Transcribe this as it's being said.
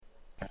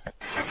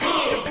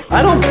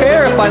I don't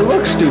care if I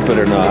look stupid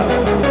or not.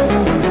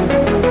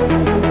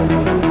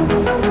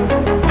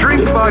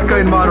 Drink vodka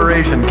in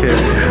moderation, kid.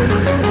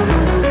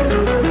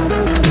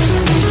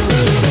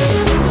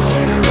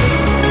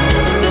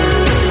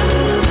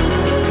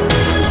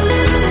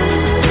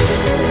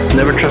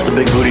 Never trust a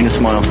big booty and a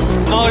smile.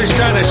 I'm always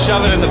trying to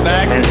shove it in the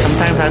back. And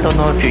sometimes I don't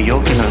know if you're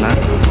joking or not.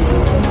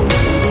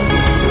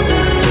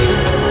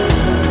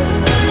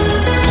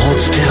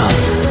 Hold still.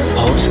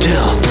 Hold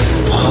still.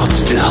 Hold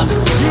still.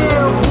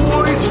 Yeah,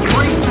 boy,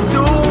 straight to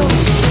doom.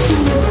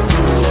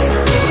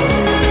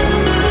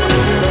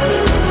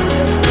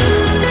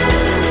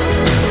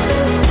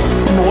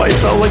 Why you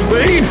sound like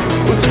Bane?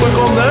 Let's look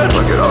on that.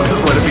 Look it up,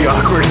 just let it be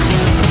awkward.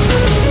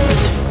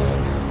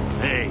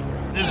 Hey,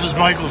 this is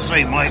Michael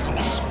St.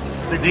 Michaels,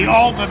 the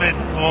ultimate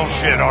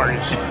bullshit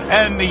artist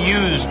and the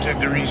used to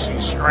greasy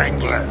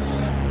strangler.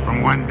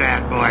 From one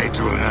bad boy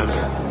to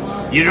another.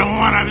 You don't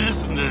want to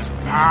listen to this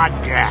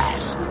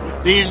podcast.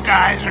 These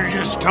guys are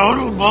just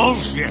total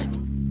bullshit.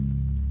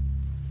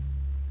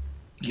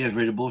 You guys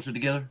ready to bullshit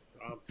together?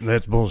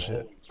 That's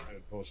bullshit.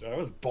 I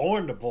was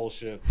born to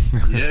bullshit.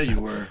 Yeah, you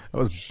were.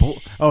 I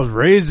was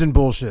raised in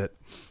bullshit.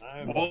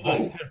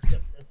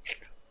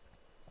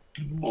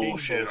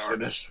 Bullshit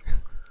artist.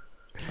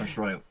 That's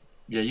right.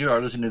 Yeah, you are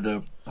listening to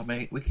the. I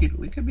mean, we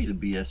could be the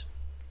BS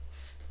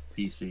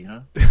PC,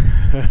 huh?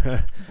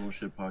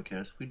 Bullshit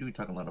podcast. We do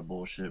talk a lot of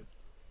bullshit.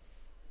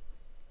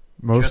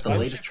 Most the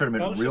latest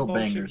tournament, real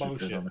bangers.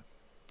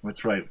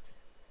 That's right.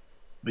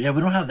 But yeah, we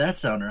don't have that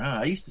sounder, huh?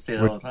 I used to say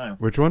that all the time.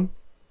 Which one?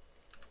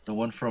 The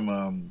one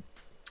from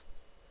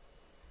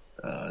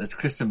it's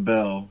Kristen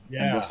Bell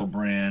and Russell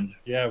Brand.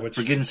 Yeah,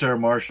 forgetting Sarah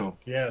Marshall.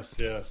 Yes.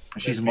 And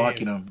she's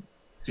mocking him.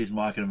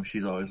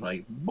 She's always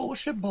like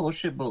bullshit.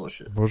 Bullshit.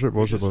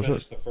 We just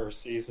finished the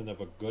first season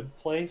of A Good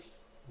Place.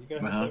 You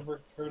guys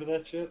ever heard of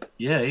that shit?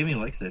 Yeah, Amy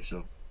likes that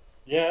show.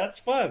 Yeah, it's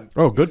fun.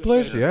 Oh, Good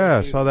Place? Yeah,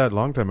 I saw that a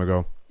long time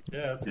ago.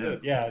 Yeah, it's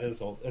good. Yeah, it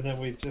is old. And then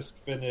we just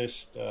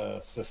finished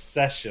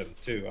Secession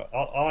too.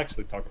 I'll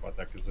actually talk about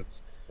that because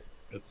it's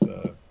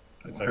I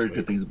heard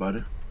good things about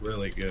it.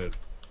 Really good.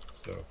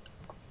 So,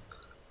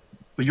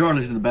 but you are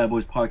listening to the Bad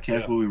Boys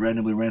Podcast, where we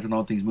randomly rant on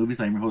all things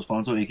movies. I'm your host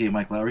Fonzo, aka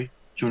Mike Lowry.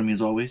 Joining me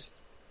as always,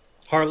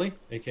 Harley,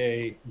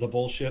 aka the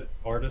bullshit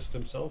artist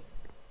himself,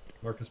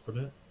 Marcus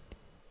Burnett.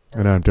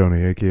 And I'm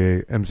Tony,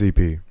 a.k.a.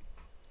 MCP.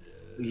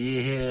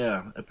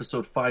 Yeah,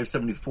 episode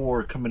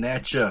 574 coming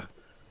at you.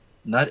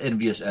 Not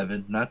envious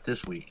Evan, not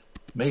this week.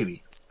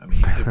 Maybe. I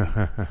mean,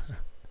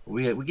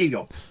 we gave you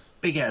a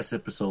big-ass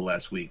episode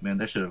last week, man.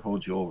 That should have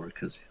held you over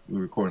because we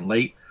were recording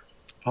late.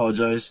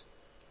 Apologize.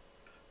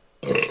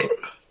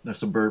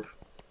 That's a burp.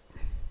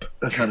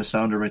 That's not a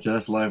sounder right there.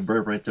 That's a live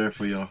burp right there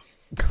for y'all.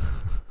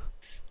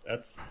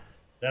 That's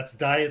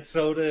diet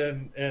soda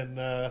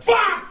and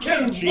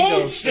fucking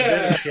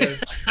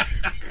bullshit.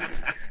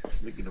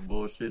 Speaking of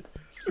bullshit,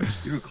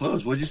 you were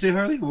close. What'd you say,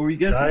 Harley? What were you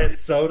guessing? Diet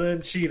soda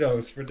and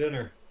Cheetos for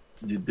dinner.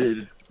 You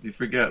did. You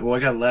forgot. Well, I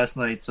got last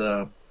night's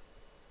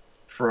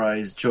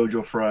fries,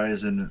 JoJo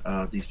fries, and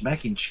these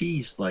mac and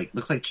cheese.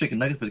 Looks like chicken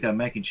nuggets, but it's got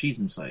mac and cheese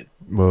inside.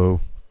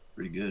 Whoa.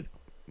 Pretty good.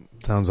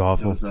 Sounds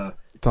awful. Was,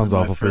 sounds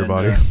awful for your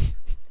body.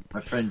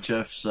 My friend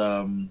Jeff's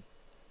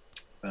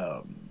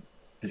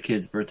his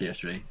kid's birthday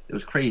yesterday. It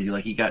was crazy.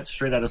 Like, he got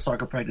straight out of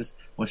soccer practice,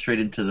 went straight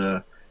into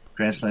the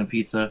Grand Slam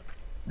pizza.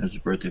 And it was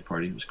his birthday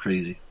party. It was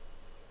crazy.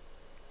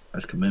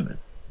 That's commitment.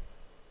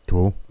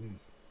 Cool.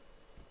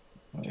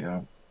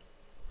 Yeah.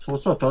 So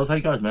what's up, fellas? How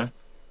you guys, man?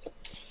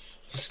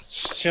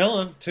 Just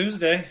chilling.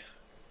 Tuesday.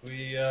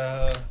 We,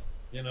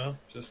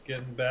 just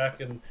getting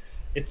back, and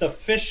it's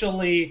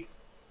officially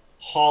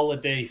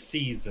holiday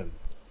season,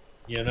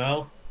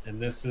 and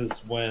this is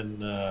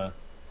when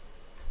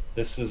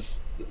this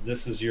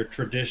is your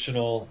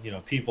traditional.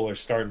 People are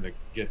starting to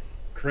get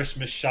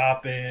Christmas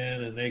shopping,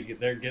 and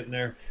they're getting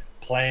their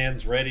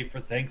plans ready for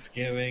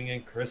Thanksgiving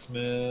and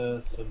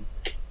Christmas, and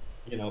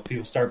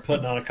people start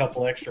putting on a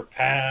couple extra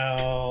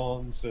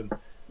pounds, and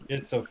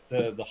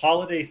the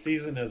holiday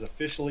season has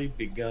officially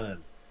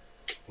begun,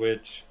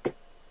 which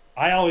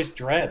I always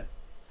dread.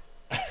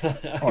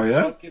 Oh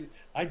yeah,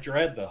 I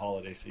dread the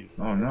holiday season.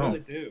 Oh no, I really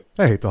do.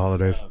 I hate the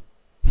holidays.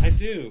 I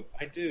do.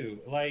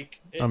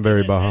 I'm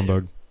very bah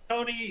humbug.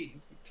 Tony,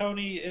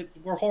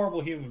 we're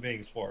horrible human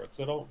beings for it.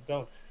 So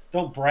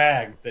don't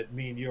brag that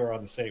me and you are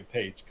on the same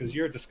page, because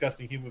you're a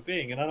disgusting human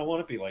being, and I don't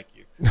want to be like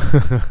you.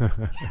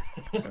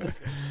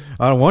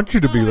 I don't want you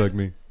to be like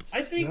me.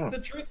 I think the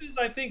truth is,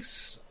 I think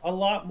a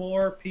lot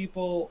more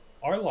people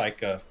are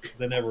like us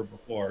than ever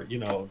before.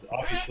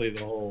 Obviously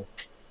the whole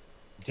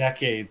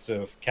decades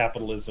of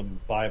capitalism,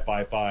 buy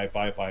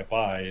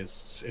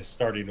is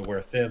starting to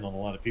wear thin on a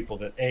lot of people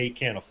that A,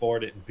 can't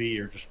afford it, and B,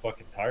 are just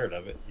fucking tired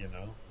of it. And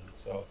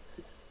so,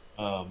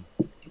 of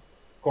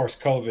course,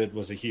 COVID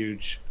was a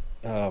huge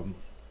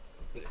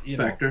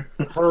factor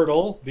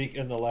hurdle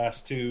in the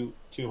last two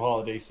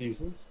holiday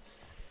seasons.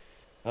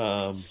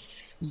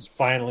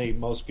 Finally,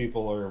 most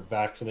people are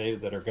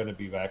vaccinated that are going to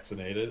be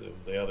vaccinated, and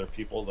the other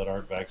people that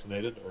aren't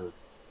vaccinated are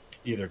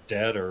either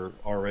dead or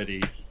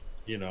already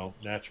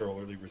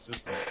naturally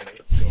resistant to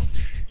it. So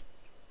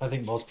I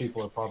think most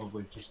people are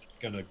probably just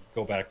going to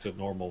go back to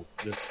normal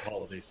this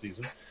holiday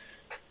season.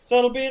 So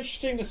it'll be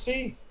interesting to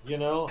see.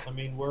 I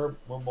mean, we're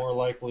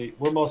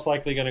most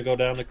likely going to go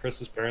down to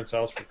Chris's parents'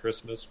 house for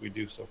Christmas. We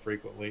do so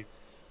frequently.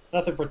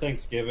 Nothing for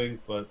Thanksgiving,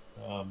 but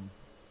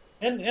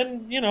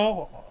and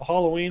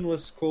Halloween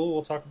was cool.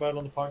 We'll talk about it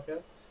on the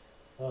podcast.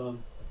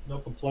 No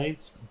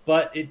complaints,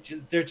 but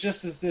there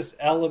just is this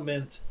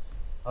element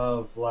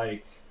of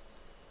like,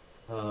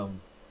 what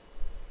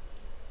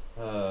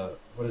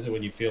is it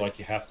when you feel like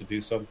you have to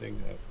do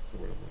something? What's the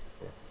word I'm looking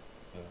for?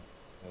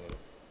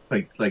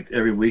 Like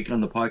every week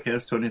on the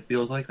podcast, Tony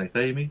feels like that,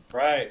 you mean?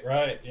 Right,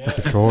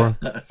 yeah. Sure.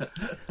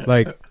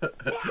 Like,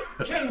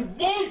 Fucking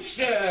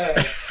bullshit!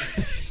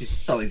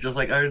 Sound like just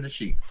like Iron the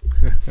Sheep.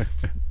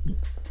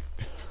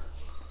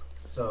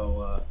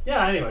 So,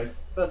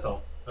 anyways, that's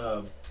all.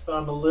 So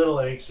I'm a little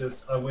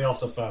anxious. We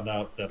also found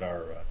out that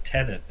our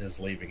tenant is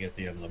leaving at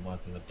the end of the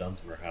month in the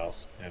Dunsmore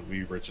house, and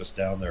we were just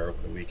down there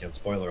over the weekend,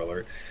 spoiler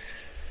alert,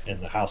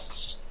 and the house is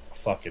just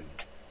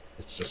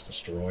it's just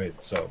destroyed.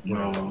 So we're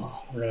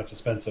gonna have to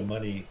spend some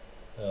money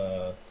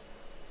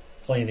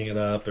cleaning it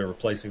up or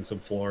replacing some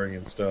flooring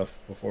and stuff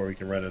before we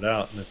can rent it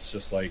out, and it's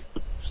just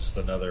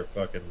another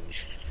fucking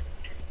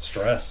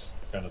stress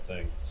kind of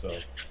thing. So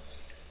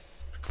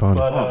fun.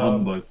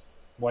 But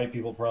white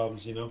people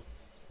problems,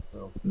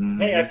 So,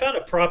 Hey, I found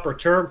a proper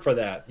term for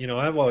that.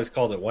 I've always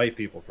called it white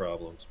people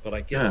problems, but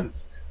I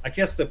guess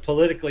the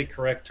politically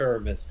correct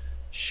term is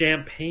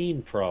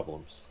champagne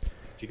problems.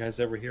 Did you guys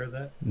ever hear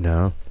that?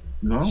 No.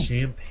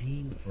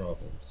 Champagne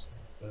problems.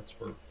 That's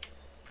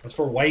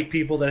for white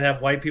people that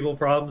have white people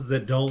problems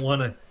that don't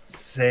want to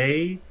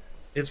say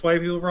it's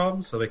white people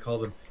problems, so they call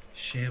them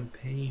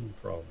champagne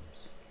problems.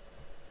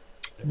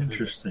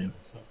 Interesting.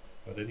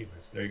 But anyways,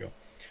 there you go.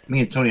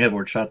 Me and Tony have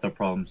horchata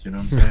problems, you know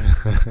what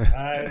I'm saying?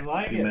 I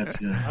like it. That's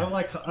good. I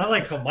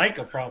like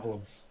Jamaica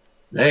problems.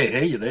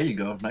 Hey, there you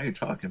go. Now you're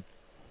talking.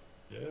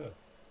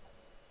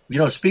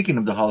 Yeah. Speaking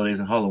of the holidays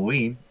and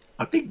Halloween,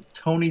 I think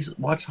Tony's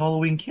watched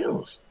Halloween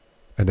Kills.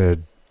 I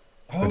did.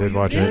 Oh, I did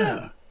watch it.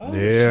 Yeah. Oh,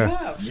 Yeah.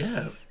 snap.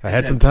 Yeah. I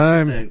had some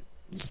time.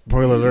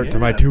 Spoiler alert to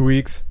my 2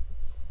 weeks.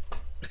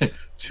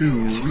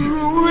 2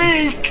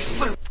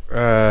 weeks.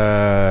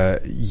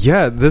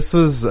 Yeah, this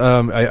was,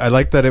 I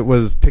like that it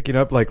was picking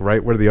up like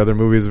right where the other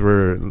movies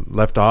were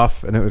left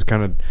off, and it was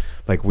kind of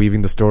like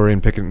weaving the story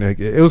and picking,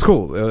 it was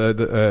cool.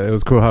 It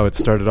was cool how it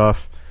started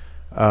off.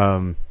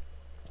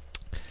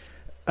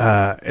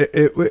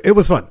 It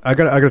was fun. I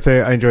gotta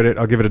say, I enjoyed it.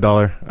 I'll give it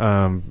 $1.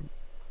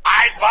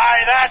 I'd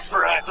buy that for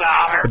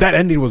 $1. But that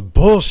ending was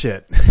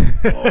bullshit.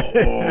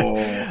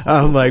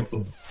 I'm like,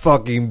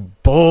 fucking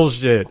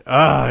bullshit.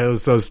 It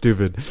was so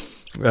stupid.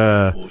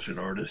 Bullshit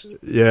artist.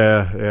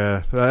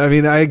 Yeah. I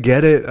mean, I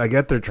get it. I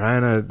get they're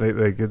trying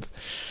to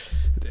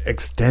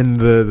extend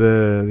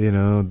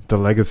the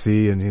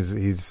legacy, and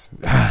he's.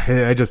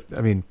 I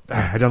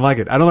don't like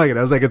it. I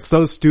was like, it's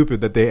so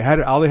stupid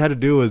that all they had to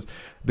do was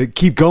they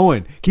keep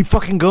going, keep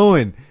fucking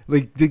going,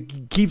 like they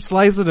keep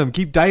slicing them,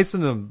 keep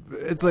dicing them.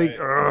 It's like,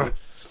 ugh.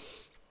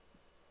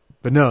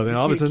 But no, then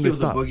all of a sudden they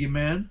stop. The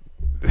boogeyman.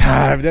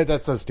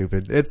 That's so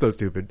stupid. It's so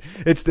stupid.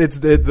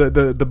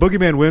 The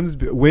boogeyman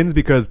wins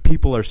because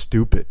people are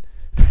stupid.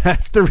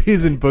 That's the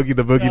reason the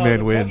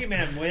boogeyman wins. The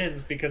boogeyman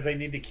wins because they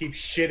need to keep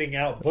shitting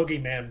out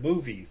boogeyman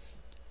movies.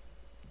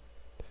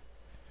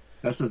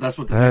 That's the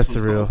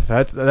real.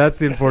 That's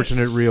the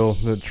unfortunate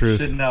the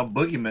truth. Shitting out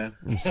boogeyman.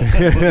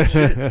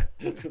 Boogie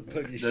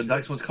shits. The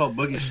next one's called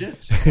boogie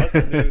shits.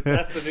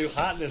 That's the new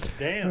hotness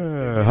dance.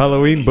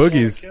 Halloween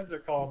boogies. Kids are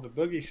calling the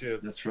boogie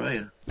shits. That's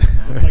right.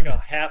 It's like a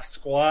half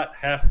squat,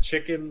 half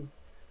chicken.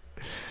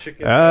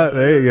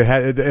 There you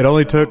go. It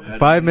only took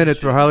 5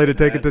 minutes for Harley to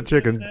take it to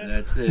chicken.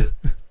 That's it.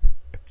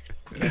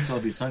 I can't tell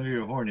if he's hungry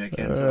or horny. I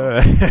can't tell.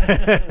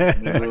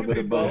 Maybe a little bit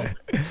of both.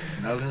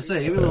 I was gonna say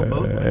maybe a little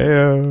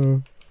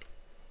both.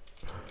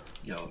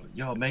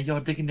 Yo, man, y'all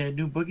digging that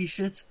new boogie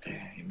shits?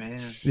 Dang, man.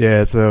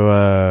 Yeah.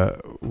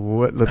 So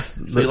what? Let's.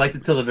 So you liked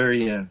it till the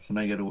very end. So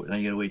now you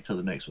gotta wait till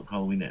the next one.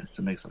 Halloween ends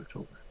till next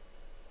October.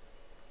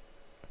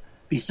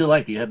 But you still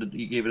liked it.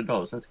 You gave it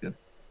 $1. So that's good.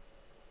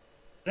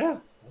 Yeah,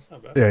 that's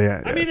not bad.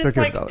 Yeah. I mean, it's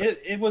like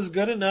it was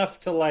good enough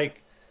to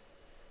like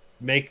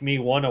make me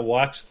want to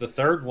watch the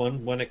third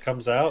one when it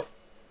comes out.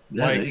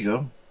 Yeah, there you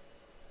go.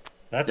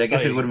 That's I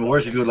guess it would have been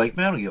worse if you were like,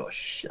 man, I don't give a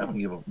shit. I don't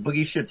give a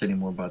boogie shits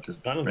anymore about this.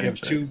 I don't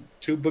give two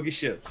boogie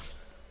shits.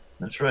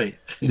 That's right.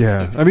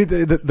 Yeah, I mean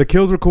the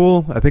kills were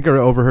cool. I think I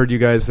overheard you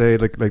guys say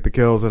like the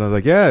kills, and I was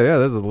like, yeah.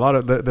 There's a lot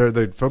of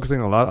they're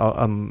focusing a lot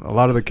on a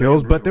lot of the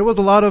kills, but there was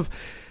a lot of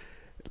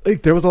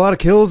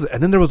kills,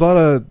 and then there was a lot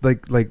of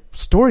like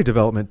story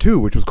development too,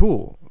 which was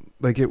cool.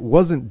 Like it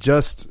wasn't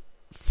just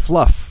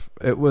fluff.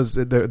 It was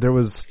there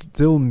was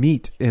still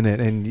meat in it,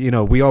 and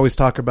we always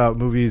talk about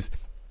movies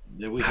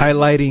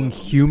highlighting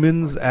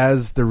humans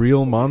as the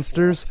real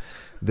monsters.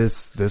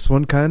 This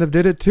one kind of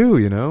did it too,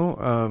 you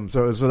know.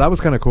 So that was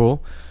kind of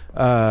cool.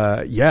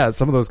 Yeah,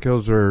 some of those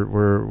kills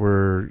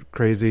were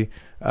crazy.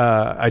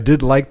 I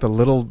did like the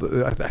little.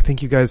 I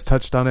think you guys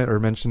touched on it or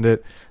mentioned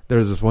it.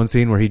 There's this one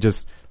scene where he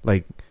just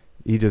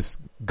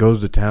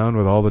goes to town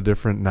with all the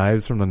different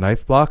knives from the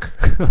knife block.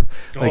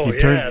 He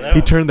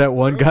turned that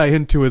one guy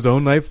into his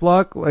own knife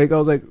block. Like I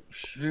was like,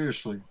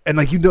 seriously. And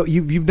like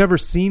you've never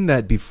seen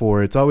that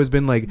before. It's always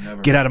been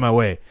like, get out of my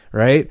way,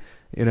 right?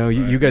 You know,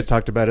 you guys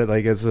talked about it.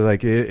 Like it's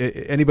like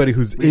anybody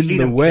who's in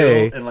the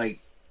way, and like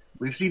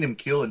we've seen him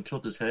kill and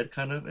tilt his head,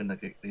 kind of, and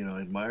like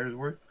admire his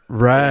work.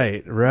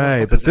 Right.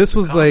 But this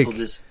was like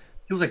he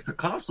was like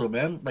Picasso,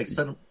 man. Like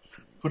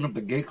putting up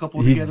the gay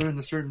couple together in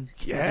the certain.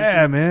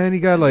 Yeah, man. He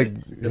got like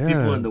the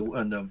people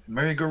in the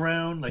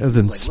merry-go-round. Like, it was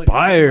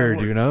inspired,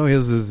 like, you know. He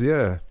has this,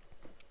 yeah.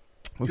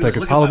 It's like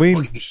it's Halloween.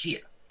 Look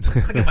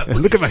at my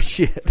look at my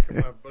shit.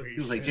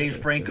 He was like James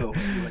Franco.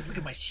 He was like, look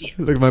at my shit.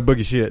 Look at my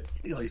boogie shit.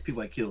 Look at all these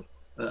people I killed.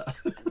 I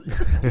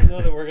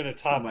know that we're going to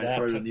top that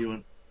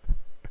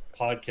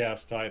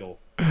podcast title.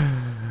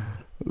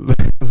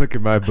 Look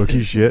at my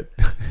boogie shit.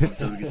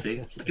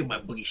 Look at my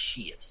boogie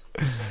shit.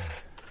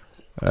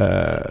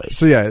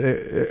 So yeah,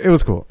 it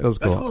was cool. It was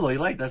cool. That's cool though. You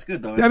like that's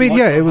good though. I mean,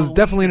 yeah, it was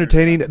definitely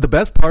entertaining. The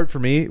best part for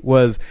me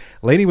was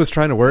Lainey was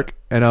trying to work,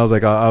 and I was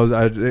like,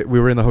 we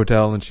were in the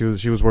hotel, and she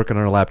was working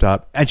on her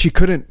laptop, and she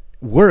couldn't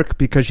work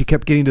because she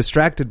kept getting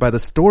distracted by the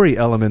story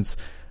elements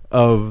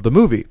of the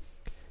movie.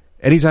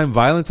 Anytime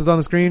violence is on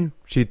the screen,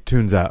 she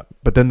tunes out.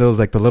 But then there was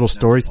like the little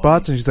story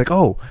spots, and she's like,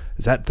 "Oh,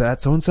 is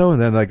that so and so?"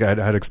 And then like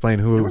I'd explain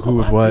who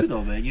was what. Too,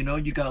 though, man. You know,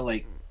 you got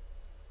like,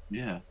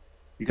 you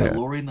got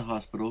Lori in the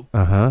hospital.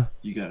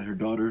 You got her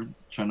daughter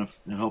trying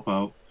to help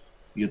out.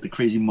 You got the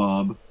crazy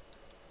mob.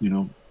 You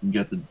know, you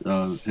got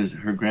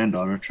her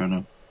granddaughter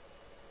trying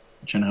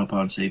to help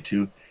out and save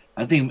too.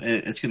 I think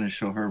it's going to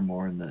show her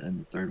more in the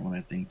third one.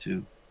 I think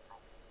too.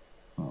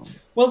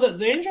 Well,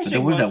 the interesting.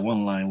 There was that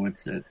one line where it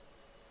said.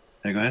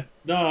 Hey, go ahead.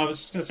 No, I was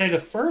just going to say the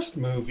first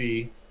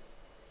movie,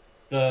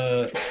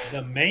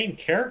 the main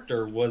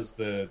character was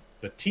the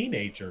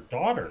teenager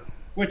daughter,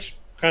 which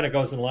kind of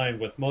goes in line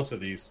with most of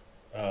these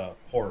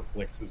horror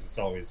flicks. Is it's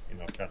always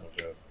kind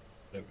of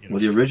well,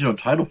 the original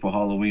title for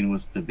Halloween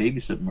was the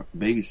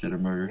babysitter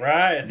murder.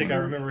 Right, I think I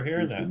remember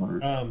hearing that.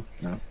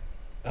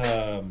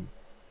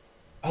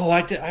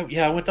 I did.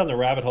 I went down the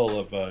rabbit hole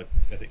of I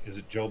think is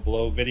it Joe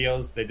Blow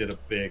videos. They did a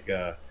big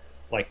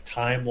like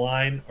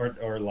timeline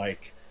or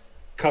like.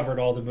 Covered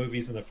all the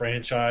movies in the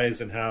franchise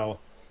and how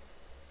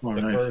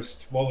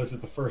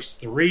the first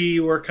three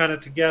were kind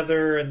of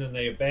together, and then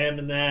they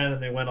abandoned that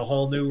and they went a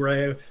whole new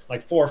way.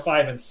 Like 4,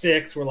 5, and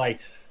 6 were like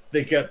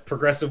they get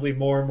progressively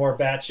more and more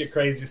batshit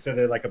crazy, so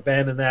they like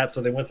abandoned that.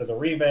 So they went to the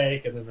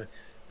remake, and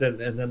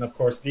then of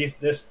course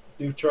this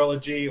new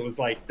trilogy. It was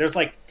like there's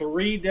like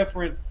 3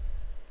 different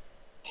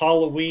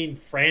Halloween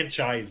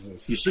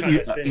franchises.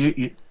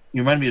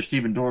 You remind me of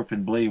Stephen Dorff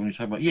in Blade when he's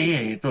talking about,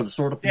 you throw the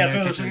sword up in the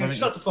air.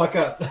 Shut the fuck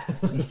up.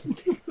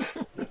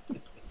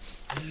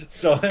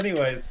 So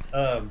anyways,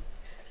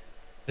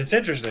 it's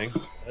interesting.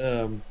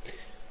 What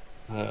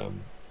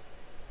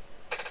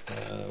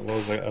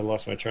was I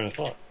lost my train of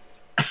thought.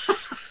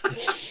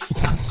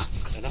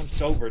 And I'm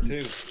sober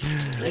too.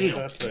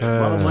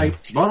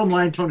 Bottom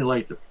line, Tony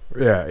liked it.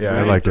 Yeah,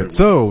 I liked it.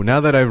 So now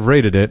that I've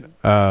rated it,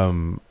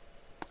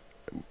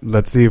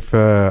 let's see if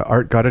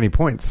Art got any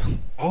points.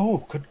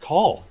 Oh, good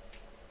call.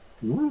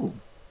 Ooh.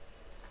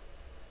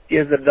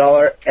 Here's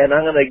 $1, and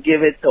I'm gonna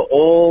give it to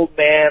Old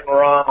Man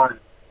Ron.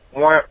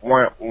 Wah,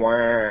 wah, wah.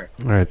 All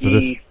right, so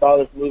he saw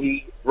this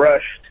movie,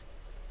 rushed.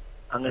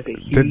 I'm gonna say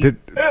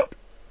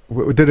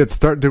did it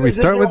start? Did we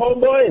start with?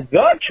 Homeboy,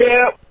 the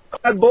champ.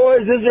 Hi,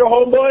 boys, this is your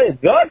homeboy,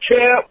 the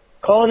champ.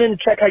 Calling in to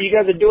check how you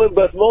guys are doing,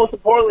 but most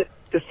importantly,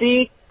 to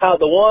see how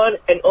the one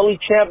and only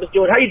champ is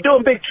doing. How you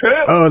doing, big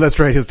champ? Oh, that's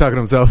right. He was talking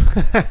to himself.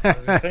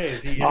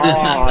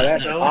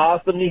 That's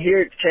awesome to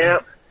hear,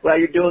 champ. Glad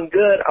you're doing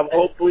good.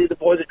 Hopefully the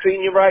boys are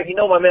treating you right. You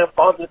know my man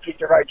Fonzo treats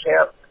you right,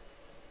 champ.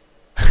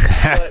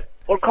 But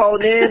we're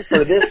calling in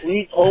for this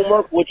week's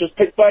homework, which was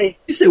picked by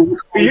you,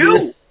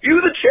 the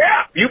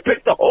champ. You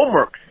picked the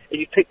homework,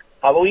 and you picked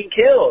Halloween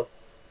Kills.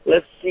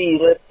 Let's see.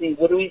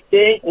 What do we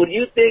think? What do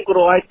you think? What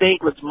do I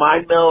think? Let's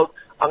mind meld.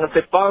 I'm going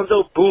to say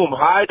Fonzo, boom,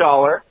 high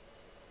 $1.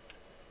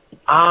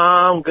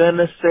 I'm going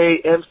to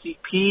say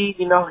MCP,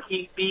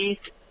 he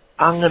beat.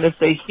 I'm going to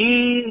say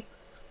he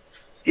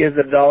gives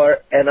 $1,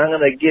 and I'm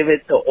going to give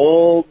it to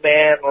Old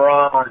Man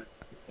Ron.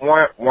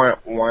 Wah, wah,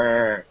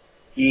 wah.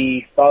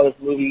 He saw this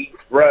movie,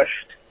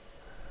 rushed.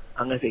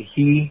 I'm going to say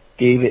he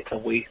gave it a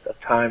waste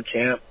of time,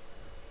 champ.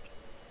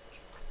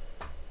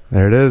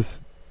 There it is.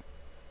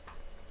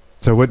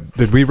 So what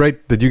did we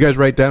write? Did you guys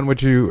write down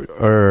what you,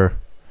 or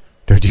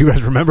did you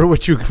guys remember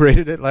what you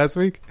rated it last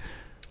week?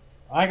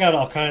 I got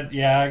all kind.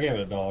 Yeah, I gave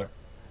it $1.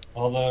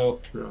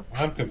 Although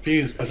I'm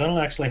confused because I don't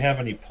actually have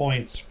any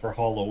points for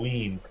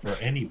Halloween for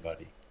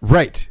anybody.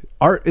 Right.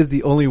 Art is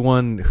the only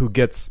one who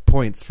gets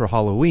points for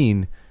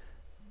Halloween.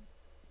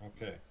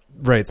 Okay.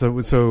 Right. So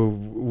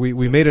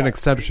we made an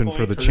exception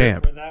for the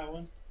champ. For that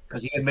one?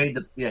 Because he made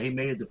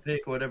the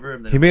pick, whatever.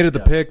 And then, He made it the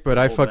pick, but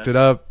I whole fucked match. it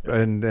up, Yeah.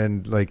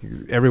 and like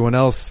everyone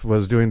else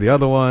was doing the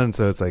other one.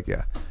 So it's like,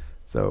 yeah.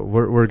 So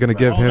we're gonna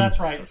give Oh, him that's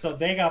right. So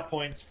they got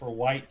points for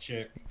White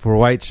Chick. for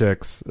White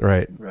Chicks,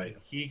 right? Right.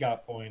 He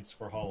got points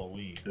for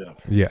Halloween. Yeah.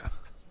 Yeah.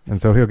 And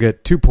so he'll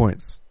get 2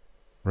 points,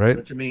 right?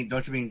 Don't you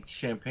mean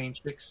champagne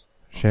chicks?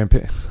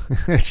 Champagne,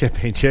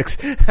 champagne chicks.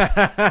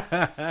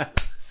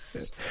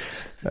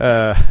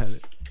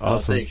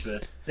 Awesome. Thanks, man.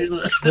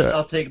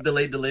 I'll take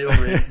delay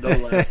over it. No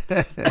less.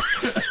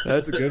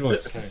 That's a good one.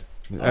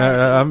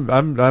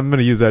 I'm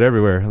gonna use that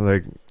everywhere.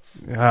 Like,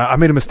 I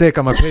made a mistake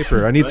on my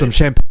paper. I need some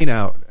champagne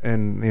out,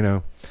 and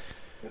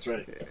That's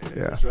right.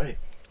 yeah, That's right.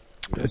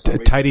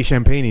 tidy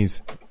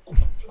champagnes.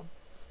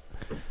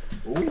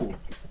 Ooh,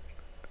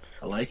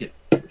 I like it.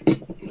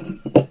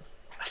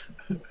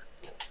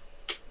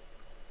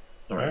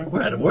 All right,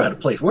 we're at a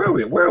place. Where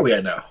are we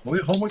at now? Are we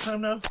at homework time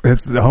now?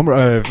 It's the home.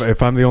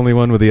 If I'm the only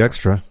one with the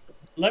extra,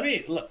 Let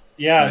me. Oh,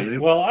 Yeah. you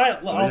do? Well,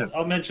 yeah.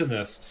 I'll mention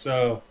this.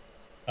 So,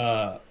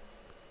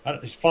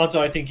 Fonzo,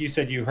 I think you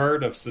said you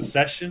heard of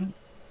Secession.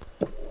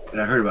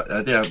 Yeah, I heard about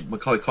that. Yeah,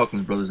 Macaulay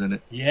Culkin's brother's in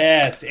it.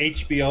 Yeah, it's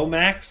HBO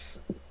Max.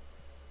 We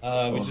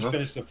just Uh-huh.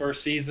 finished the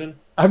first season.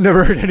 I've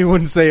never heard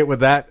anyone say it with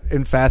that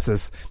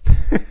emphasis.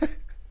 What's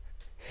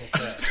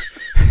that?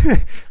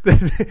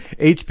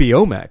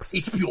 HBO Max.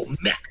 HBO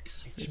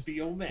Max.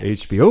 HBO Max.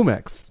 HBO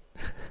Max.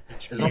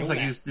 It's almost like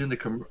he was doing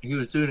he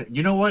was doing it.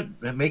 You know what?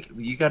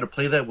 You got to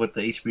play that with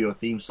the HBO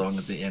theme song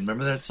at the end.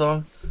 Remember that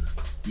song?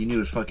 You knew it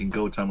was fucking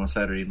go time on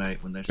Saturday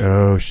night when that. Shit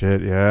Oh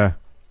shit! Yeah.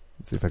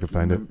 Let's see if I can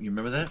find it. You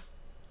remember that?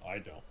 I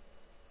don't.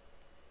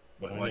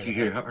 But Why'd you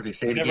hear? Or they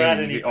say I it never again? had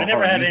and any. you hear- I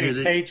never oh, had you any hear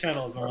this? pay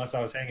channels unless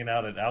I was hanging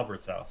out at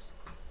Albert's house.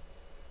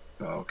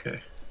 Oh, okay.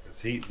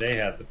 Because they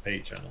had the pay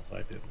channels. I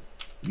didn't.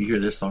 You hear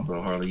this song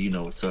though, Harley? You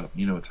know what's up.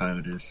 You know what time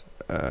it is.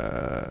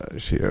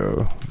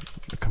 Shio,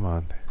 come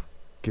on,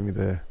 give me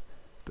the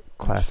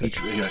classic.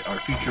 Our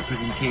feature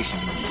presentation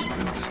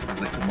was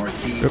like the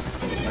marquee. Yep.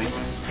 Like,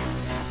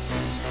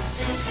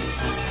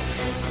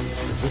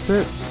 Is this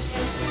it?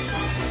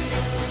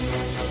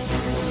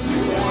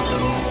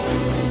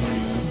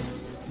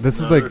 This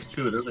is no, like there's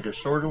two. There's like a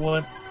shorter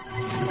one.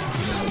 And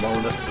then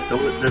the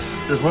one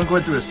with there's one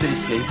going through a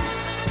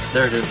cityscape.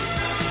 There it is.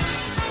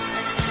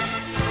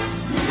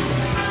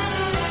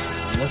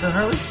 What's that,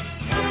 Harley?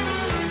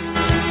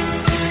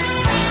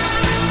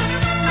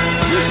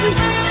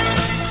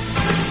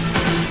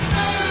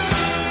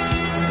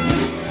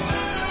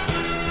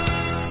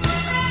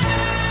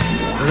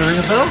 Does it ring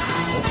a bell?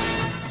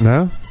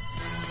 no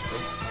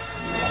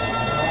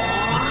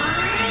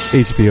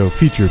HBO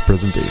feature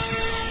presentation.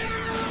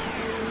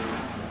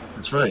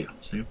 That's right.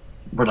 See?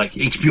 Or like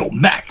HBO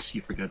Max, you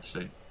forgot to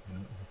say.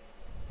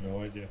 No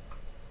idea.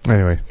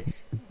 Anyway,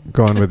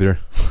 go on with your.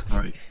 All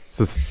right.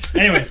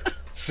 Anyways,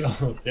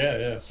 so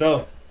yeah.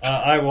 So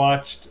I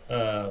watched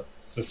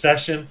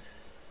Secession.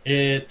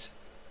 It's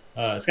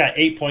got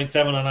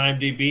 8.7 on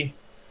IMDb.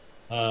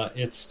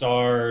 It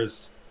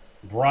stars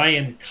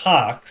Brian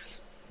Cox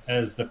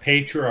as the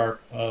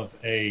patriarch of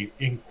a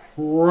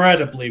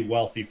incredibly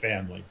wealthy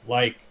family.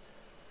 Like,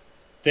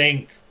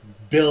 think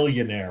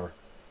billionaire,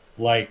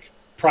 like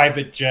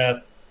private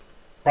jet,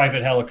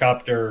 private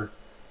helicopter,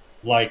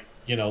 like,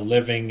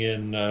 living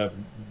in a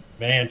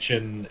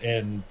mansion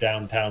in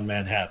downtown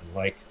Manhattan.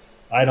 Like,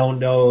 I don't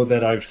know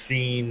that I've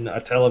seen a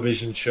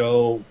television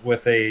show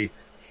with a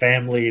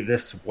family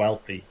this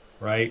wealthy,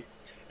 right?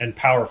 And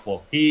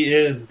powerful. He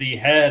is the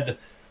head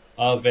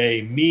of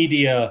a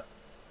media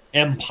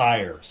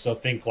empire. So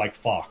think like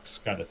Fox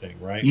kind of thing,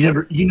 right?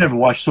 You never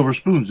watched Silver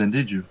Spoons, then,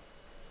 did you?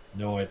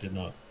 No, I did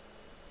not.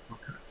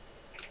 Okay.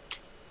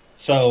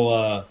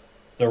 So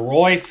the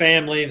Roy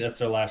family, that's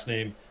their last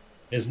name,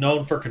 is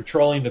known for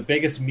controlling the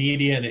biggest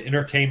media and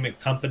entertainment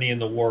company in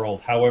the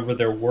world. However,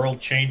 their world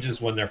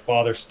changes when their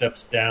father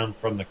steps down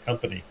from the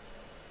company.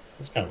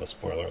 That's kind of a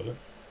spoiler alert.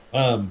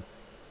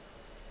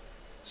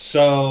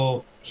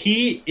 So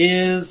he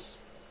is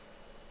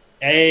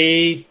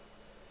a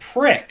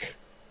prick.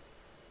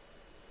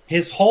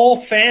 His whole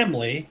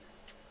family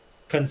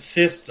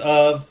consists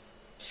of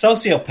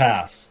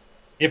sociopaths,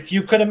 if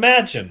you could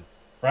imagine,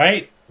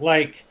 right?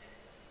 Like,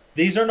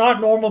 these are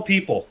not normal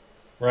people,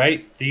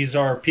 right? These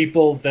are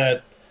people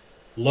that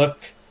look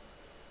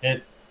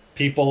at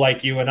people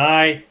like you and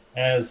I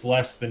as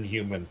less than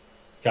human,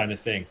 kind of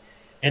thing.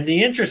 And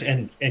the interest,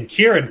 and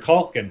Kieran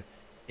Culkin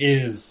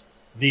is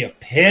the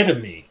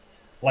epitome.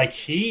 Like,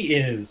 he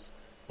is,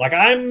 like,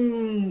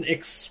 I'm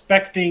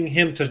expecting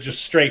him to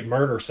just straight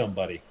murder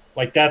somebody.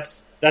 Like,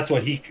 that's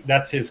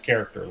his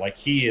character. Like,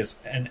 he is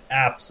an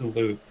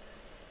absolute,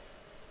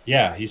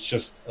 he's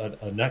just a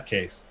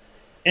nutcase.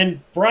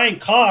 And Brian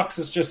Cox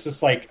is just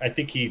this, like, I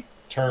think he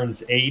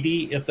turns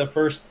 80 at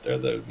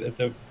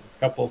the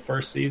couple of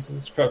first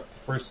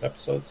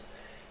episodes.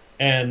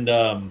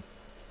 And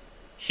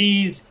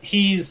he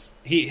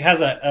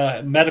has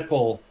a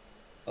medical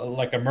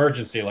like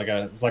emergency, like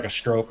a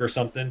stroke or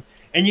something.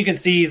 And you can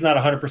see he's not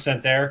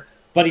 100% there,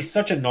 but he's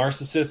such a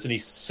narcissist and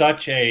he's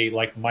such a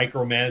like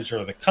micromanager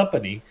of the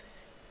company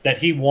that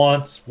he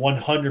wants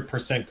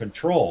 100%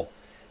 control.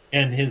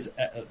 And his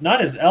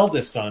not his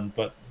eldest son,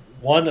 but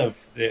one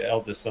of the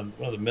eldest sons,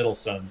 one of the middle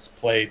sons,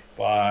 played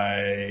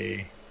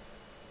by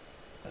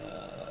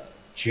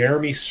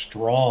Jeremy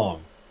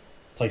Strong,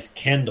 plays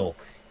Kendall.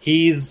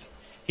 He's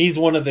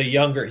one of the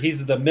younger.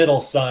 He's the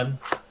middle son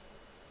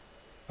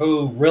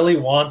who really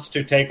wants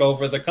to take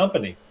over the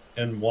company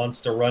and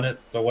wants to run it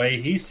the way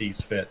he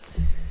sees fit.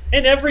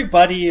 And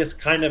everybody is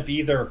kind of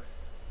either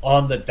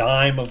on the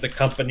dime of the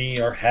company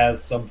or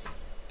has some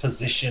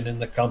position in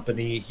the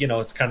company. You know,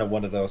 it's kind of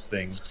one of those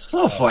things.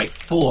 Stuff like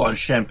full-on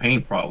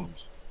champagne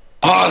problems.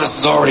 Oh, this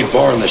is already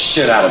boring the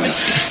shit out of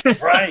me.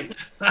 Right.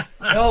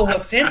 No,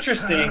 what's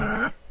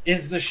interesting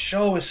is the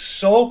show is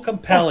so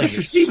compelling.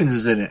 Mr. Stevens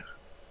is in it.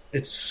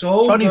 It's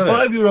so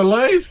 25, good. you're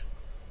alive?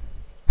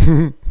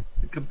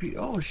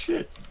 Oh,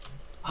 shit.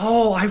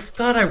 Oh, I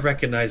thought I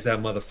recognized that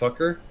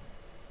motherfucker.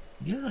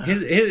 Yeah.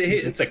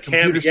 It's a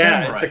cameo.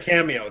 Yeah, it's a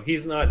cameo.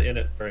 He's not in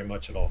it very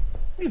much at all.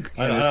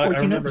 I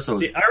remember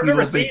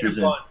seeing him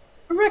going,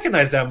 I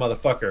recognize that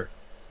motherfucker.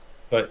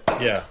 But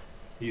yeah,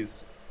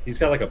 he's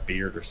got like a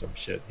beard or some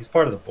shit. He's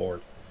part of the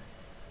board.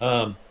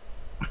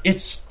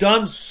 It's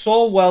done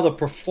so well. The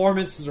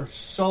performances are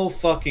so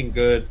fucking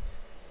good.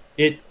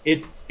 It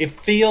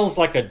feels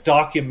like a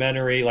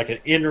documentary, like an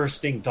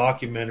interesting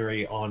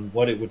documentary on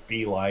what it would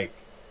be like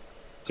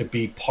to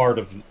be part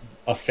of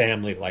a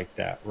family like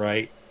that,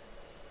 right?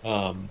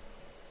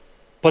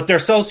 But they're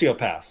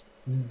sociopaths.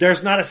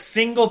 There's not a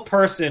single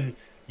person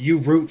you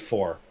root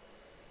for.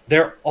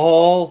 They're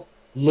all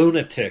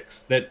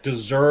lunatics that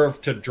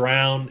deserve to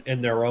drown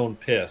in their own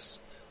piss.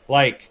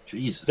 Like,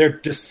 Jesus. They're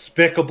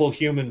despicable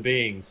human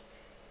beings.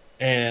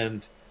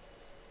 And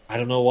I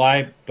don't know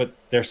why, but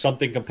there's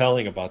something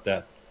compelling about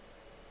that.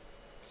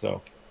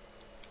 So,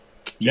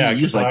 You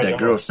just like that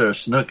girl, Sarah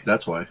Snook,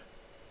 that's why.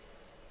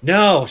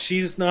 No,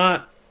 she's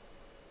not.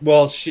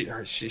 Well,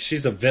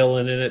 she's a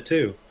villain in it,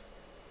 too.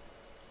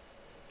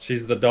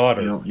 She's the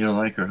daughter. You don't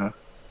like her, huh?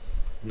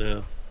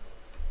 No.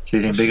 She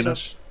ain't big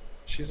enough?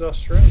 She's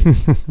Australian.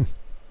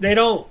 They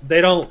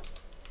don't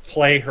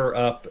play her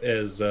up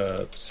as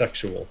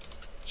sexual.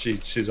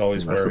 She's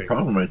always That's wearing. the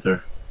problem right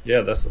there.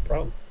 Yeah, that's the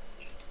problem.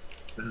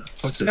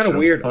 Fuck She's this got a show.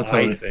 weird I'll tell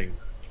eye you. thing.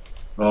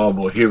 Oh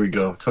boy, here we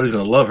go. Tony's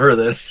gonna love her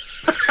then.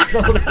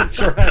 Oh, that's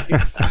right.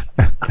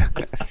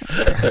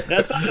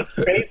 That's not just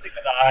basic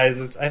of the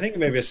eyes. I think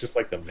maybe it's just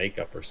like the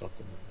makeup or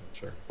something. I'm not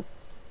sure.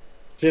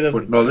 She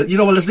doesn't. No, you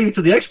know what? Let's leave it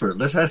to the expert.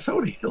 Let's ask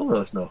Tony. He'll let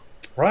us know.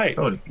 Right.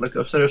 Tony, look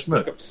up Sarah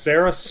Snook. Look up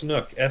Sarah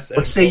Snook.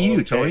 What say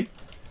you, Tony?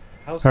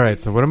 All right,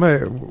 so what am I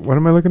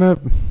looking up?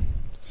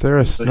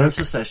 Sarah So Snook. here's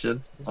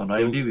Succession on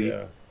IMDb,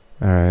 Yeah.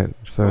 All right,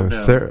 so Scroll down.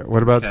 Sarah.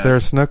 What about Cast.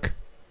 Sarah Snook?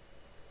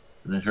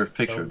 and then her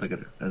picture. Look at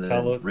her, and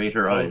then rate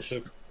her tell eyes.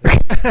 to-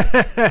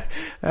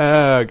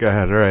 Oh, go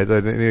ahead. All right, so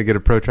I need to get a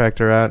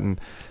protractor out and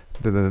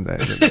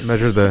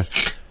measure the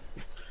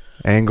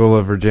angle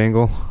of her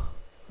jangle.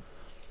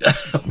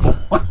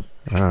 I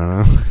don't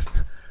know.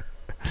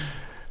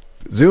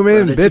 Zoom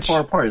in, They're bitch. too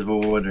far apart is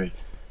what we're wondering.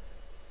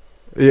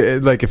 Yeah,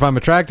 like if I'm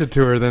attracted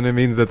to her, then it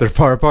means that they're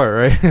far apart,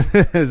 right?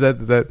 is that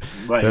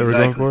Right, what we're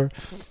going for?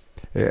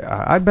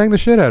 Yeah, I'd bang the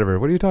shit out of her.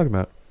 What are you talking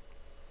about?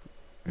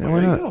 Yeah, Well, why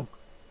there not? you go.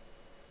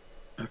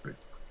 Perfect.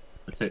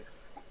 That's it.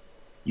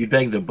 You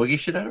bang the boogie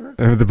shit out of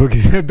her? The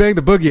boogie, I'd bang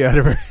the boogie out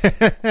of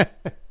her.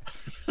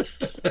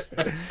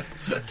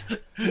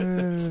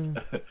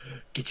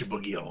 Get your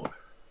boogie on.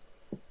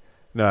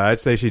 No, I'd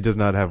say she does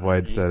not have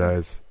wide set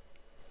eyes.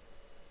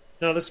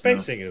 No, the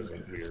spacing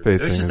isn't weird. Spacing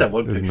It's just is, that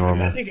one is picture,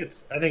 normal. I think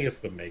it's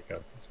the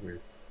makeup. It's weird.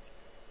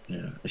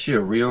 Yeah. Is she a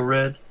real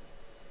red?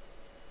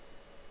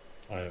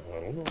 I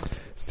don't know.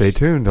 Stay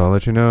tuned. I'll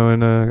let you know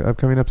in an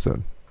upcoming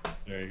episode.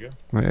 There you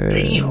go.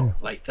 Hey. Damn,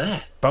 like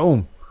that.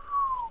 Boom.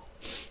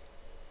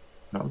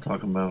 No, I'm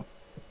talking about.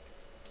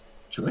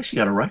 She actually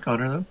got a wreck on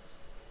her though.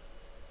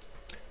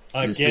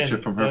 This Again, picture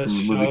from her the from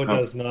the show movie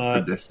does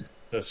not. This.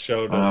 The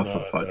show does Oh, not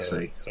for fuck's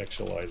sake.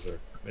 sexualize her.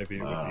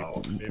 Maybe.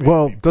 Wow. maybe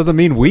Well, people doesn't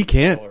mean we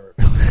can't. call her-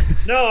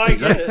 No, I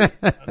get it.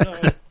 No,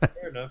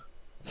 fair enough.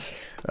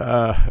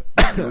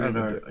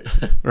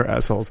 We're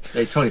assholes.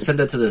 Hey Tony, send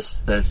that to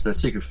that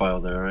secret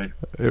file there, all right?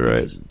 You're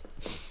right.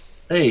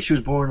 Hey, she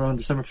was born on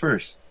December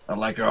 1st. I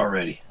like her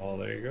already. Oh,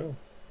 there you go.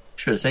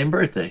 Sure, same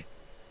birthday.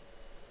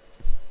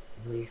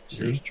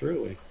 Yours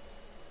truly.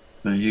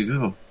 There you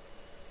go.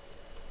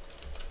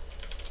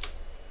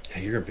 Yeah,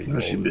 you're gonna be.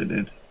 Where's she old. been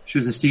in? She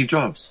was in Steve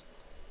Jobs.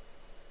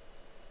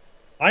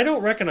 I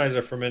don't recognize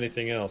her from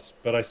anything else,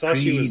 but I saw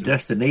she was in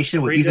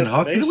Predestination with Ethan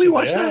Hawke. Didn't we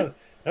watch Predestination. that?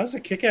 Yeah, that was a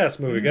kick-ass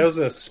movie. That was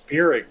a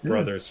Spirit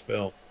Brothers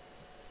film.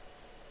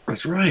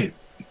 That's right.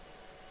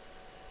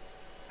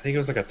 I think it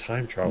was like a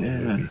time travel Yeah.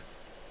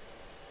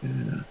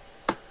 movie.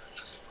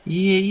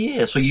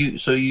 Yeah. So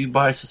you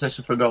buy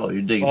Succession for $1.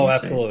 You're digging. Oh, you're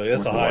saying. absolutely.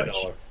 It's Worth a the high watch.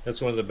 dollar.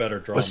 That's one of the better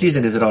dramas. What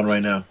season is it on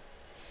right now?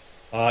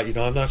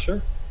 I'm not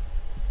sure.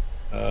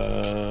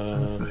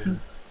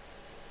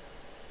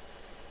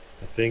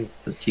 I think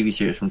It's a TV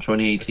series from I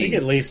think 2018.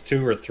 at least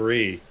 2 or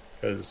 3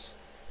 because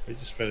We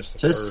just finished the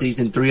It says first.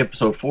 season 3,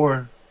 episode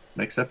 4.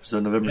 Next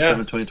episode, November Yeah,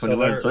 7th,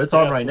 2021. So it's yeah,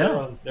 on right they're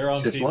now. They're on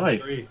It's just season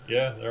live. 3.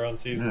 Yeah, they're on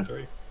season Yeah.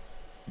 3.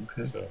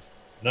 Okay. So,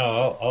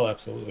 no, I'll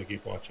absolutely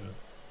keep watching it.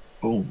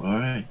 Boom. All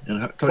right.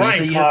 And Tony, you say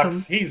Brian you had Cox,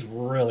 something? he's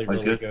really, Oh,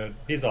 he's really good? good.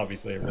 He's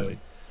obviously a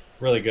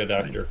really good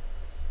actor.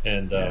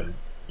 And,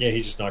 yeah,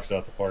 he just knocks it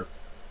out the park.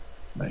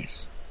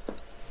 Nice.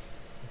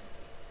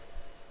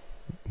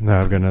 No,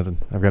 I've got nothing.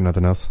 I've got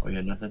nothing else. Oh, you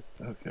had nothing?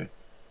 Okay.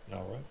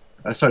 All right.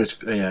 I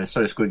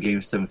started Squid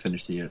Game. Still haven't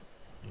finished it yet.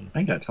 I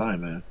ain't got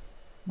time, man.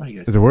 What do you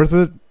guys? Is it worth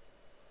it?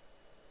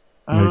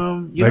 You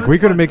know, Like we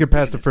it's couldn't fun. make it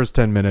past the first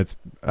 10 minutes.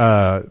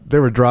 They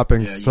were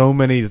dropping so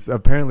many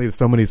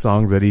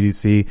songs at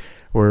EDC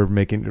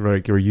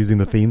were using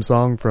the theme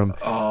song from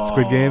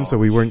Squid Game, so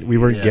we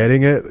weren't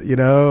getting it, you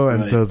know,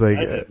 and Right. so it's like,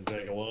 That didn't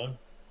take long.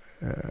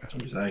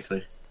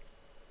 Exactly.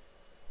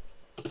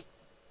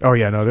 oh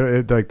yeah,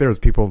 no, there was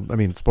people. I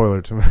mean,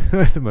 spoiler to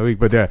my week,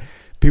 but yeah,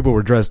 people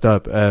were dressed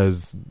up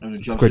as And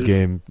the Squid jumpsuits?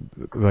 Game,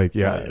 like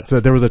yeah. Oh, yeah. So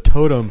there was a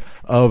totem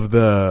of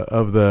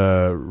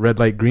the red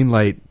light, green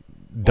light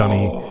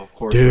dummy. Oh, of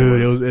course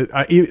Dude,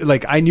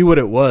 it I knew what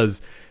it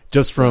was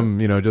just from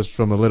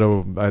a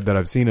little that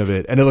I've seen of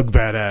it, and it looked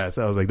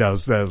badass. I was like, that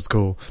was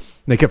cool.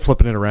 And they kept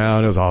flipping it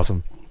around. It was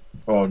awesome.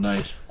 Oh,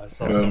 nice. I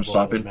saw Yeah, some I'm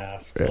stopping. of the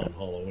masks on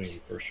Halloween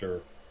for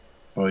sure.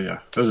 Oh, yeah.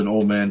 There was an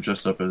old man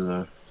dressed up as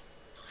a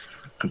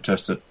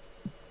contestant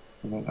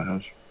at my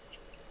house.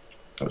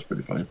 That was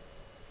pretty funny.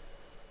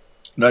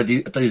 No, I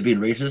thought he was being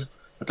racist.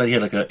 I thought he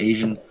had like an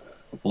Asian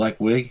black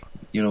wig.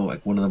 You know,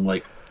 like one of them,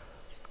 like,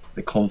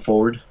 they comb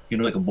forward. You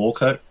know, like a bowl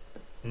cut.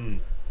 And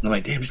I'm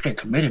like, damn, this guy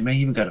committed, man.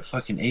 He even got a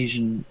fucking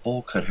Asian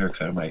bowl cut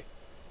haircut. I'm like,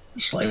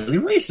 that's slightly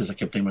racist. I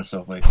kept thinking to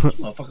myself, like, this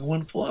motherfucker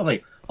went full. I'm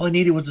like, all I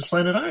needed was the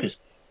slanted eyes.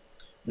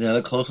 And I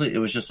looked closely, it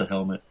was just a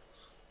helmet.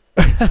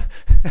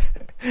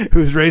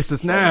 Who's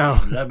racist now?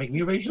 Did that make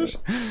me racist?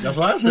 That's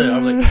what I said. I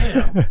was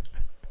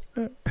like,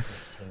 damn.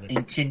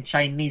 Ancient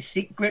Chinese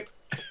secret.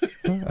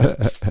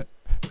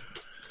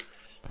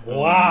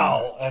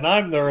 Wow, and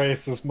I'm the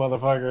racist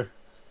motherfucker.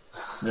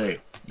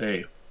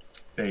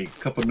 Hey,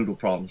 cup of noodle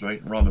problems,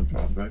 right? Ramen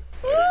problems, right?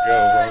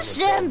 There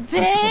you go, Roman.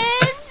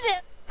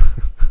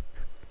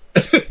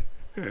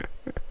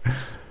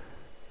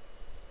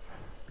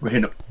 We're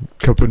hitting up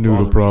Cup of all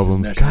noodle the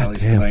problems. racist God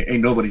nationalities damn. tonight.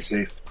 Ain't nobody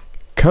safe.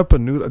 Cup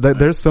of noodle.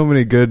 There's so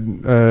many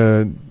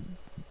good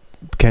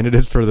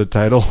candidates for the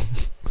title.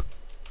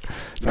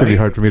 It's gonna be Right.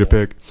 hard for me to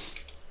pick.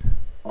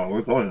 Oh,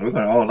 we're going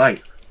all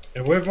night.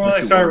 And we've Don't only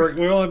you started.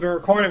 We've only been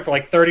recording for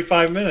like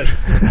 35 minutes.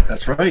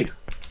 That's right.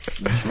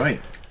 That's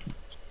right.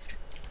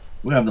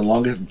 We have the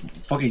longest.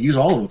 Fucking use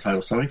all of the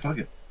titles, Tony. Fuck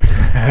it.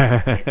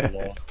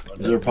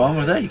 Is there a problem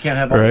with that? You can't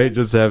have all. Right?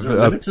 Just have Is there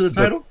a limit to the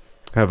title?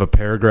 have a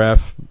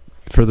paragraph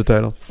for the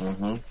title.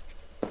 Uh-huh.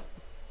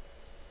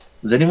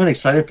 Is anyone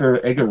excited for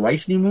Edgar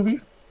Wright's new movie?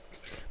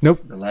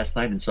 Nope. The Last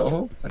Night in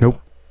Soho?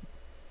 Nope.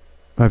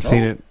 I've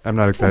seen No? it. I'm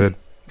not excited.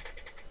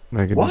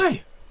 Like it,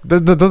 Why?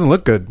 That doesn't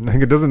look good.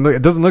 Like it doesn't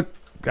look.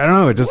 I don't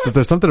know. It just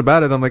there's something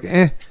about it. I'm like,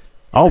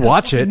 I'll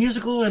watch A it.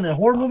 musical and a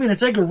horror movie, and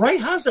it's Edgar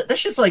Wright. How's that? That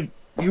shit's like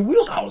your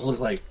wheelhouse. Looks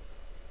like.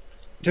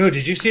 Dude,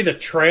 did you see the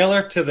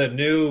trailer to the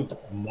new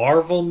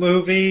Marvel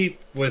movie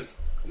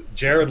with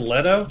Jared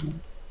Leto?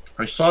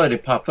 I saw that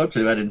it popped up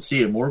today. I didn't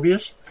see it.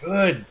 Morbius.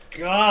 Good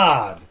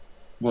God.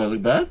 What, it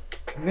look bad?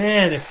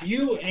 Man, if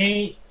you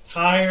ain't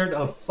tired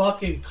of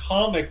fucking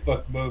comic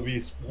book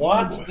movies,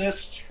 watch boy.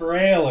 this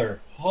trailer.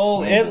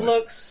 Oh, It boy.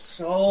 looks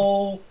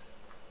so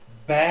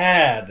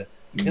bad.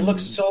 It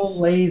looks so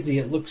lazy.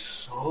 It looks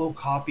so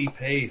copy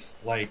paste.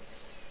 Like,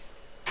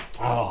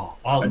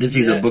 I did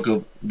see the book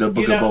of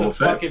Boba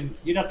Fett.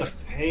 You'd have to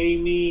pay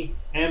me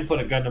and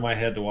put a gun to my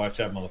head to watch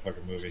that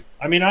motherfucking movie.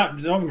 I mean,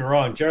 don't get me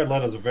wrong. Jared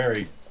Leto's a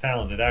very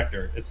talented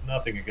actor. It's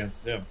nothing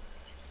against him,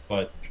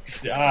 but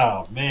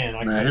oh man,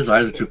 Nah, his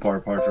eyes are too far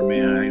apart for me.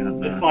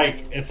 It's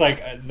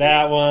like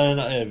that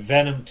one,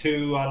 Venom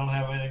 2. I don't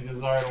have any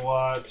desire to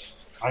watch.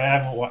 I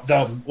haven't watched.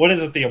 What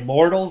is it? The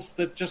Immortals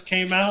that just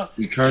came out.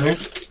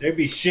 Eternals. They'd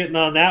be shitting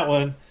on that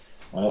one.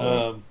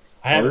 Oh,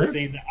 I haven't Really?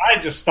 seen. I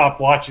just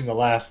stopped watching the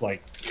last I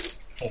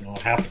don't know,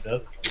 half a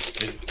dozen.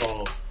 They just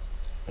all.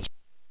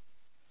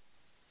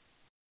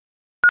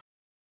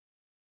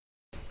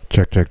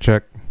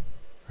 Check.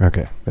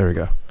 Okay, there we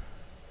go.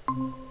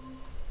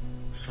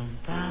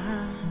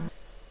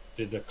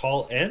 Did the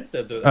call end?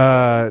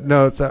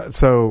 No,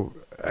 so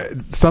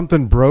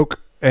something broke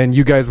and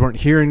you guys weren't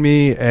hearing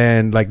me,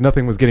 and like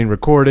nothing was getting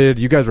recorded.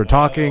 You guys were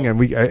talking,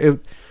 and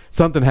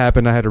something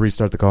happened. I had to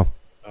restart the call.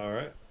 All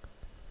right,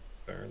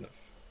 fair enough.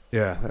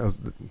 Yeah,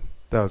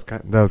 that was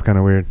kind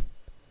of weird.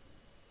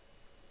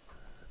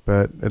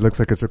 But it looks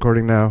like it's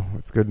recording now.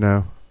 It's good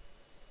now.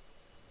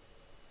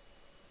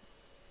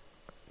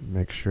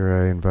 Make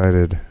sure I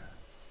invited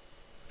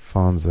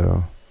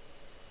Fonzo.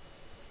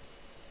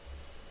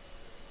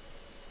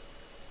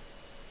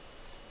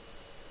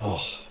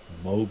 Oh,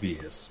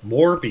 Morbius.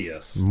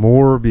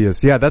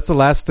 Yeah, that's the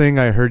last thing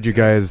I heard you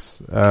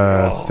guys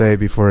say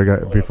before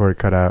it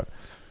cut out.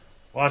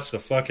 Watch the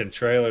fucking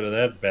trailer to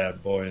that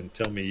bad boy and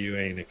tell me you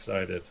ain't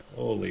excited.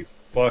 Holy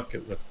fuck,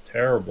 it looked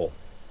terrible.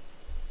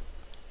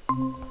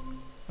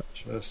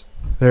 Just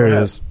There it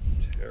is.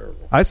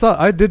 terrible. I saw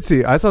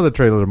the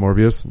trailer to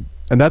Morbius,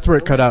 and that's where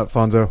it cut out,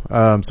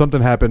 Fonzo.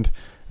 Something happened,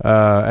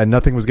 and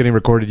nothing was getting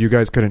recorded. You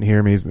guys couldn't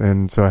hear me,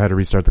 and so I had to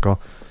restart the call.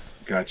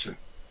 Gotcha.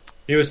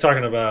 He was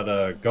talking about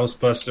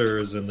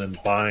Ghostbusters and then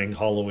buying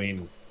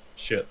Halloween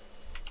shit.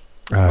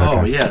 Oh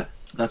Okay. yeah,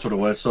 that's what it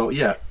was. So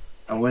yeah,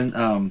 I went.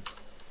 I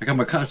got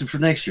my costume for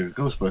next year,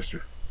 Ghostbuster.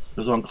 It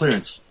was on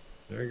clearance.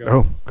 There you go.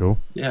 Oh, cool.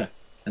 Yeah,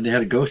 and they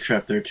had a ghost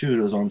trap there too.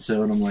 It was on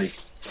sale, and I'm like,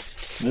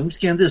 let me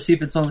scan this, see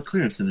if it's on the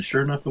clearance. And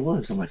sure enough, it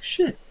was. I'm like,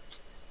 shit.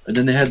 And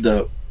then they had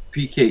the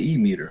PKE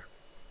meter.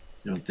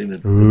 You know, the thing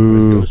that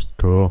Ooh, goes.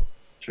 cool.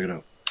 Check it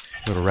out.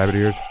 Little rabbit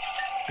ears.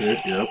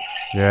 Yep.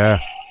 Yeah.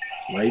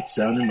 Light,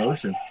 sound, and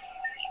motion.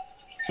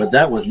 But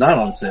that was not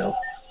on sale.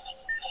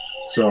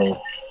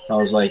 So I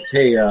was like,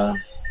 hey, go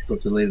to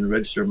the lady in the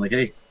register. I'm like,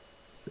 hey,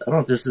 I don't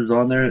know if this is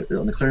on there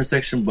on the clearance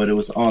section, but it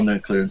was on the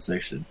clearance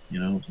section. You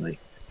know, it's like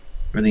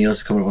everything else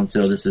is coming up on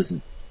sale. This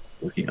isn't.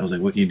 I was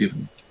like, what can you do for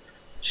me?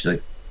 She's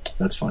like,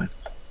 that's fine.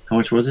 How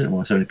much was it?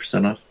 Well,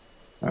 70% off.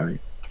 All right,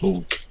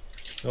 boom.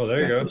 Oh,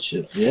 there you go.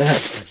 Shit. Yeah.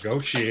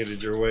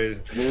 Negotiated your way.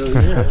 Hell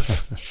yeah.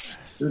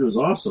 Dude, it was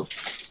awesome.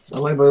 I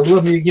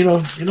love me, you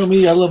know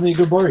me, I love me a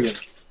good bargain.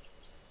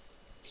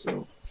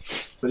 So,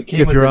 but it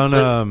came If with you're the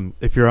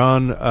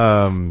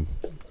on,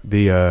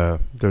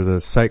 there's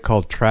a site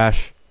called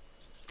Trash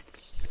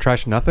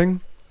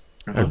Nothing,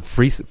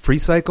 Free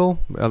Cycle.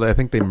 I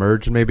think they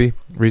merged maybe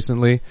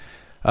recently.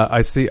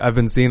 I've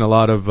been seeing a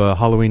lot of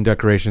Halloween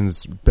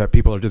decorations that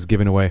people are just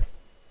giving away.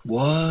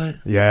 What?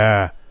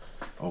 Yeah.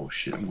 Oh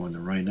shit, I'm going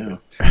there right now.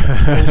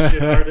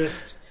 Bullshit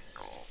artist.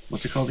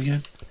 What's it called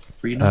again?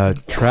 Free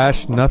Nothing?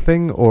 Trash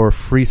Nothing or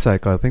Free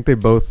Cycle. I think they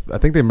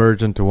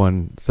merged into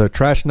one. So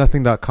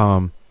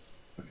trashnothing.com.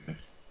 Okay.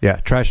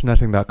 Yeah,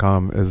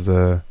 trashnothing.com is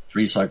the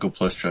Free Cycle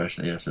plus trash.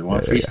 Yes, I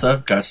want free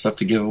stuff, got stuff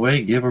to give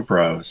away, give or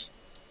browse.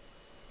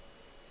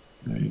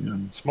 There you go.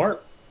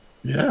 Smart.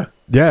 Yeah.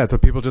 yeah. So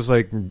people just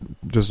like,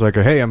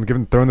 hey,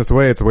 I'm throwing this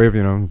away. It's a way of,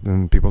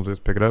 and people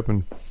just pick it up,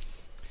 and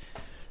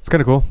it's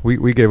kind of cool.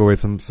 We gave away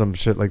some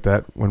shit like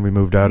that when we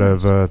moved out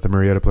of the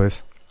Marietta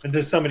place. And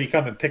does somebody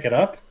come and pick it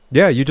up?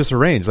 Yeah, you just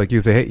arrange. Like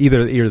you say, hey,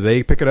 either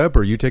they pick it up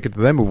or you take it to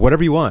them, or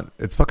whatever you want.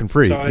 It's fucking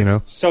free,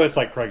 So it's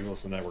like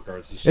Craigslist in that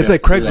regard. It's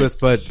like Craigslist,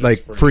 but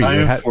like free.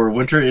 Time for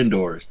winter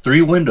indoors.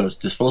 3 windows,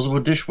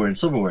 disposable dishware and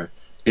silverware,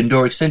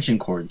 indoor extension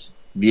cords,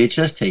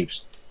 VHS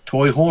tapes,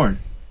 toy horn,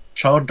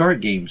 child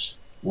dart games,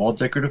 wall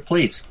decorative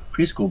plates,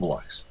 preschool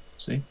blocks.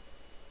 See?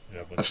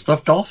 Yeah, A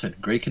stuffed dolphin,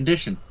 great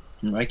condition,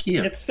 from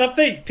IKEA. it's stuff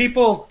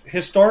people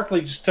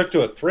historically just took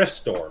to a thrift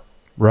store.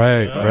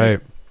 Right, Yeah. right.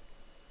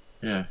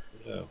 Yeah.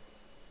 Yeah.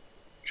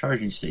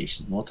 Charging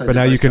station, But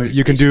now you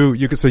could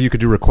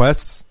do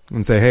requests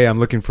and say, hey, I'm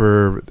looking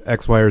for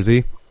X, Y, or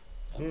Z.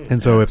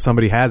 And so if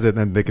somebody has it,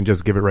 then they can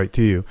just give it right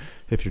to you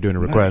if you're doing a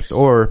request,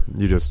 or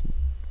you just,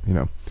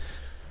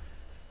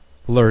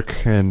 lurk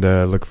and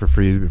look for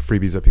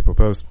freebies that people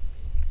post.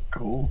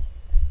 Cool.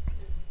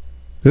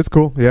 It's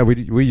cool. Yeah,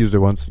 we used it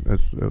once.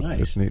 It's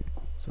neat.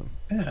 So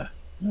Yeah,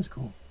 that's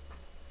cool.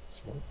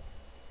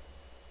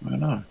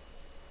 Right on.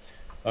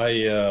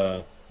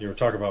 You were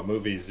talking about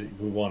movies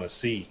that we want to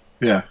see.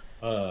 Yeah.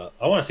 I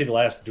want to see The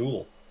Last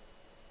Duel.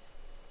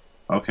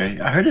 Okay.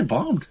 I heard it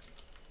bombed.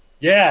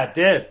 Yeah, it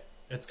did.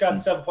 It's got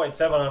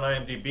 7.7 on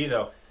IMDb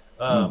though.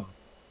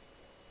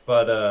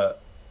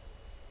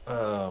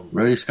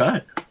 Ridley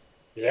Scott.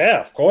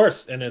 Yeah, of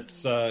course. And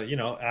it's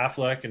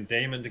Affleck and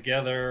Damon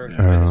together. It's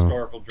Yeah. a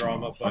historical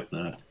drama, Fuck but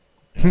that.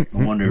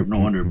 No wonder it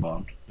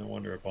bombed. no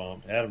wonder it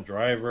bombed. Adam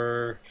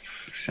Driver,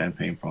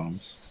 Champagne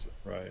problems.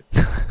 right?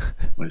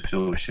 When it's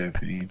filled with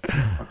champagne.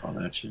 Fuck all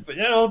that shit. But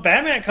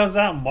Batman comes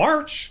out in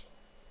March.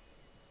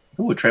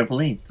 Ooh, a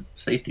trampoline.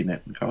 Safety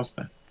net in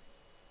Carlsbad.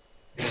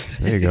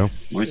 there you go.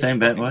 What were you saying,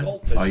 Batman?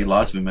 Oh, you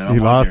lost me, man. I'm You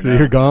on lost here it. now.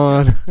 You're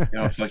gone. Yeah,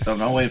 I'm fucked up.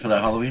 I'm waiting for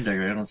that Halloween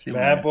decorator. I don't see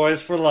Bad one.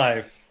 Boys for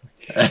Life.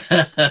 What's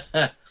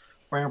this?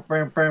 The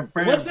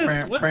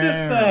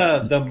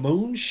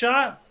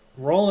Moonshot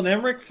Roland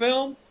Emmerich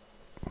film?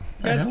 You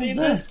guys hell seen is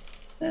that? this?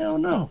 Hell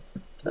no.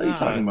 What are you Nah,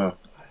 talking about?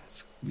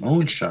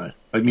 Moonshot.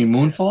 I mean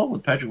Moonfall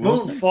with Patrick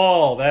Wilson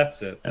Moonfall.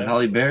 That's it. and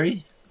Halle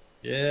Berry.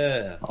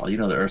 Yeah. Oh,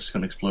 the Earth's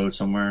gonna explode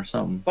somewhere or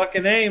something.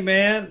 Fucking A,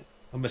 man.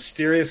 A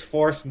mysterious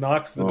force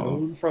knocks the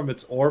moon from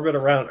its orbit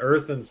around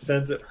Earth and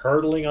sends it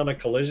hurtling on a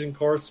collision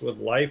course with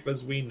life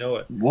as we know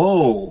it.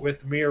 Whoa.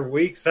 With mere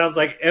weeks. Sounds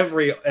like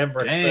every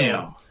Emmerich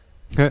Damn.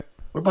 film.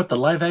 What about the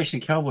live action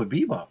Cowboy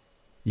Bebop?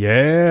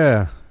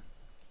 Yeah.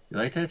 You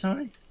like that,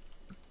 Tony?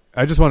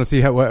 I just want to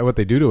see what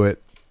they do to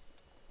it.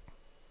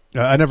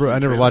 I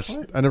never watched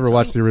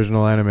the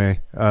original anime.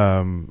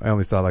 I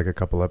only saw like a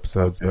couple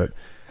episodes, but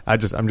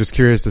I'm just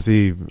curious to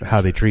see how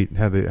they treat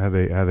how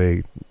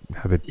they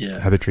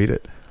treat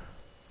it.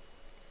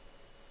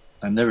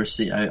 I've never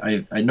seen.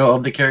 I know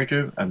of the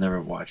character. I've never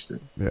watched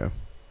it. Yeah.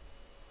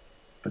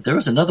 But there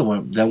was another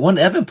one. That one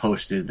Evan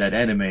posted. That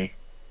anime.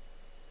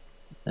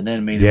 An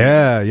animated.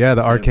 Yeah,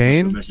 the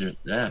Arcane.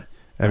 Yeah.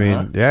 I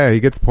mean, yeah, he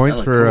gets points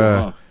That for looked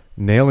cool, huh?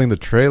 nailing the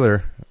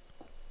trailer,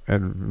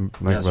 and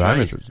like That's what I'm right.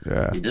 interested.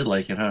 Yeah. You did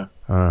like it,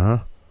 huh?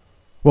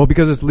 Well,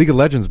 because it's League of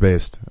Legends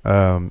based.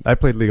 I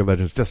played League of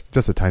Legends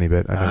just a tiny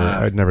bit.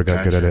 I never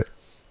got good at it.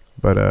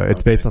 But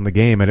it's based on the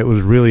game, and it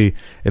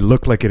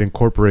looked like it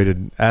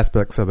incorporated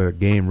aspects of the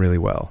game really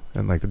well,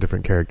 and like the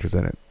different characters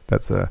in it.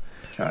 That's a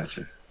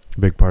Gotcha.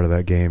 big part of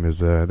that game is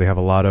they have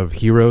a lot of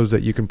heroes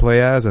that you can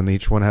play as, and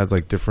each one has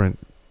like different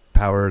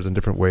powers and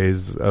different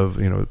ways of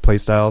play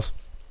styles,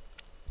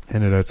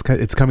 and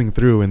it's coming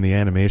through in the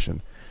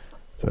animation.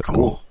 So that's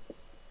cool.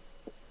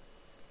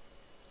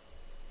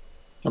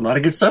 A lot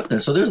of good stuff there.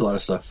 So there's a lot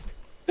of stuff.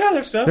 Yeah,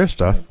 there's stuff. There's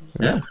stuff.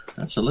 Yeah,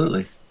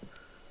 absolutely.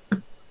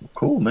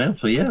 Cool, man.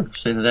 So yeah,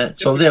 say that.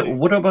 So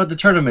what about the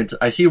tournament?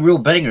 I see real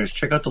bangers.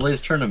 Check out the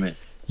latest tournament.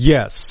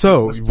 Yeah.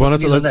 So you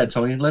want to let that,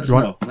 Tony? Let us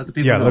know. Let the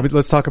people know.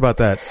 Let's talk about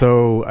that.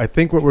 So I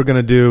think what we're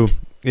gonna do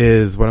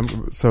is I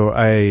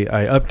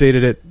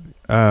updated it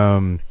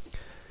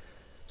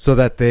so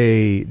that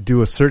they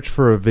do a search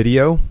for a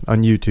video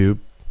on YouTube,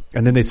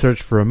 and then they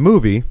search for a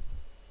movie.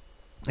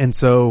 And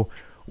so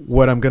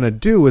what I'm gonna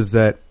do is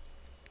that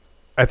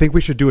I think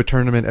we should do a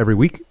tournament every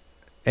week,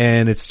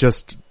 and it's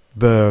just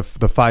the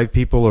 5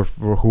 people or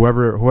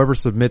whoever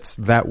submits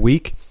that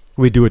week.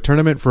 We do a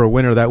tournament for a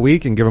winner that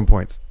week and give them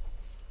points.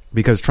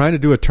 Because trying to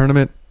do a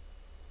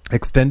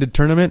extended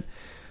tournament,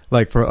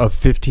 like for a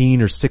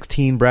 15 or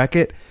 16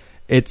 bracket,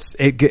 it's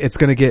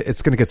gonna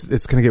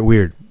get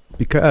weird.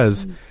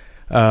 Because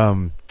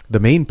the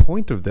main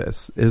point of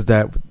this is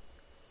that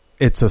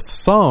it's a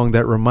song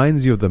that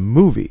reminds you of the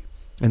movie.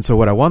 And so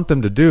what I want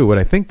them to do, what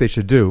I think they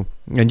should do,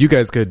 and you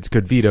guys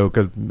could veto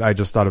because I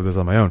just thought of this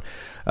on my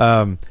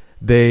own.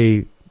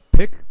 They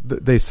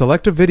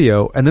select a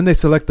video, and then they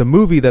select the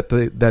movie that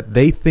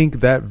they think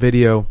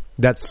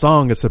that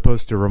song is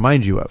supposed to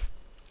remind you of.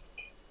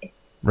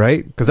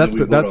 Right? Because that's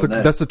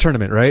the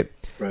tournament, right?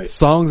 Right.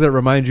 Songs that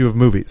remind you of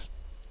movies.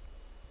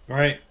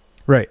 Right.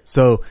 Right.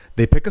 So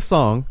they pick a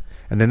song,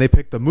 and then they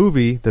pick the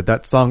movie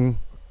that song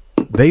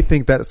they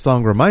think that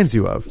song reminds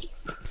you of.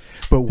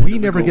 But we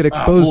never get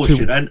exposed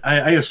to.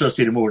 I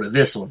associated more to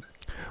this one.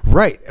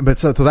 Right. But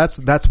so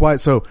that's why.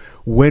 So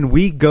when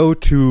we go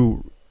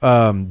to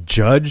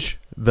judge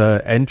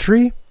the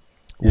entry,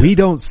 we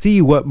don't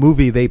see what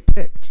movie they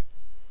picked.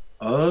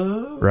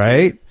 Oh.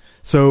 Right?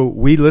 So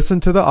we listen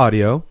to the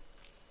audio,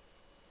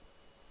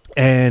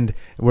 and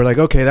we're like,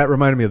 okay, that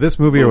reminded me of this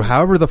movie, or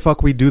however the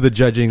fuck we do the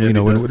judging,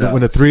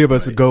 when the 3 of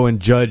us go and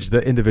judge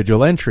the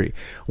individual entry.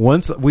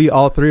 Once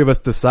all 3 of us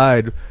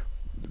decide,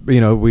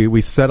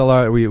 we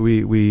settle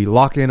we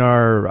lock in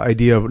our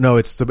idea of, no,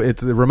 it's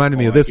reminded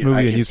me of this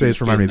movie, and you say it's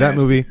reminded me of that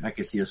movie. I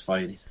can see us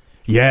fighting.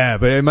 Yeah,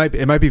 but it might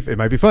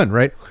be fun,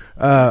 right?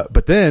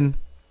 But then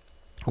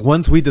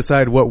once we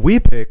decide what we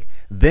pick,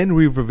 then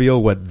we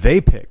reveal what they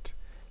picked.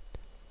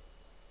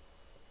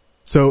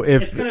 So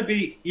it's going to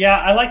be,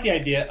 I like the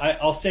idea.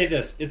 I'll say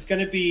this: it's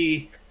going to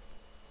be,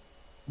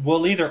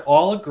 we'll either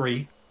all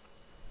agree,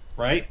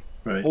 right,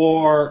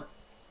 or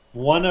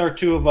one or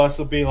two of us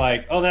will be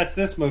like, "Oh, that's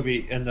this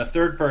movie," and the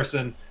third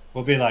person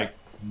will be like,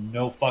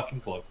 "No fucking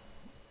clue."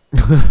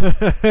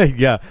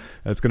 Yeah,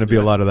 that's going to be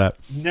a lot of that.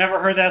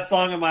 Never heard that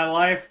song in my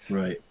life.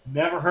 Right.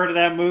 Never heard of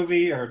that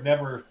movie, or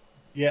never.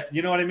 Yeah,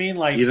 you know what I mean.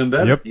 Like even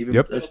better.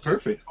 Yep. That's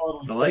perfect.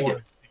 Totally I like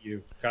it.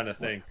 You kind of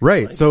thing.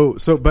 Right. Like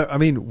so, but I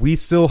mean, we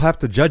still have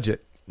to judge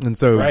it, and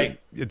so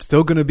it's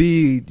still going to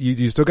be.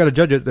 You still got to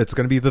judge it. It's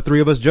going to be the 3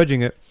 of us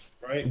judging it.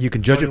 Right. You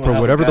can judge it for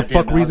whatever the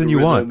fuck reason you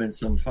want. And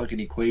some fucking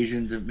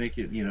equation to make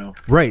it,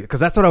 Right, because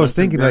that's what I was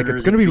thinking. Like,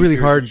 it's going to be really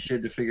hard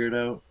shit to figure it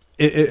out.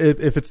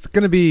 If it's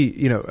going to be,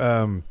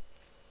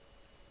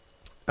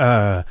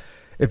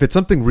 if it's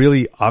something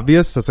really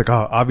obvious, that's like,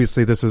 oh,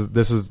 obviously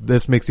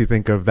this makes you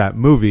think of that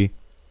movie,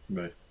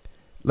 right?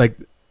 Like,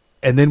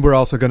 and then we're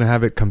also going to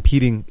have it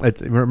competing.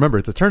 Remember,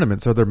 it's a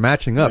tournament, so they're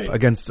matching up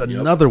against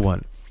another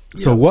one.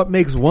 So what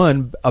makes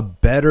one a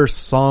better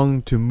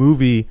song to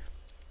movie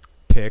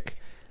pick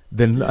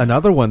than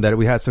another one that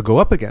we had to go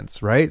up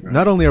against, right?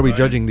 Not only are we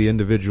judging the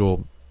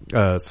individual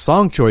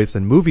song choice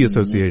and movie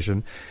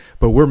association,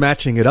 but we're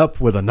matching it up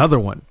with another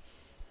one.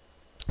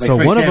 Like, so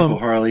for one example, of them,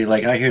 Harley,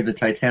 like I hear the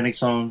Titanic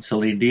song,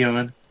 Celine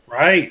Dion.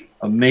 Right.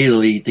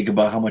 Immediately think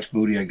about how much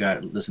booty I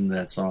got listening to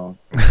that song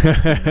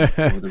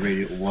over the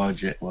radio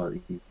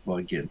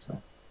while getting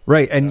some.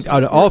 Right, and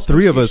all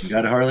 3 of us. You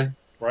got it, Harley?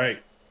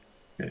 Right.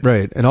 Okay.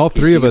 Right, and all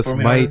 3 of us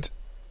might.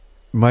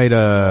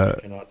 I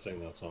cannot sing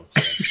that song.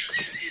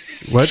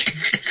 What?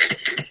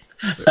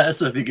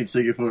 That's if you can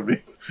sing it for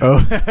me.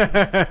 Oh.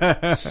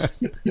 I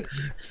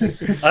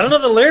don't know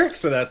the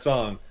lyrics to that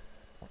song.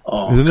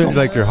 Oh, isn't it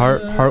like your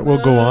heart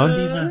will go on?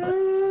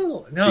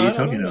 No,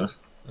 Tony knows.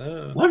 I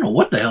don't know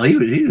what the hell he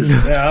was. He was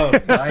a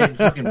dying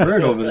fucking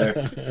bird over there.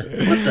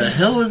 What the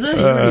hell was that?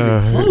 He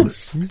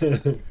wasn't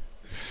even close.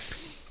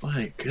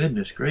 My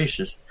goodness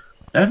gracious!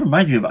 That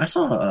reminds me of, I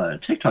saw a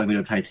TikTok video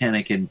of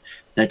Titanic, and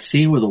that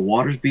scene where the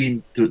water's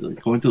going through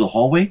the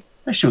hallway.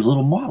 That shit was a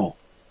little model.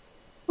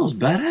 That was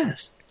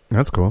badass.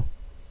 That's cool.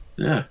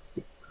 Yeah.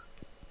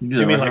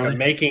 You mean like the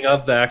making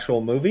of the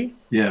actual movie?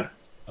 Yeah.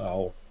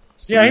 Oh.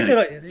 So Yeah, we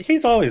had-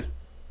 he's always.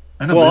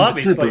 I know, Well,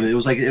 but it was a clip of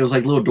obviously. it. It was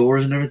like little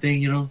doors and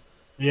everything, you know.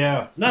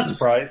 Yeah, not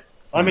surprised.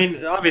 I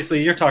mean,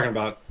 obviously, you're talking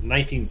about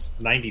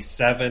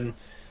 1997.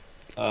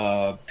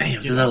 Damn, you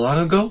is that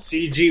long ago?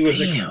 CG was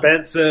Damn.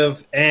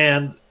 expensive,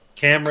 and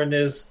Cameron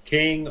is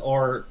king,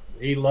 or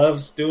he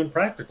loves doing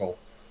practical.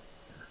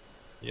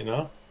 You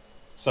know,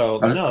 so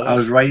I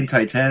was writing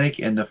Titanic,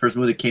 and the first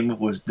movie that came up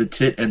was The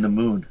Tit and the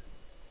Moon,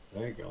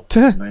 there you go.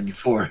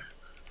 '94.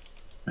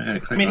 I gotta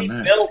click I mean, on he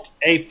that. built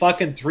a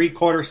fucking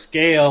 3/4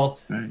 scale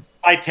Right.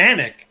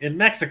 Titanic in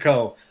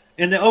Mexico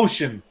in the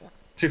ocean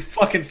to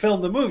fucking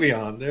film the movie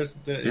on. There's,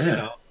 you Yeah.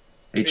 know,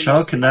 A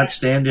child cannot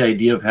stand the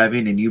idea of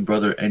having a new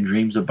brother and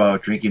dreams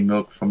about drinking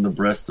milk from the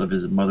breast of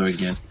his mother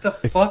again. what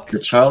the fuck? The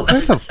child,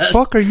 Where the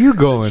fuck are you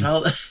going?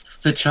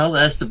 the child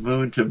asked the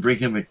moon to bring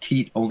him a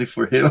teat only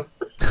for him.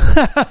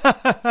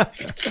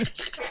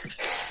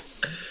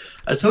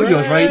 I told you I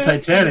was writing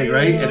Titanic,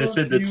 right? And it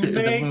said the You tit and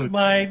the make moon.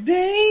 my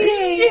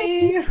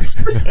day.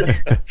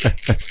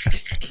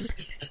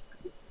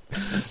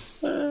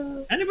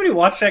 Anybody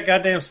watch that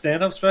goddamn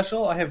stand-up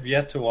special? I have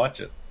yet to watch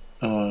it.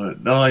 No,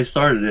 I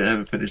started it. I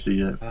haven't finished it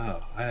yet.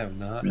 Oh, I have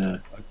not. Yeah.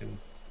 Fucking,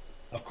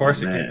 of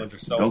course, it Man, came under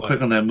so don't much.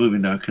 click on that movie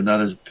now, because now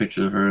there's a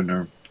picture of her and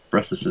her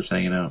breast is just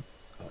hanging out.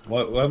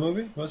 What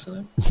movie? What's the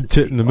name?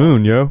 Tit in the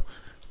moon, yo.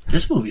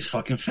 This movie's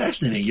fucking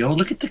fascinating, yo.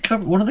 Look at the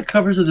cover. One of the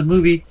covers of the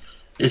movie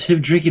is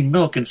him drinking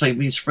milk and it's like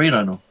being sprayed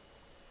on him.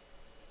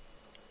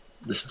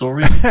 The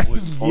story of the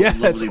boy's Yes.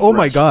 lovely Oh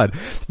my breast. God.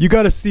 You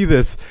got to see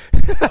this.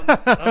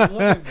 I'm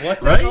looking,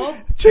 what's Right? it called?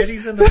 Just-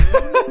 Titties in the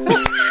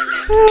moon?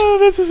 Oh,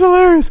 this is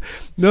hilarious.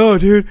 No,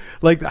 dude.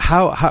 Like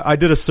how I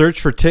did a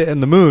search for tit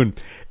and the moon,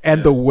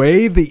 and the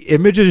way the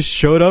images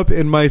showed up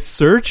in my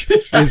search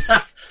is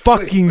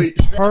fucking Wait,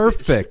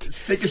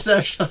 perfect. Take a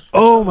snapshot.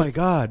 Oh my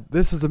God,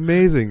 this is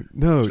amazing.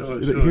 No, Show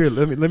it, here,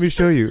 show it. let me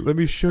show you. Let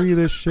me show you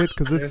this shit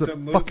because this There's is a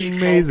movie fucking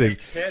called amazing.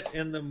 The Tit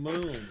in the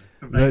Moon.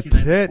 From The tit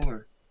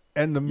 1994.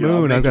 and the Yo, I'm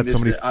moon. I've got making so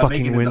many this- I'm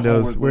making fucking it the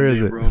windows. homework Where one is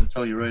day, it? Bro, I'm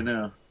telling you right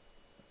now.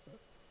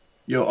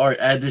 Yo, Art,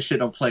 add this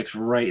shit on Plex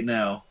right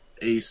now,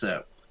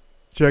 ASAP.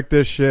 Check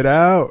this shit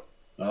out.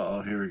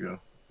 Oh, here we go.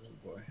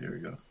 Here we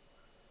go.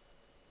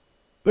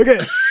 Look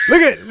at,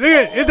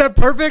 Isn't that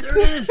perfect? There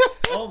it is.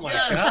 Oh my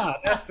god,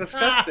 that's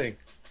disgusting.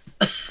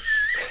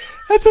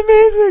 That's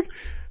amazing.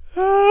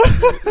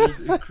 That's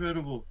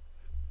incredible.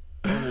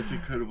 Oh, that's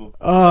incredible.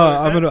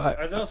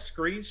 Are those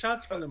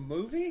screenshots from the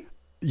movie?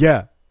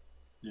 Yeah.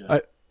 Yeah.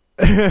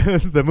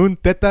 The moon,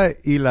 teta,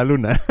 y la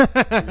luna.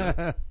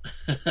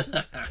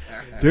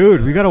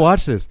 Dude, we gotta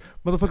watch this.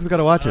 Motherfuckers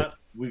gotta watch it.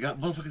 We got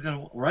motherfuckers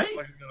got right. I'm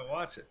gonna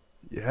watch it.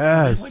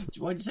 Yes.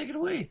 Why'd you take it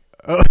away?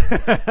 Oh,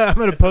 I'm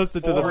gonna post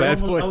it to the bad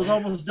I boy. was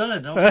almost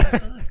done. I was almost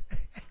done.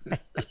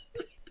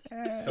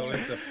 So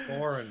it's a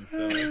foreign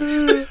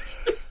film.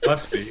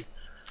 Must be.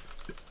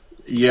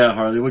 Yeah,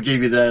 Harley. What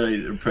gave you that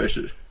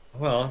impression?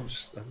 Well, I'm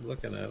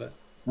looking at it.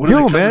 What are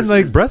Yo, the man, covers?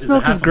 like Is breast it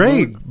milk half is a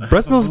great. moon? A half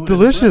Breast a milk's moon and a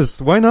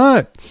delicious. Why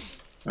not? breast?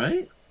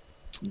 Right?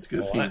 It's good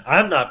for you. Well,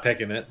 I'm not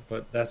picking it,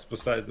 but that's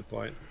beside the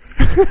point.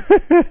 I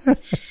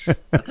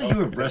thought you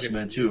were a breast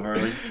man too,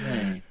 Harley.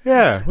 Dang.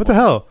 Yeah. What the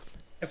hell?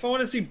 If I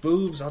want to see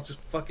boobs, I'll just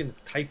fucking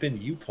type in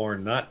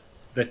YouPorn, not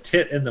the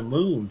tit and the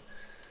moon.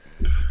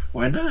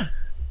 Why not?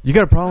 You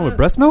got a problem with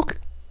breast milk?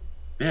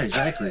 Yeah,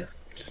 exactly.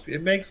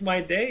 It makes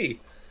my day.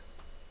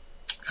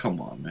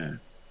 Come on, man.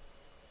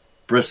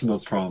 Breast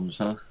milk problems,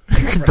 huh?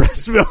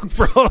 Breast milk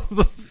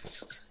problems.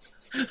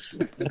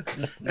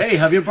 Hey,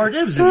 Javier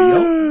Bardem's in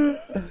it,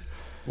 yo.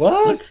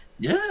 What?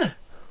 Yeah.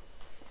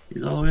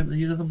 He's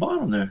in the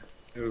bottom there.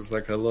 It was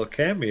like a little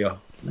cameo.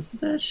 Look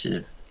at that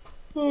shit.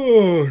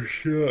 Oh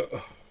shit!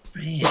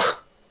 Man.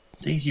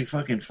 Things you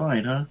fucking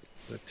find, huh?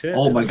 The tit.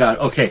 Oh my god.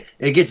 Okay.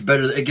 It gets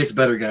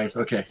better, guys.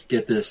 Okay,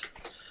 get this.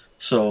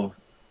 So,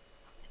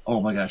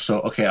 oh my gosh. So,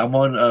 okay, I'm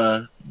on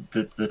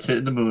the Tit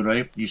and the Moon,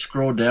 right? You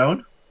scroll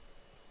down,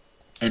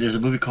 and there's a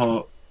movie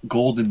called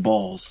Golden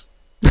Balls.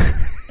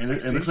 And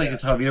it looks like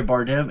it's Javier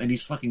Bardem, and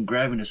he's fucking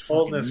grabbing his fucking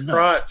holding his nuts.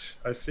 crotch.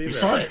 I see You that.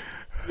 saw it.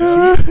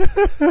 You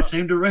see it?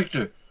 Same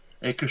director.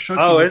 A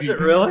construction Oh, worker- is it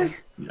really?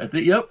 I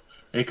think, yep.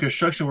 A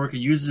construction worker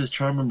uses his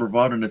charm and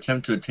bravado in an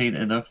attempt to attain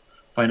enough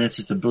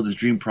finances to build his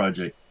dream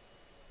project.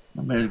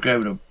 My man's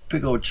grabbing a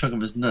big old chunk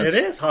of his nuts.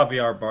 It is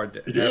Javier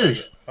Bardem. It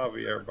is.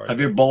 Javier Bardem.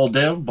 Javier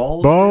Bardem,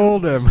 balls,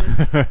 Bald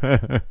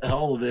him.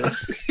 all of them.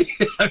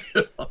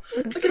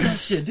 Look at that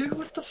shit, dude.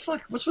 What the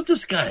fuck? What's with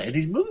this guy and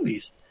these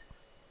movies?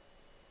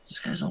 This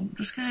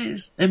guy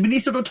is, and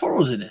Benicio del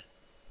Toro's in it.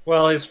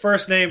 Well, his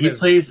first name He is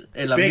plays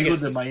El Amigo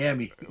biggest. de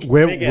Miami.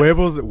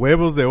 Huevos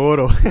de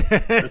oro.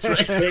 That's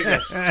right.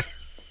 Biggest.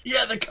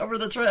 Yeah, the cover.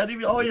 That's right. I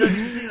didn't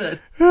even see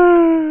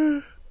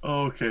that.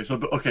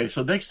 Okay,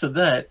 so next to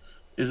that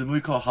is a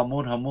movie called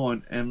Jamon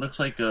Jamon, and it looks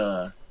like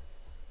a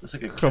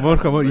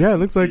Jamon. Yeah, it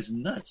looks like He's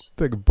nuts.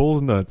 it's like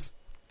bull's nuts.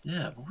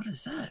 Yeah, but what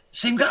is that?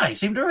 Same guy,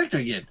 same director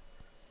again.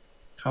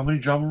 Comedy,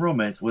 drama,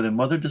 romance. When a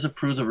mother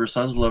disapproves of her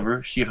son's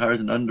lover, she hires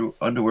an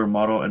underwear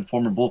model and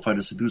former bullfighter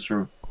to seduce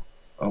her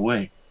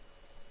away.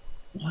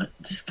 What?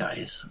 This guy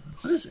is...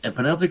 What is it? And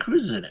Penelope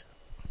Cruz is in it.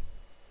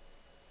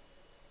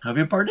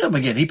 Javier Bardem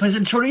again. He plays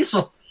in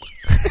Chorizo.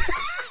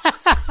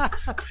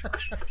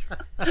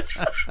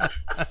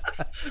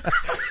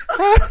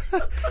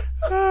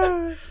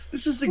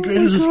 This is the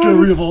greatest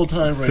discovery of all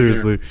time, right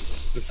Seriously. here.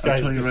 This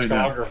guy's telling you right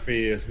now.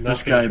 discography is nothing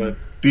This guy, but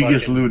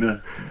biggest fucking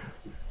Luna.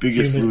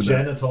 Biggest human Luna.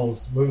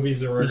 genitals.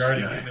 Movies are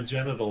regarding guy. human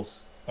genitals.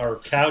 Or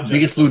cow genitals.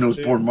 Biggest Luna was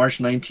too. born March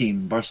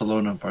 19,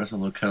 Barcelona,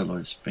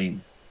 Catalonia,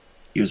 Spain.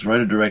 He was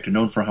writer-director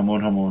known for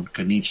Jamon,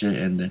 Caniche,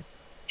 and the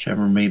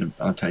Chambermaid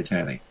on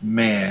Titanic.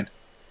 Man,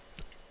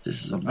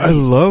 this is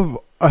amazing.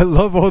 I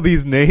love all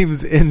these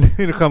names in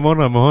Jamon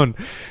Ramon.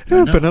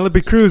 know.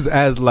 Penelope Cruz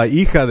as La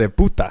Hija de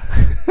Puta.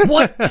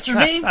 What? That's her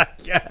name?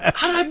 Yeah.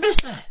 How did I miss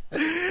that?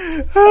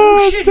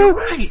 Oh, shit, you're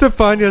right.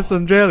 Stefania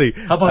Sandrelli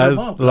How about as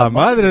her mom? La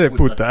Madre de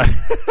Puta.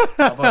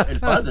 How about El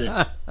Padre?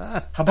 How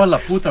about La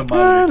Puta Ah,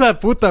 Madre? La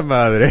Puta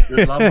Madre.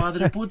 There's La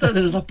Madre Puta,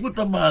 there's La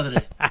Puta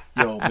Madre.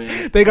 Yo,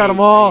 man. They got them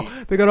all.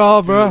 They got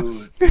all, bro.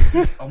 Dude, this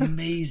is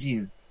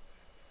amazing.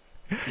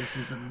 This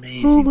is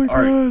amazing. Oh my All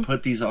right, God.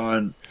 put these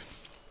on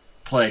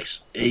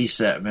Plex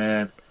ASAP,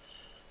 man.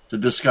 The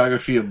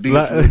discography of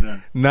Biggest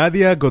Luna.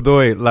 Nadia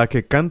Godoy, la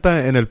que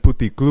canta en el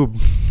puticlub.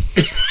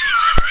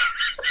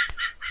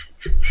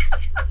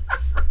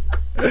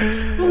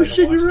 Oh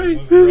shit, you're right.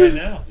 Movie right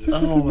now. This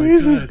is Oh my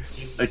amazing. god.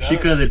 La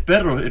chica del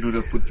perro en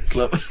una puta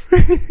club.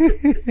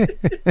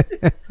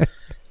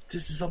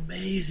 This is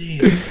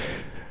amazing.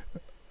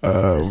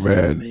 Oh This is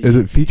man, amazing. is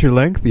it feature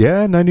length?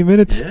 Yeah, 90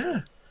 minutes.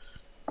 Yeah.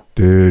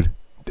 Dude,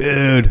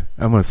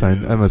 I'm gonna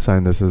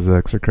sign this as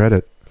extra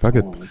credit. Fuck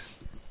it. Holy.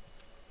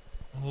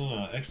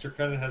 Extra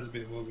credit has to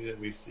be a movie that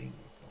we've seen.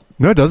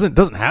 No, it doesn't.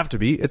 Doesn't have to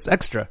be. It's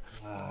extra.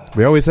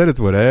 We always said it's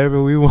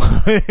whatever we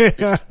want.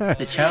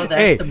 The child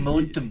Hey, asked the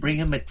moon to bring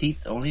him a teeth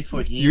only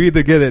for him. you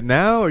either get it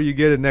now or you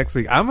get it next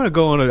week. I'm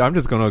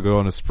just gonna go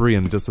on a spree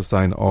and just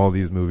assign all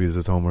these movies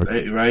as homework.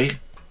 Right?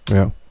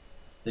 Yeah.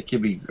 That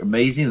can be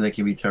amazing. That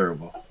can be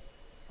terrible.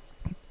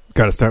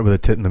 Got to start with a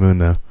tit in the moon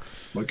though.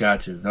 But got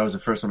to. That was the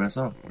first one I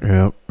saw.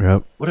 Yep.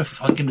 What a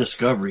fucking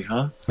discovery,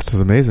 huh? This is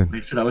amazing. Like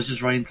I said, I was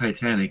just writing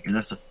Titanic, and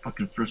that's the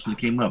fucking first one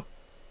that came up.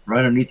 Right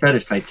underneath that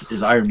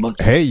is Iron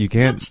Monkey. Hey, you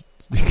can't.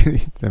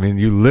 I mean,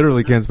 you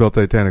literally can't spell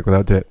Titanic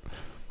without tit.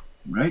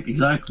 Right?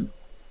 Exactly.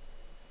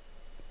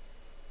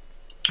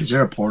 Is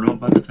there a porno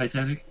about the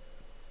Titanic,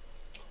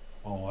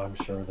 Oh, I'm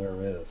sure there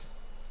is.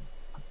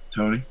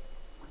 Tony?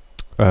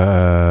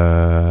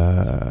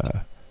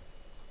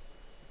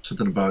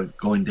 Something about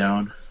going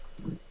down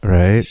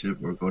Right. ship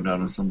or going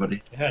down on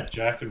somebody. Yeah,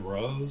 Jack and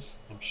Rose.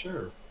 I'm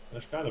sure.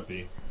 There's got to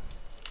be.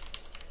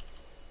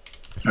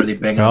 Are they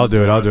banging? I'll on the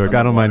do it. door I'll do it. on I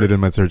the don't mind water? it in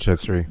my search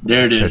history.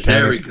 There it is.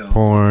 There we Titanic, go.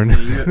 Porn.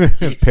 Yeah,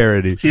 see-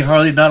 Parody. See,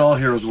 Harley, not all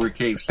heroes wear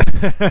capes.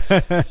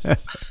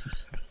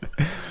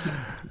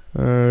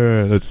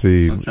 Let's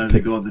see. Sometimes they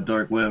go on the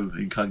dark web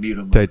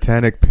incognito. mode.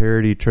 Titanic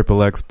parody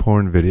XXX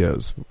porn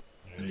videos.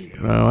 There you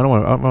go. No, I don't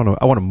want.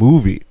 I want a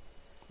movie.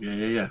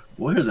 Yeah.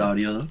 We'll hear the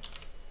audio, though.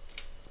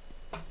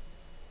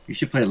 You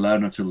should play it loud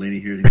enough so the lady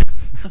hears it.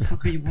 What the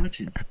fuck are you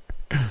watching?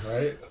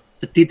 Right?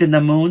 The Teeth in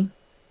the Moon?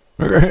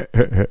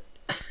 The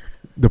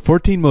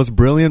 14 most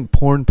brilliant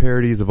porn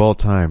parodies of all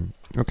time.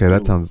 Okay,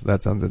 that sounds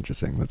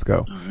interesting. Let's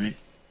go. All right.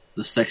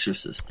 The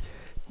Sexorcist.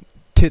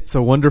 Tits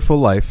a Wonderful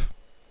Life.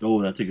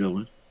 Oh, that's a good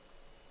one.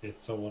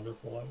 It's a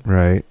Wonderful Life.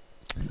 Right.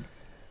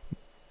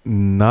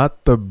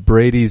 Not the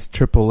Brady's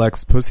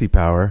XXX Pussy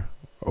Power.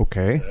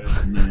 Okay.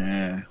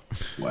 Nah.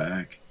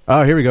 Whack.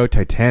 Oh, here we go.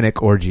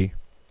 Titanic Orgy.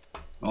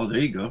 Oh, there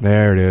you go.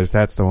 There it is.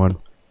 That's the one.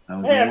 That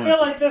was Hey, the I one. feel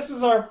like this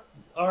is our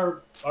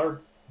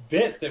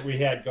bit that we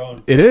had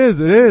going. It is.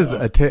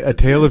 A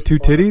Tale of Two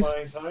Titties.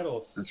 Horrifying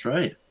titles. That's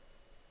right.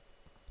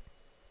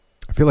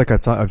 I feel like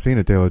I've seen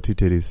A Tale of Two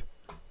Titties.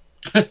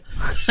 That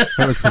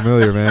looks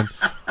familiar, man.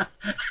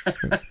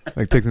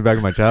 Like takes me back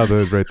to my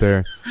childhood right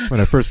there when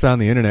I first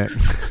found the internet.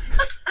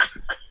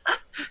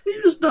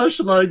 You just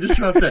nonchalantly just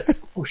dropped that.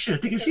 Oh, shit, I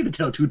think I've seen the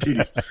Tale Two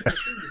Titties.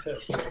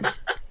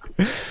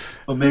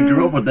 My man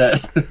grew up with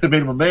that. It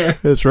made him a man.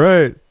 That's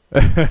right.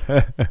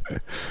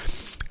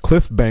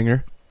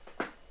 Cliffbanger.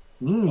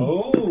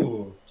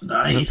 Oh,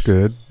 Nice. That's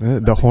good.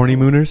 The Horny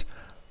Mooners.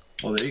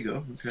 Oh, there you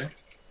go. Okay.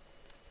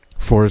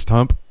 Forrest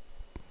Hump.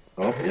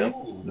 Oh, yep.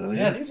 Oh,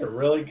 yeah, these are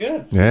really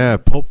good. Yeah.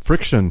 Pulp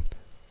Friction.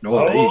 Oh,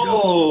 there you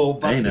go. Oh,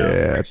 Hey, now.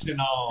 Yeah. Friction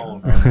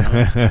on.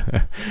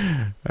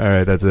 All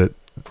right, that's it.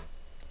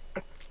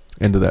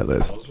 End of that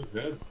list. Those are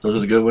good. Those are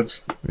the good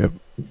ones. Yep.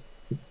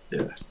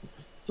 Yeah.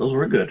 Those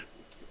were good.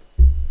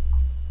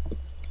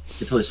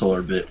 Until they sold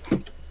our bit.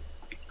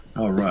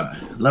 All right.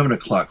 11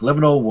 o'clock.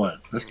 11:01.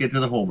 Let's get to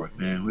the homework,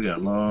 man. We got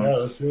a long, Yeah,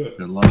 let's do it.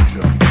 got a long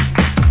show.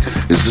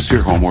 Is this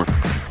your homework?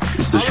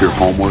 Is this your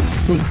homework?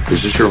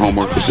 Is this your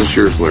homework? Is this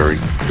yours, Larry?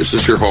 Is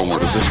this your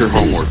homework? Is this your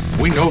homework?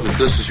 We know that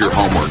this is your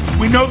homework.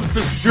 We know that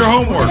this is your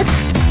homework.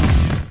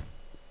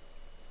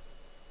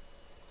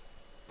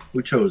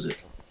 Who chose it?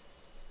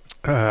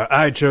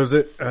 I chose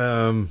it.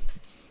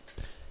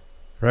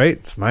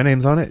 Right? My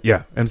name's on it?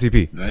 Yeah,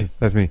 MCP. Right.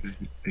 That's me.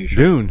 Are you sure?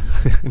 Dune.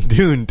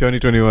 Dune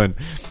 2021.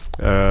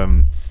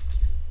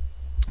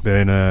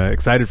 been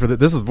excited for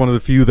this is one of the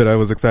few that I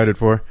was excited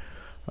for.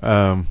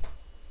 I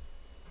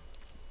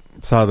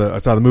saw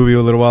the movie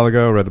a little while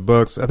ago, read the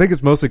books. I think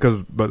it's mostly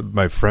because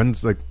my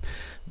friends, like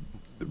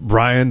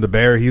Ryan the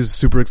Bear, he was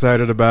super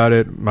excited about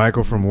it.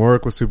 Michael from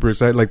work was super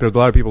excited. Like, there's a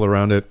lot of people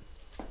around it,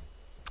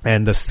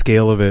 and the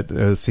scale of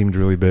it seemed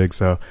really big.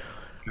 So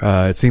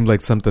it seemed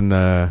like something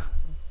that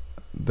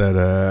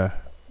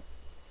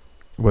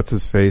what's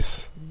his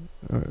face,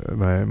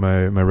 my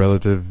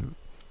relative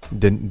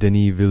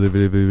Denis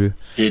Villeneuve.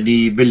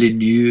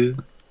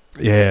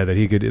 Yeah, that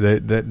he could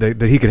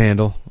that he could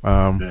handle.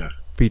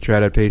 Feature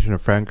adaptation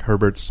of Frank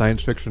Herbert's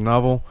science fiction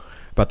novel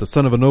about the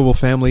son of a noble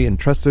family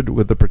entrusted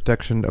with the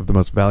protection of the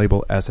most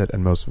valuable asset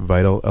and most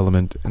vital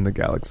element in the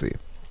galaxy.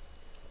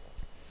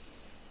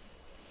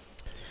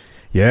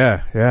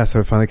 Yeah. So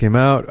it finally came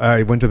out.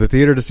 I went to the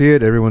theater to see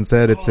it. Everyone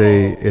said it's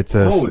a.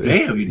 Oh,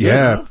 damn! You did,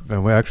 yeah,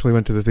 huh? we actually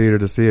went to the theater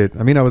to see it.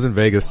 I mean, I was in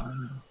Vegas.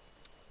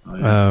 Oh,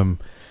 yeah. I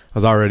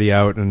was already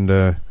out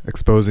and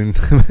exposing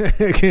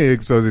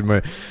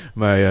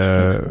my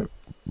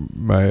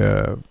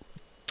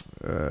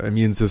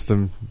immune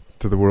system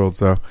to the world.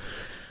 So,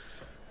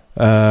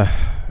 and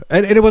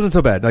it wasn't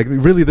so bad. Like,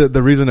 really,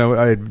 the reason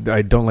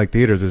I don't like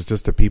theaters is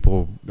just that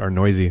people are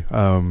noisy.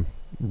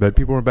 But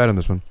people were bad in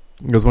this one.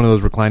 It was one of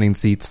those reclining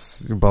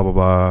seats, blah blah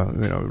blah.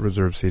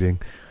 Reserved seating.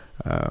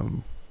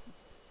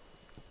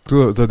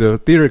 So the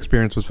theater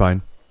experience was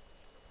fine.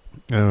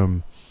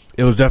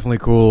 It was definitely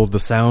cool. The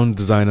sound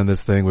design on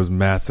this thing was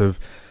massive.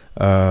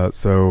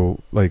 So,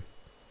 like,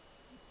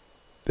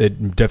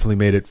 it definitely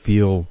made it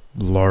feel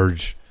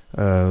large.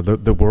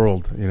 The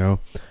world,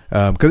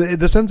 because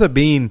this ends up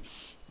being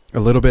a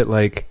little bit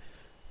like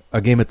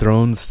a Game of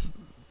Thrones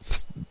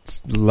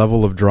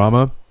level of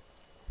drama,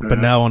 but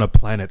now on a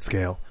planet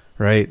scale,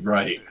 right?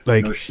 Right.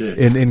 Like, no shit.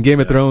 in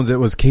Game of Thrones, it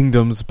was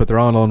kingdoms, but they're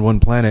all on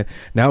one planet.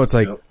 Now it's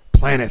like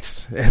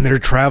planets, and they're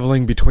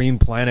traveling between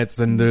planets,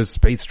 and there's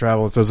space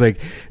travel. So it's like,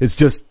 it's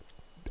just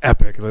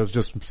epic. It's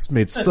just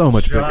made so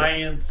much bigger.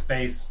 Giant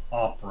space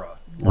opera.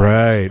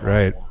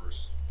 Right.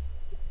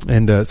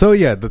 And so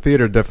yeah, the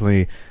theater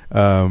definitely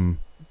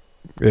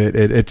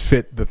it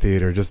fit the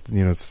theater, just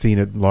seeing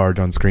it large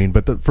on screen.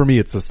 But for me,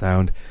 it's the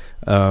sound,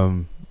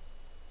 because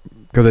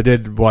I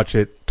did watch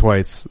it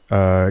twice.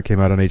 It came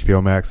out on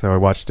HBO Max, so I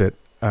watched it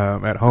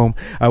at home.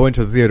 I went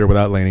to the theater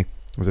without Lainey.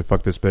 I was like,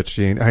 fuck this bitch.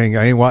 I'm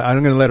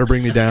gonna let her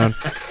bring me down.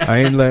 I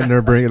ain't letting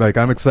her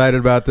I'm excited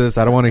about this.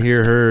 I don't want to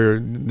hear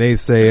her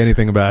say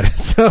anything about it.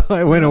 So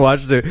I went and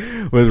watched it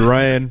with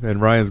Ryan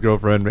and Ryan's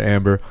girlfriend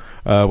Amber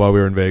while we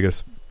were in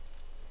Vegas.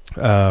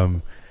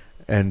 And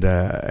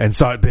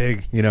saw it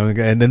big,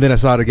 and then I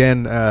saw it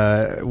again,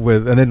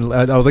 and then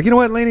I was like, you know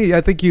what, Lainey,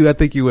 I think you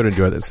would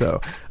enjoy this. So,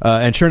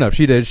 and sure enough,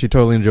 she did. She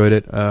totally enjoyed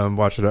it.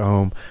 Watched it at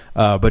home,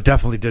 but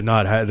definitely did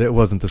not it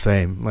wasn't the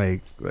same.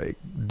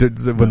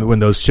 When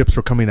those ships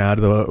were coming out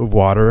of the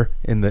water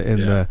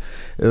it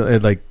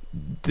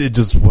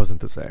just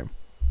wasn't the same.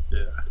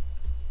 Yeah.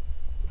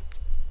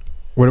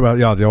 What about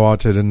y'all? Did y'all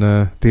watch it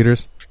in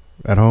theaters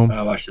at home?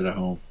 I watched it at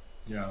home.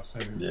 Yeah,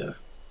 same. Yeah.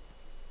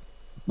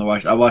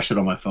 I watched it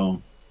on my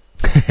phone.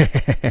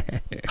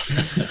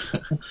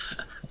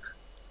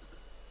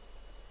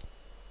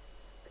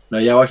 No,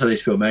 yeah, I watched it on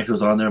HBO Max. It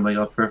was on there. I'm like,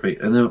 oh,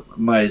 perfect. And then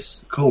my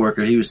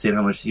coworker, he was saying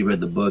how much he read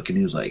the book, and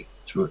he was like,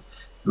 it's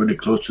really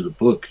close to the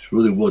book. It's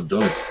really well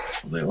done.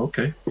 I'm like,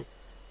 okay. But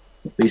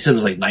he said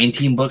there's like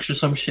 19 books or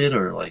some shit,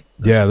 or like.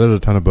 Yeah, there's a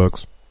ton of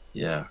books.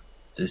 Yeah.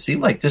 It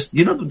seemed like this,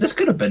 this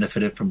could have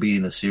benefited from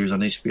being a series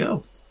on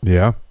HBO.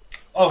 Yeah.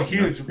 Oh,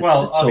 huge.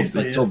 Well,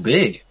 obviously. It's so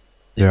big.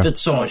 It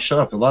fits so much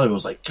stuff. A lot of it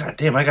was like, God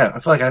damn, I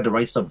feel like I had to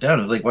write stuff down.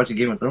 It was like watching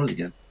Game of Thrones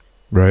again.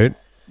 Right.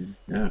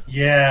 Yeah.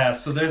 Yeah.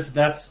 So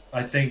that's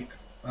I think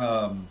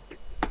part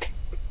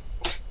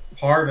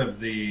of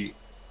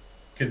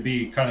could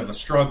be kind of a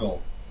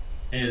struggle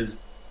is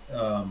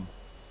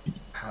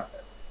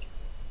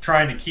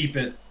trying to keep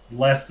it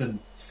less than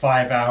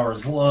 5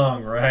 hours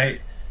long, right?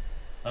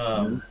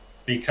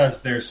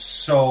 Because there's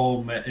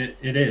so many.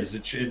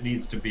 It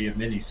needs to be a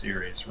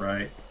miniseries,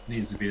 right? It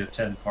needs to be a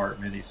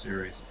 10-part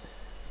miniseries.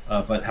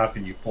 But how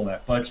can you pull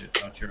that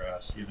budget out your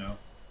ass,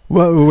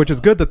 Well, which is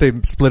good that they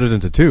split it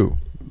into two.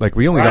 Like,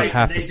 we only got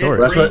half the story.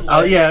 That's what,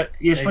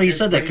 it's funny you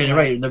said that, because you're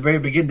right. In the very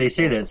beginning, they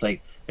say that. It's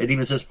like, it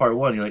even says part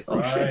one. You're like,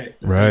 oh, shit.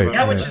 Right.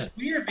 Yeah, which is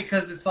weird,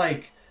 because it's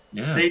like,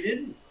 they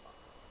didn't,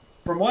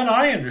 from what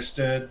I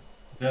understood,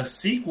 the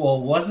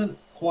sequel wasn't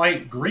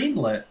quite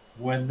greenlit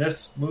when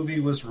this movie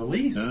was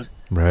released. Yeah.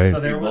 Right.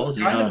 So there was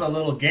kind of a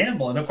little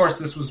gamble. And of course,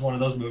 this was one of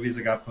those movies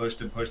that got pushed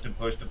and pushed and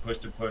pushed and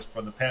pushed and pushed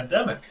from the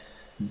pandemic.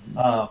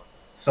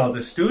 So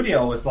the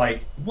studio was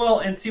like, well,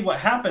 and see what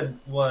happened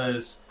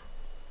was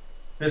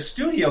the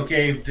studio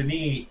gave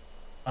Denis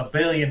 $1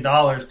 billion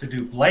to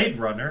do Blade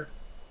Runner,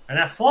 and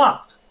that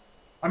flopped.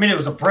 I mean, it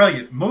was a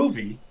brilliant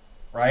movie,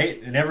 right?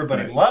 And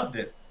everybody loved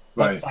it.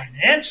 But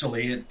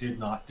financially, it did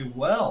not do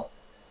well.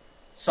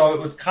 So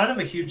it was kind of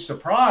a huge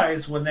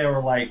surprise when they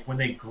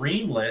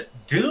greenlit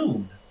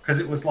Dune, because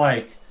it was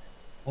like,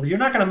 well, you're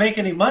not going to make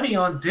any money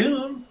on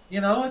Dune.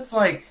 It's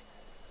like,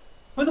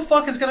 who the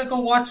fuck is going to go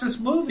watch this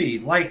movie?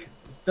 Like,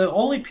 the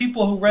only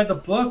people who read the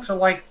books are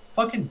like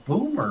fucking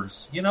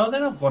boomers. You know, they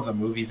don't go to the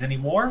movies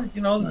anymore.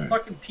 You know, the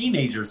fucking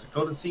teenagers that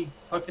go to see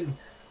fucking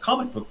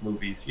comic book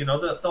movies. You know,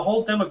 the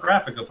whole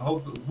demographic of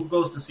who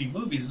goes to see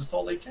movies is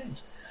totally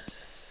changed.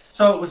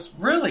 So it was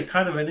really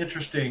kind of an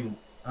interesting,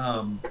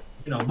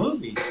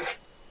 movie.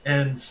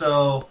 And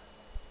so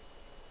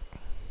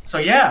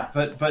yeah,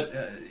 but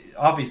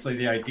obviously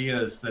the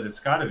idea is that it's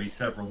got to be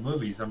several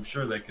movies. I'm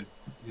sure they could,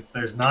 if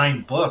there's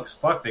 9 books,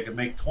 they could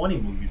make 20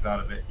 movies out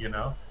of it, you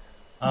know?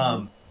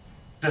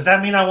 Does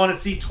that mean I want to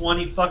see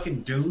 20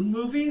 fucking Dune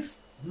movies?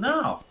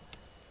 No.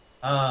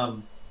 I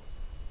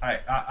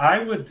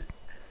would,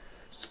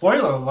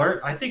 spoiler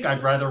alert, I think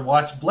I'd rather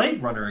watch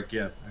Blade Runner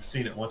again. I've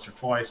seen it once or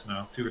twice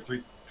now, 2 or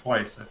 3,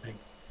 twice, I think.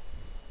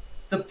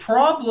 The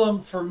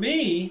problem for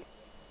me,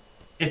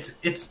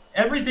 it's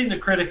everything the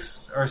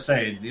critics are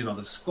saying. You know,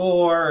 the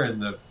score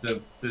and the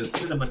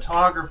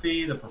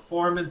cinematography, the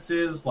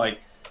performances. Like,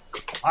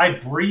 I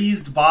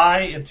breezed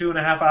by in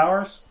 2.5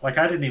 hours. Like,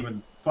 I didn't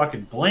even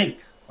fucking blink.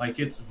 Like,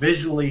 it's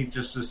visually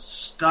just a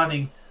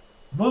stunning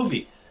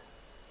movie.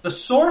 The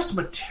source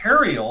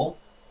material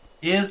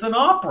is an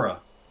opera.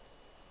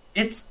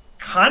 It's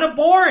kind of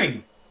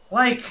boring.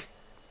 Like,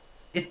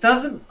 it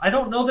doesn't... I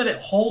don't know that it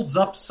holds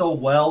up so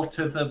well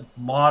to the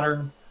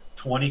modern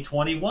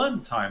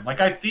 2021 time.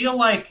 Like, I feel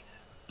like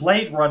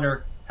Blade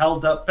Runner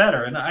held up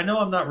better. And I know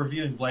I'm not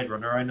reviewing Blade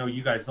Runner. I know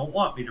you guys don't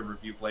want me to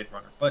review Blade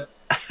Runner. But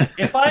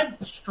if I'm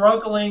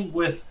struggling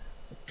with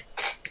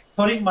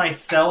putting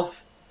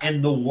myself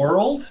in the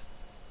world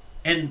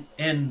and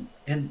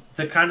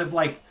the kind of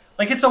like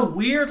it's a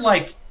weird,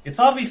 like, it's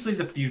obviously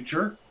the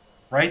future,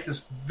 right?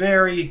 This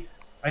very...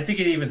 I think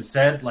it even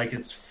said, like,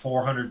 it's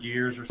 400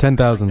 years or something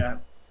 10,000. like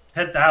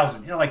that.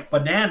 10,000. You know, like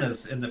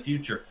bananas in the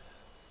future.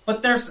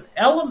 But there's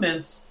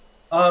elements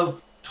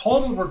of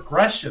total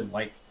regression.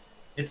 Like,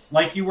 it's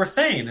like you were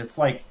saying, it's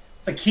like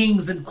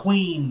kings and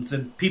queens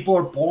and people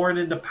are born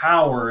into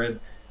power,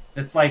 and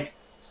it's like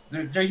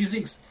they're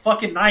using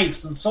fucking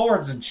knives and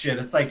swords and shit.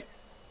 It's like,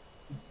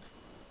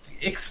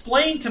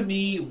 explain to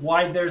me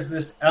why there's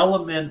this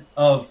element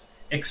of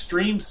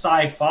extreme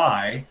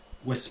sci-fi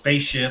with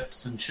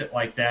spaceships and shit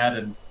like that,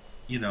 and,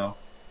 you know,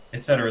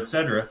 et cetera, et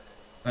cetera.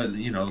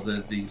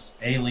 These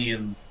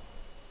alien,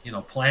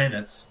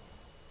 planets.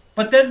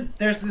 But then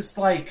there's this,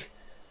 like,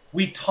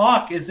 we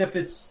talk as if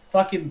it's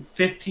fucking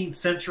 15th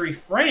century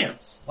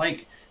France.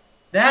 Like,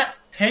 that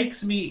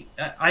takes me...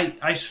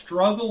 I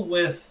struggle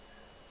with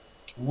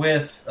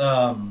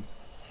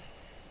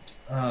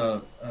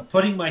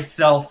putting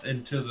myself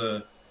into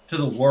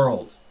the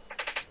world.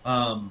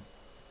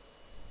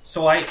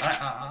 So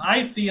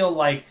I feel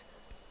like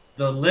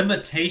the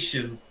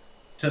limitation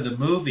to the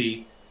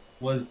movie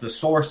was the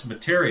source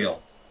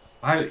material.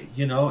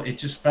 It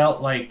just felt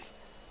like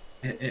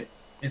it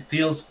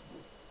feels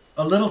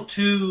a little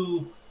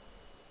too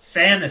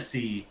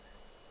fantasy,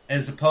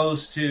 as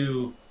opposed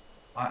to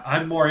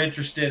I'm more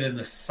interested in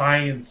the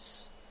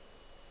science,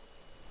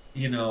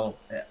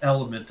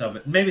 element of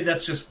it. Maybe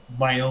that's just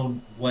my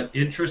own, what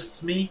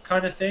interests me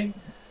kind of thing.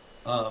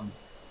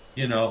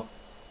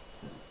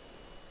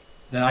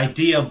 The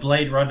idea of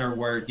Blade Runner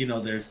where,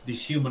 there's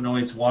these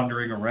humanoids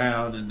wandering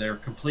around and they're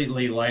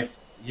completely life,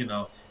 you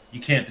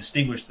can't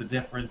distinguish the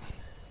difference.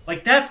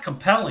 Like, that's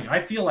compelling.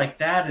 I feel like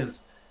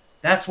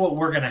that's what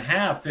we're going to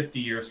have 50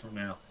 years from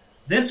now.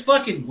 This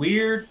fucking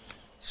weird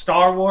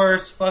Star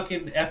Wars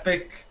fucking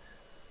epic,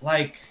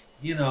 like,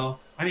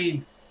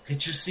 it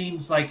just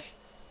seems like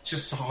it's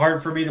just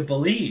hard for me to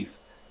believe.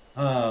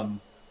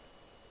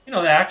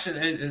 The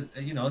action,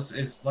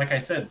 it's like I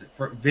said,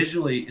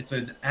 visually, it's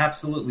an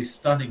absolutely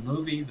stunning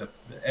movie.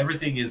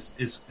 Everything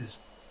is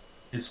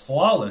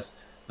flawless.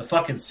 The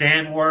fucking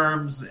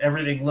sandworms,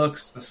 everything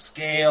looks, the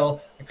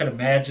scale. I could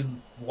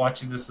imagine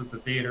watching this at the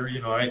theater.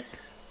 I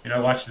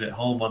watched it at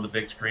home on the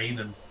big screen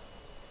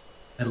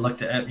and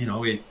looked at,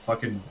 we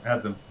fucking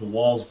had the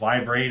walls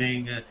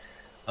vibrating.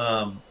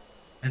 And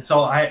so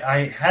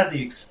I had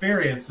the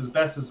experience as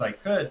best as I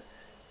could.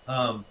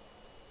 But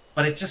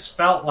it just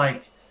felt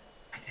like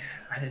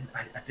I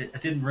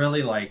didn't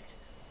really, like,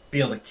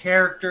 feel the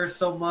character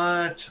so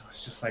much. I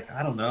was just like,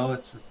 I don't know,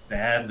 it's just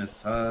Dad and his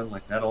son,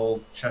 like that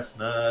old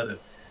chestnut. And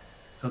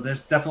so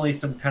there's definitely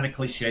some kind of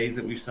cliches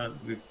that we've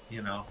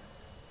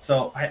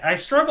So I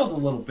struggled a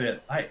little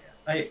bit. I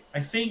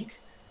think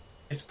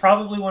it's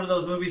probably one of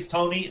those movies,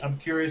 Tony, I'm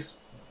curious,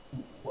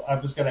 I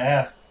was going to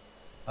ask,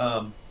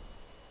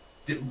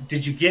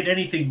 did you get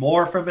anything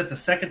more from it the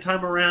second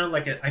time around?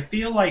 Like, I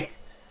feel like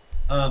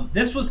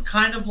this was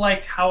kind of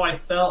like how I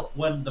felt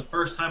when the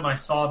first time I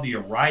saw The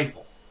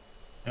Arrival.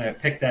 And I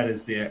picked that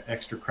as the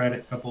extra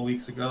credit a couple of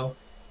weeks ago.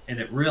 And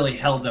it really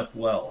held up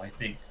well, I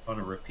think, on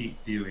a repeat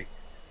viewing.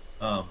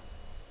 I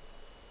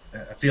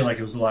feel like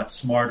it was a lot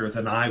smarter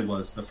than I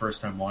was the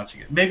first time watching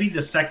it. Maybe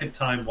the second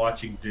time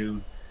watching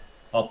Dune,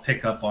 I'll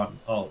pick up on...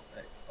 I'll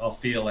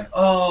feel like,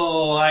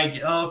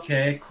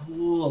 okay,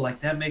 cool. Like,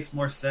 that makes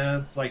more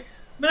sense. Like,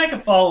 I can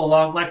follow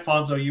along, like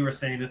Fonzo, you were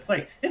saying. It's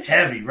like it's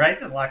heavy, right?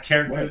 There's a lot of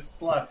characters,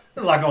 there's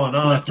a lot going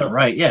on. That's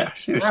right. Yeah,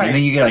 seriously. Right. And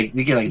then you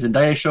get like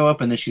Zendaya show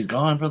up, and then she's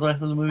gone for the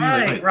rest of the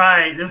movie.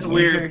 Right. This is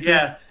weird.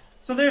 Yeah.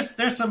 So there's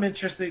some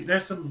interesting.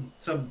 There's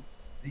some.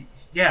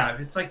 Yeah,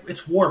 it's like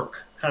it's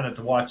work kind of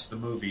to watch the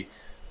movie,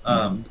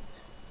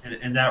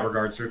 in that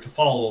regards, or to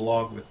follow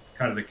along with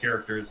kind of the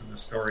characters and the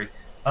story.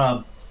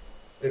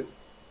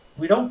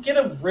 We don't get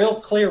a real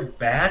clear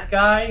bad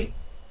guy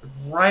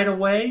right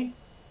away,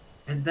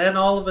 and then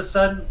all of a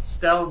sudden,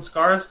 Stellan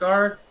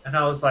Skarsgård, and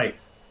I was like,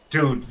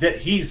 dude,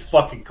 he's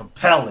fucking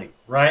compelling,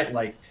 right?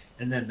 Like,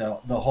 and then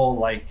the whole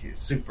like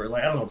super,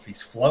 like I don't know if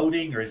he's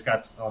floating or he's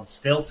got on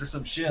stilts or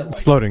some shit. He's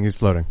floating. He's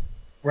floating.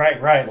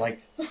 Right.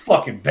 Like this is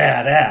fucking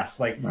badass.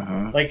 Like,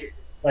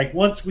 like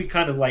once we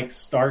kind of like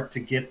start to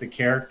get the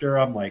character,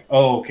 I'm like,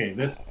 oh, okay,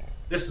 this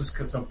is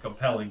some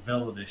compelling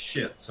villainous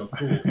shit. So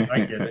cool, I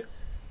get it.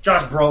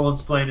 Josh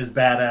Brolin's playing his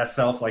badass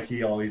self like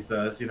he always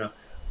does. You know,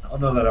 I don't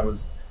know that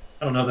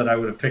I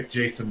would have picked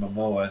Jason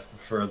Momoa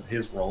for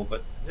his role,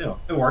 but you know,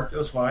 it worked. It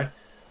was fine.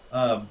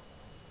 And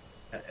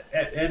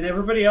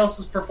everybody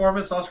else's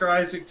performance: Oscar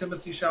Isaac,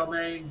 Timothée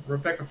Chalamet,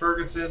 Rebecca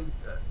Ferguson.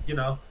 You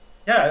know,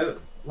 yeah.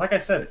 Like I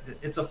said,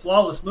 it's a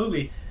flawless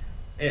movie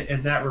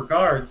in that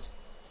regards.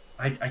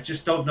 I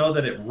just don't know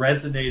that it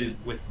resonated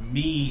with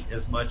me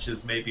as much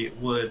as maybe it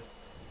would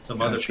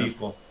some other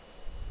people.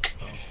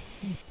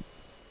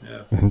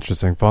 Yeah.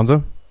 Interesting.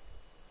 Fonzo?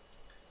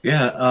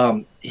 Yeah,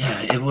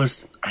 it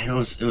was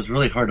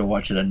really hard to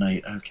watch it at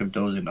night. I kept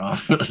dozing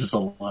off. There's a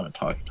lot of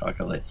talk.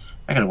 I'm like,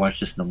 I gotta watch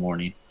this in the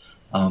morning.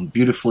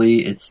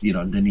 Beautifully, it's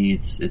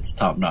Denis, it's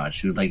top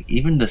notch. Like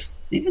even the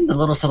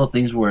little subtle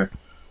things where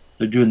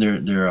they're doing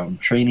their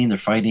training, they're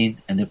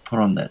fighting, and they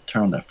turn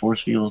on that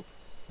force field.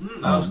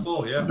 That was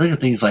cool, yeah. Look at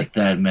things like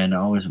that, man. It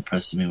always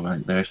impresses me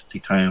when they actually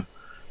take time,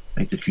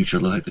 make the future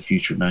look like the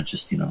future, not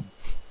just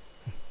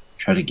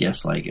try to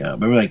guess. Like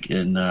remember, like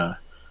in Back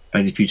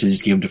to the Future, they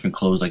just gave them different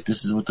clothes. Like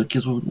this is what the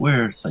kids would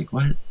wear. It's like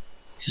what?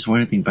 Just wear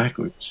anything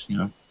backwards,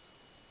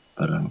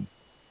 But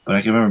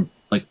I can remember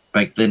like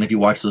back then, if you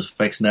watch those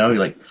effects now, you're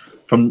like.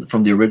 From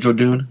the original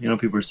Dune,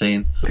 people were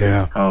saying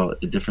how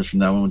the difference from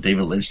that one when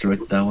David Lynch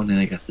directed that one, and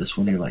they got this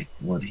one. You're like,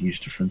 what a huge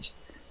difference!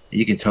 And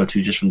you can tell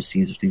too just from the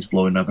scenes of things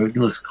blowing up.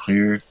 Everything looks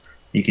clear.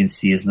 You can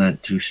see it's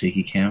not too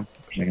shaky cam,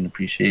 which I can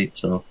appreciate.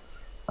 So,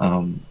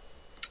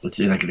 it's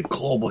like at a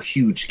global,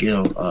 huge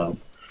scale.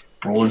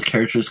 Brolin's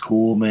character is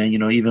cool, man.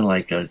 Even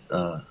like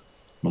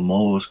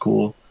Momoa was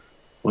cool.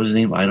 What was his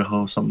name?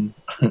 Idaho something.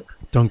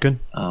 Duncan.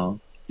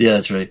 Yeah,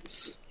 that's right.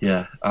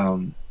 Yeah.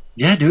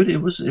 Yeah, dude, it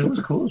was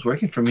cool. It was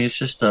working for me. It's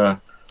just a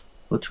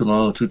little too long, a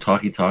little too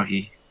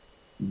talky.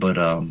 But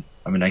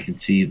I can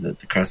see the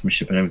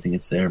craftsmanship and everything.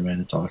 It's there,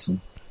 man. It's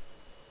awesome.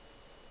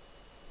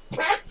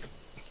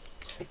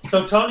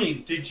 So, Tony,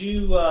 did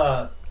you?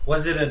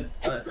 Was it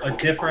a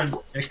different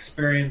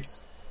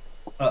experience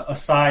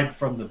aside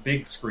from the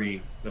big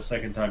screen the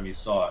second time you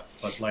saw it?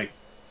 But like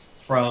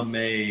from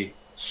a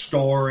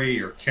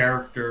story or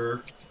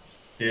character,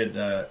 did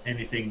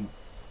anything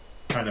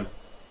kind of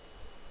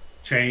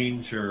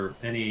change or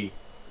any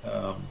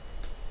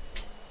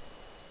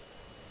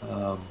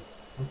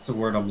what's the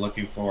word I'm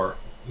looking for?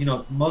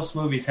 Most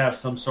movies have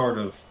some sort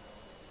of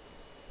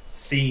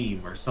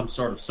theme or some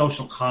sort of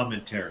social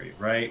commentary,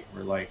 right?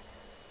 We're like,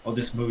 oh,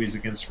 this movie's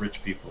against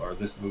rich people, or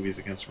this movie's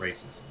against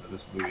racism, or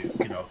this movie's,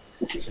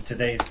 in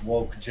today's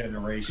woke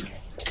generation.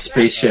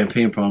 Space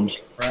champagne problems.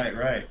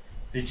 Right.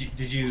 Did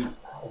you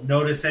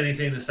notice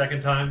anything the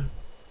second time?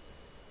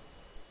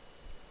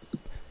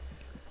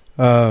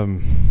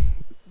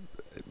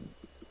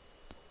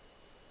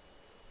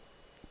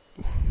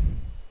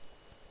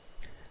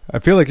 I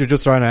feel like you're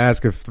just trying to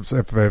ask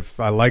if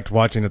I liked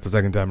watching it the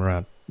second time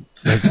around.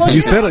 Like,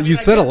 you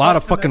said a lot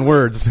of fucking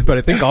words, but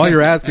I think all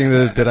you're asking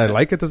is, did I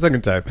like it the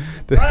second time?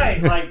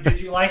 Right, like, did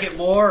you like it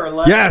more or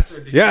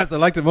less? Yes, I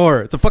liked it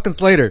more. It's a fucking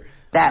Slater.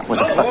 That was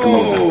a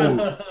fucking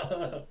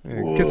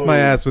movie. Kiss my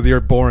ass with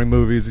your boring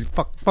movies.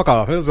 Fuck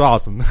off. It was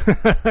awesome.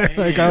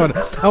 Like I want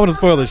to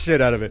spoil the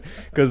shit out of it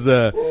because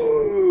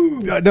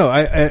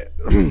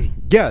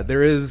yeah,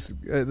 there is.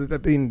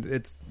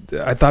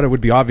 I thought it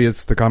would be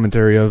obvious the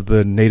commentary of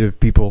the native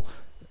people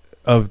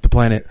of the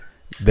planet.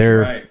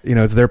 They're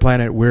it's their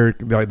planet.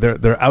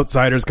 They're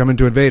outsiders coming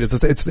to invade.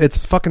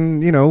 It's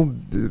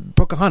fucking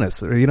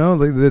Pocahontas. We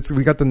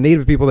got the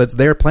native people. That's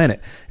their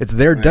planet. It's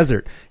their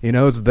desert.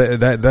 It's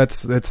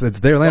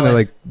their land. They're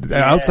like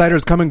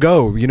outsiders come and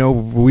go.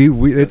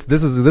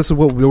 This is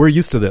what we're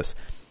used to this.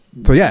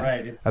 So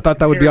yeah, I thought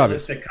that would be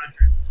obvious.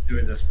 Countries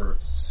doing this for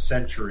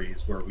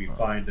centuries, where we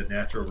find a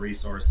natural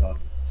resource on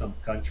some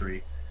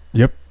country.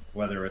 Yep.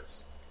 Whether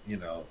it's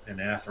in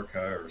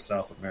Africa or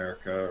South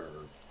America or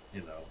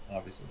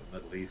obviously the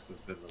Middle East has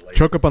been the latest.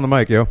 Choke up on the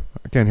mic, yo.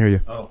 I can't hear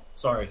you. Oh,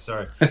 sorry.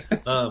 Choke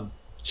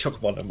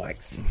up on the mic.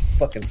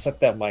 Fucking suck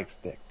that mic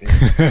stick, dude.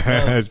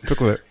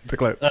 Tickle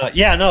it.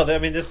 Yeah, no,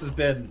 this has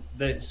been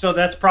so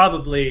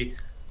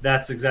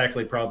that's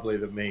exactly probably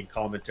the main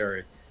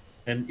commentary.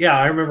 And yeah,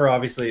 I remember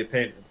obviously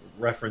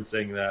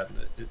referencing that,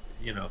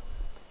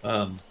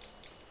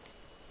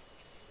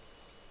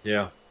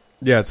 Yeah.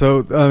 Yeah.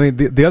 So I mean,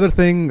 the other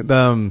thing,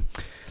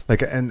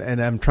 like, and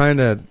I'm trying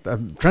to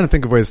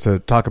think of ways to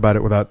talk about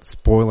it without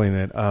spoiling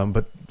it.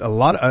 But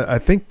I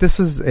think this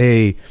is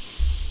a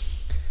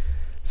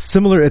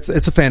similar. It's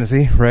a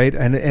fantasy, right?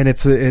 And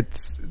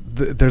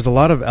there's a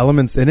lot of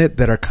elements in it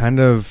that are kind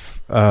of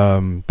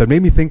that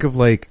made me think of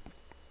like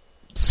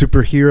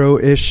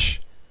superhero-ish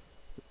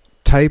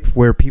type,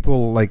 where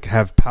people like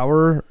have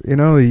power. You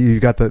know, you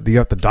got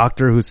the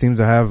doctor who seems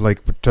to have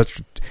like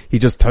he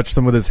just touched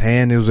them with his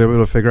hand. He was able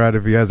to figure out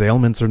if he has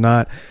ailments or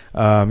not.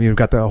 You've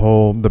got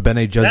the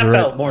Bene Gesserit. That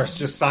felt more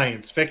just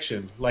science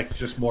fiction, like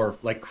just more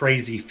like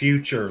crazy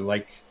future,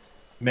 like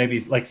maybe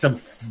like some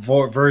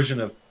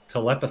version of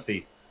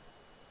telepathy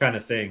kind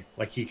of thing.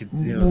 Like he could,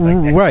 you know, it's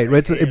like right.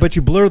 But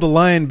you blur the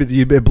line,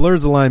 it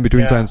blurs the line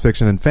between science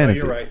fiction and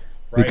fantasy. You're right.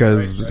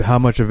 Because how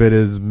much of it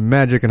is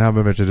magic and how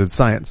much of it is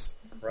science.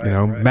 Right, you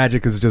know,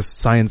 magic is just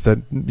science that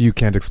you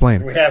can't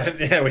explain. We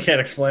can't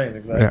explain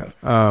exactly.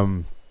 Yeah.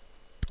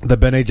 The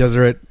Bene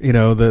Gesserit, you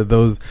know,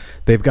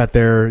 they've got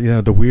their, you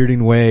know, the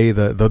weirding way,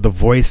 the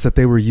voice that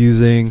they were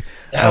using.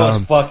 That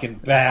was fucking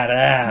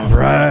badass.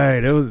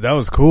 Right. That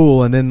was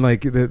cool. And then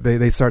like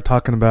they start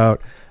talking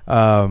about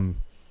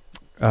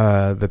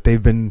that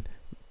they've been,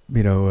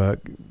 you know,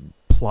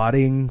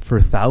 plotting for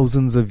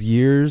thousands of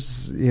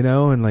years, you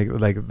know, and like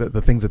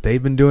the things that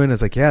they've been doing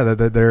is like, yeah,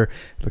 that they're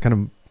kind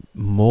of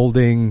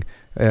molding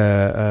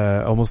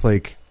almost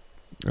like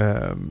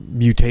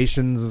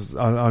mutations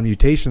on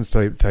mutations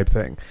type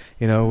thing,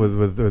 you know,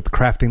 with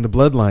crafting the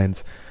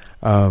bloodlines.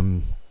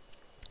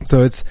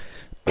 So it's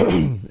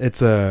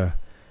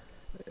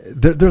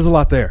there's a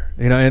lot there,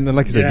 you know, and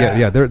like you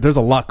said, there's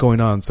a lot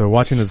going on. So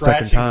watching it the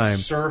second time,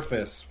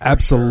 surface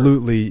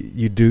absolutely,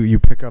 sure. you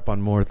pick up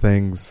on more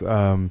things.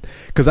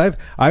 Because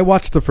I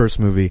watched the first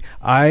movie,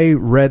 I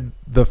read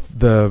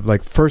the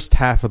like first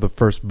half of the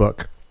first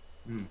book,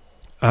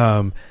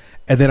 and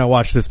then I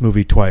watched this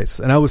movie twice,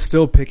 and I was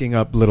still picking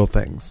up little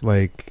things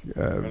like,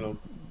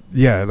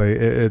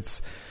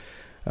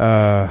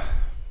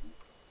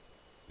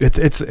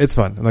 it's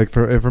fun. Like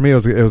for me, it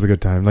was a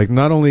good time. Like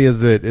not only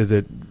is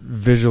it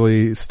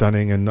visually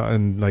stunning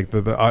and like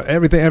the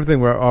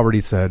everything we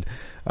already said.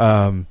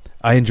 I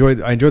enjoyed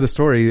the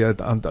story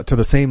to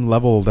the same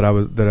level that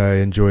I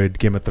enjoyed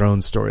Game of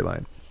Thrones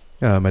storyline.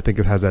 I think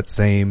it has that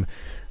same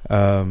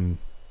level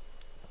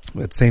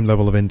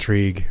of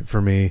intrigue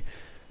for me.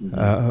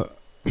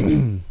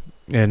 And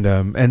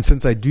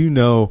since I do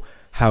know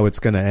how it's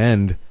going to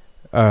end,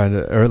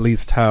 or at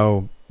least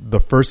how the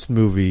first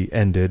movie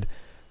ended.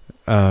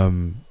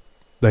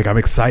 Like I'm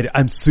excited.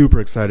 I'm super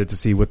excited to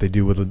see what they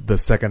do with the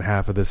second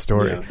half of this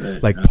story.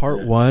 Like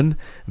part one,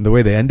 and the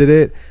way they ended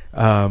it,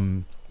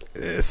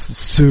 it's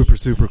super,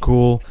 super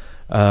cool.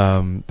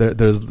 There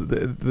was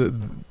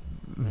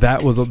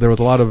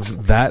a lot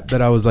of that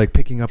I was like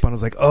picking up on. I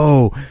was like,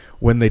 oh,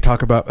 when they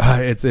talk about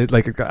it's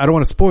like I don't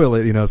want to spoil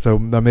it, you know. So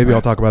maybe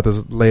I'll talk about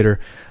this later.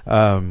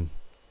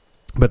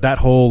 But that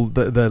whole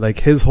the like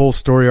his whole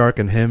story arc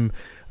and him,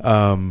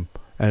 and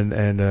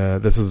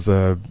this is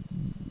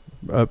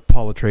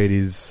Paul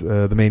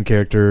Atreides, the main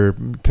character,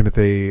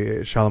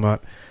 Timothy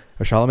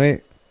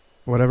Chalamet,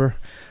 whatever.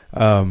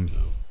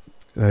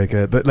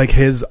 Like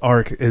his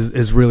arc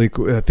is really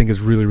cool. I think is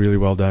really, really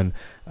well done.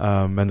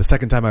 And the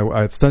second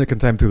time second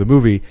time through the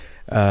movie,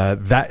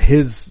 that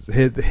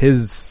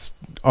his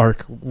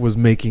arc was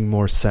making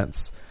more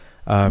sense.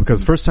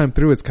 Because first time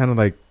through, it's kind of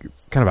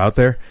out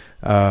there.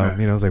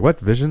 You know, it's like,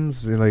 what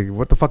visions? Like,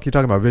 what the fuck are you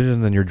talking about?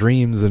 Visions and your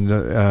dreams and,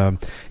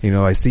 you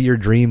know, I see your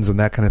dreams and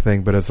that kind of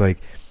thing. But it's like,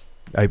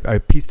 I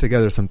pieced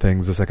together some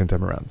things the second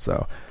time around.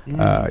 So,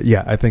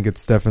 I think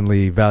it's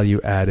definitely value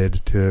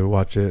added to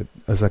watch it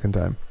a second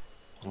time.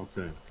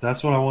 Okay.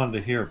 That's what I wanted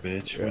to hear,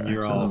 bitch, when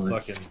you're all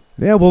fucking...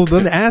 Yeah, well,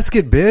 then ask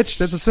it, bitch.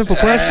 That's a simple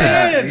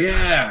question.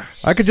 Yeah.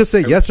 I could just say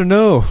yes or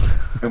no.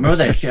 Remember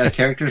that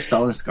character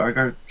Stellan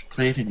Skarsgård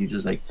played, and he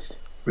just like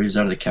raises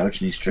out of the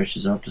couch and he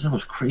stretches up? This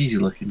was crazy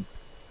looking.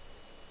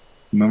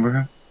 Remember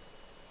her?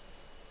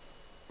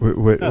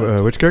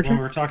 Which character? When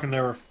we were talking,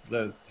 when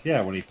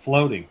he's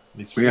floating.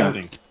 He's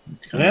floating.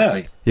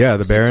 The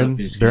Baron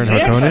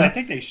Harkonnen. I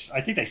think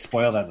they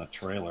spoiled that in the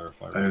trailer.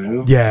 If I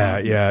recall.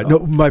 Yeah. No,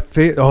 my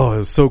it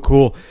was so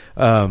cool.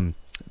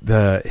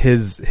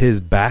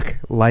 His back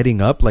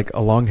lighting up like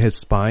along his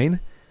spine,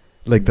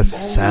 like the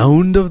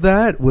sound of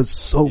that was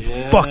so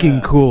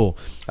fucking cool.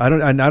 I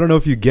don't know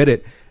if you get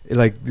it.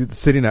 Like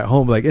sitting at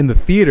home, like in the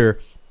theater,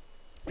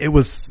 it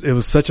was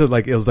such a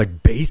like it was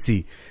like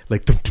bassy,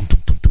 like dum, dum,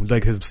 dum, dum, dum,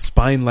 like his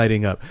spine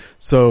lighting up.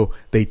 So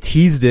they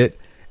teased it.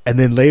 And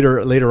then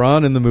later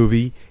on in the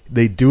movie,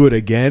 they do it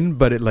again,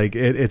 but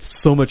it's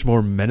so much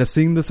more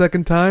menacing the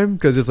second time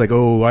because it's like,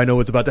 oh, I know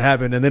what's about to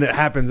happen, and then it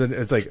happens, and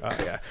it's like, oh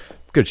yeah,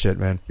 good shit,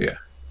 man. Yeah,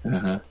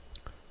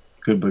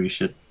 good boogie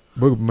shit.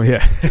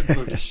 Yeah, Good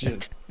boogie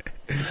shit.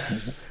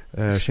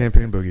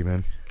 Champagne boogie,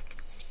 man.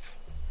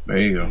 There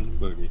you go.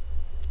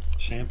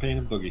 Champagne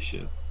and boogie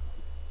shit.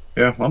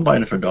 Yeah, I'm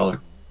buying it for $1.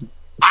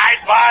 I'd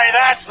buy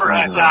that for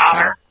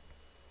 $1.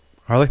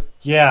 Harley?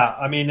 Yeah,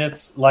 I mean,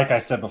 it's like I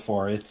said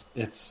before. It's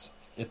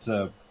it's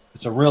a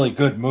really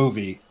good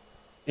movie,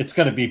 it's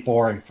going to be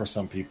boring for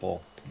some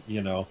people.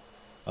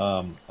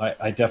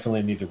 I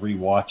definitely need to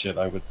rewatch it.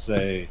 I would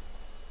say,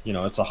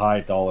 it's a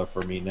high dollar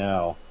for me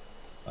now.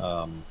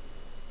 I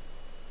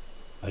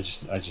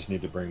just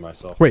need to bring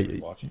myself to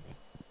rewatching it.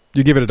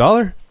 You give it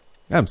 $1?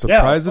 I'm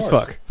surprised as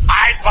fuck.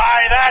 I'd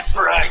buy that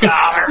for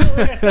 $1.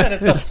 Like I said,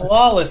 it's a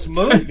flawless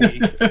movie.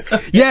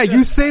 Yeah,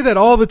 you say that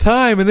all the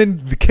time, and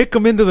then kick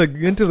them into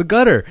the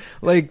gutter.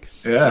 Like,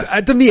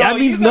 to me, that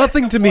means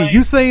nothing to me.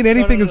 You saying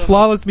anything is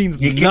flawless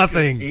means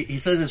nothing. He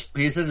says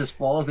it's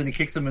flawless, and he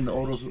kicks him in the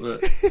Odo's. No.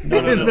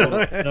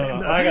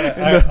 I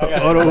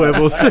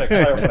gotta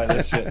clarify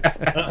this shit.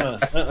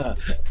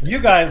 You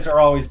guys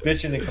are always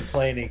bitching and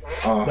complaining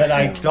that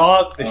I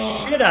dog the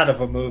shit out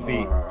of a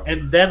movie,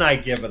 and then I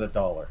give it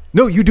 $1.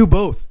 No, you do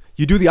both.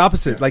 You do the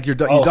opposite. Like you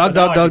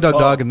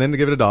dog, and then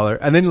give it $1,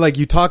 and then like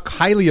you talk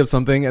highly of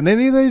something, and then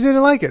you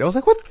didn't like it. I was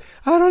like, what?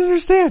 I don't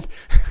understand.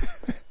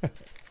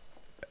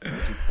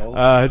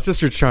 It's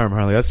just your charm,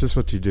 Harley. That's just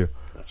what you do.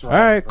 That's right.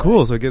 All right,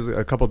 cool. So it gives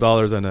a couple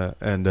dollars and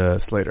a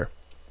Slater.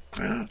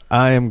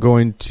 I am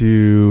going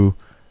to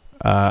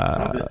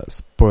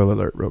spoiler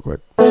alert real quick.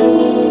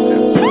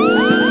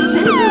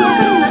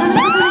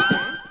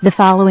 The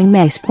following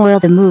may spoil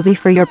the movie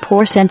for your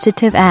poor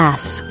sensitive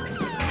ass.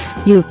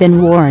 You've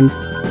been warned.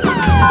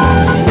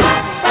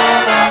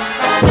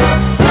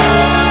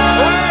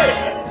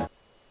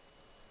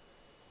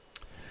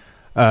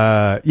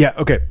 Yeah,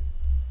 okay.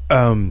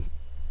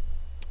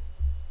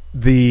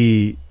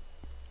 The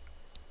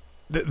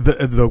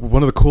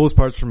one of the coolest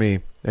parts for me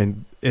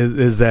and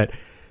is that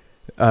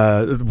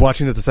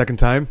watching it the second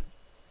time,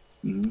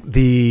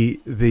 the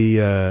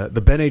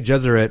Bene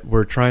Gesserit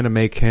were trying to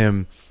make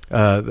him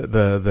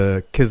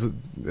the Kiz,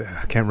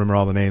 I can't remember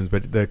all the names,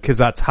 but the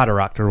Kizatz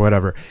Haderach or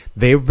whatever.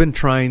 They've been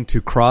trying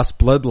to cross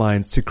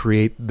bloodlines to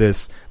create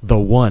the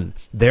One,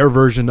 their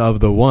version of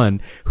the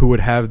One, who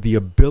would have the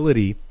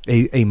ability,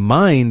 a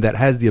mind that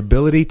has the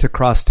ability to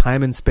cross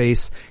time and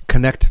space,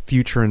 connect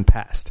future and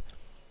past.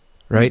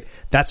 Right?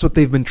 That's what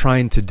they've been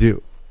trying to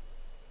do.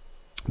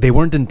 They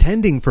weren't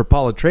intending for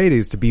Paul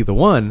Atreides to be the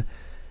One.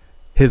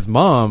 His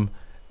mom,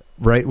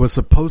 right, was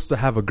supposed to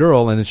have a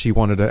girl, and then she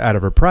wanted to, out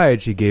of her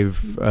pride, she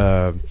gave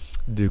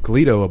Duke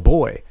Leto a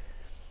boy.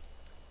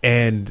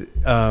 And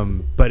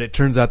but it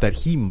turns out that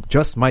he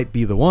just might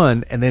be the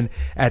one. And then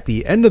at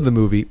the end of the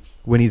movie,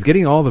 when he's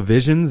getting all the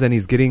visions and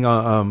he's getting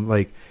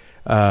like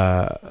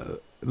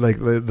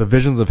the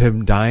visions of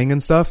him dying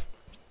and stuff,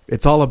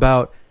 it's all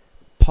about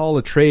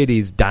Paul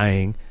Atreides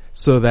dying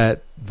so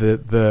that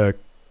the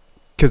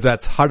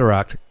Kizatz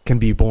Haderach can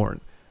be born,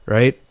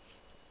 right?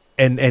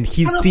 And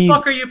he's How the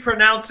fuck are you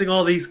pronouncing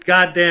all these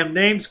goddamn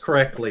names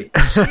correctly?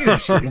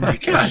 Seriously, my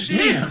God,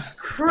 Jesus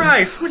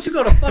Christ! Would you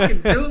go to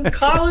fucking Doom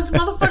College,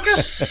 motherfucker?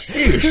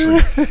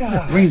 Seriously,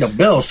 ring the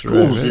bell.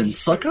 School's in,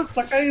 sucker.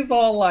 Sucker is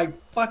all like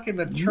fucking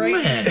a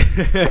train.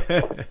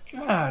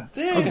 God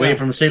damn! Away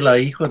from say la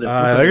hijo de puta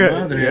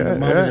madre,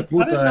 madre de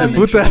puta,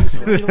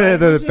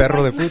 the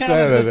perro de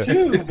puta.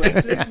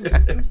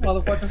 This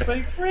motherfucker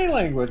speaks 3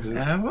 languages.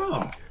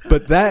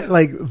 But that,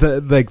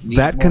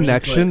 that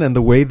connection and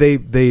the way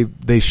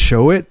they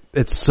show it,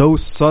 it's so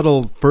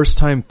subtle first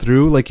time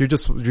through. Like you're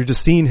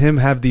just seeing him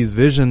have these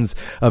visions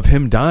of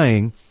him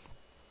dying,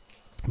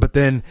 but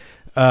then,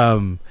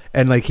 and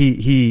like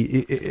when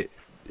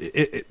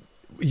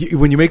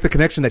you make the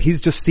connection that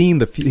he's just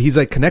seeing he's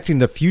like connecting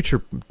the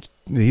future.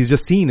 He's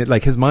just seeing it,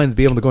 like his mind's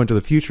be able to go into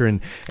the future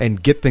and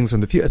get things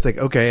from the future. It's like,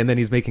 okay. And then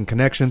he's making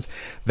connections.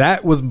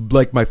 That was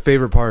like my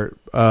favorite part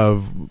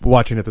of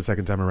watching it the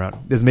second time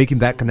around, is making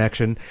that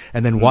connection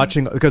and then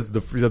watching, because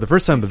the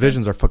first time the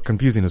visions are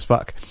confusing as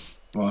fuck.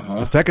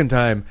 The second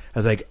time I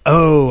was like,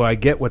 oh, I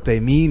get what they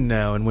mean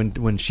now. And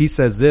when she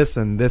says this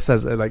and this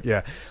says, like,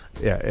 that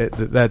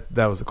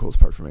was the coolest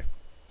part for me.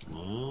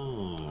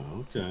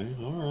 Oh, okay.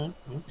 All right.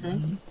 Okay.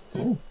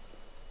 Cool.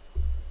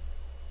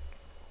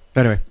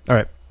 Anyway, all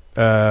right.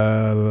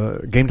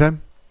 Game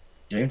time?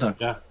 Game time.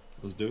 Yeah,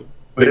 let's do it.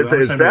 This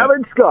is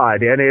Savage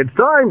Scott, and it's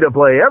time to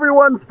play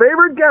everyone's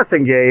favorite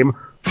guessing game.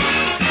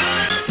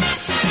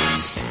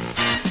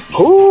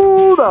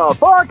 Who the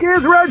fuck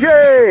is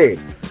Reggie?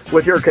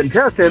 With your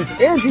contestants,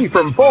 Angie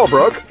from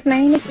Fallbrook. My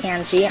name is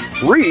Angie.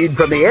 Reed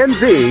from the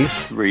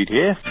NZ. Reed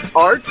here.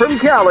 Art from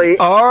Cali.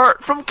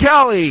 Art from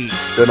Cali.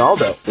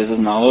 Donaldo. This is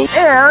Nalo.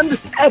 And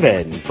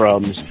Evan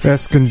from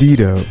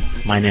Escondido.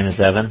 My name is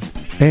Evan.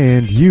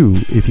 And you,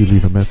 if you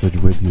leave a message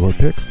with your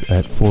picks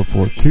at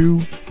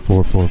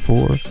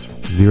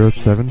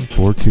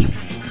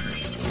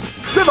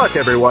 442-444-0742. Good luck,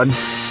 everyone.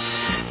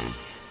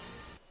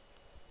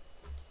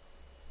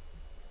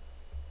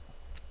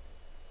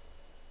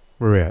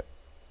 Where are we at?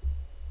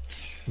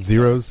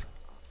 Zeros?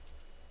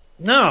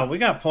 No, we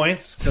got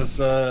points because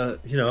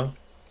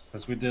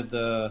because we did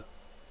the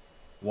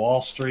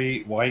Wall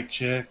Street, White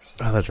Chicks,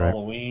 that's right.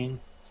 Halloween.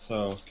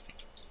 So,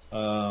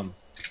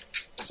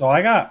 so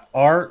I got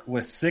Art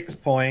with 6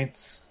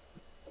 points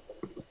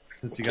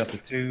since you got the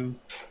 2.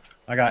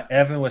 I got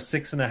Evan with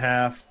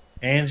 6.5,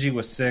 Angie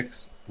with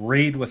 6,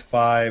 Reed with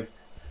 5,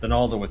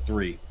 Donaldo with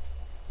 3.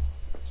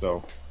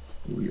 So,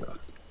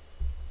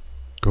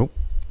 Cool.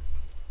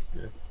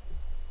 Yeah.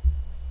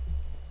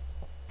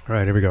 All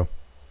right, here we go.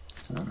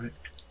 All right.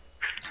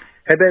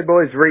 Hey, bad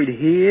boys, Reed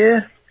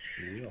here.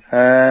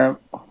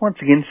 Once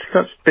again,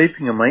 Scott's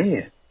beeping on my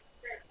ear.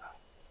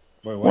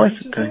 wait, Why what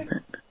is did it you say? doing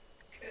that?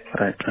 I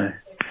don't know.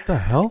 What the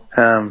hell?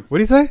 Um, What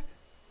do you say?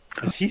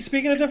 Is he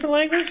speaking a different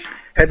language?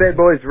 Hey, bad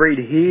boys, Reed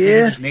You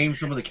here. just name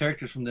some of the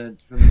characters from the.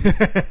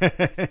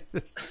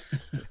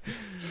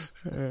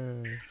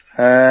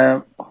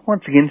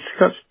 Once again,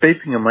 Scott's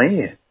beeping on my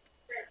ear.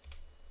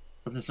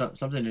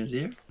 Something in his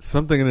ear?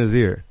 Something in his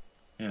ear.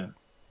 Yeah.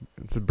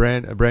 It's a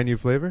brand new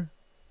flavor.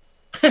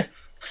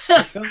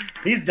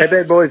 He's Hey,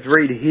 bad boys,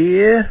 Reed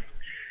here.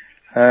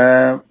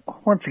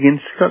 Once again,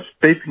 Scott's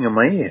beeping on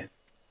my ear.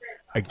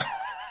 I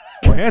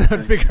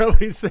cannot figure out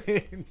what he's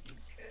saying.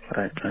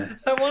 I don't know.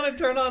 I want to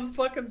turn on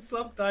fucking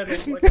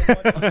subtitles like a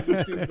fucking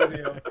YouTube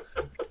video.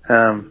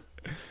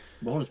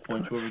 Bonus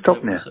points. Whoever Stop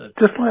got what now. I said.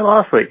 Just like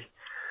last week.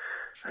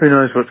 Who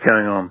knows what's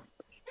going on?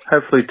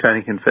 Hopefully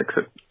Tony can fix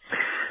it.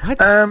 What?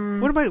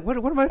 What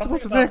am I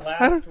supposed to Something fix?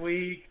 about I last don't.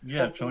 week.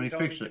 Yeah, hopefully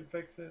Tony fixed can it.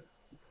 fix it.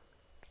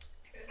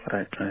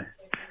 I don't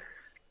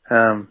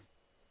know.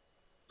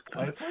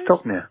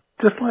 Stop now.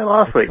 Just like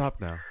last week. Stop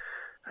now.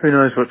 Who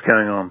knows what's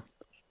going on?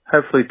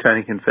 Hopefully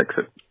Tony can fix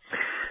it.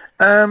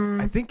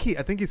 I think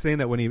he's saying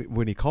that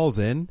when he calls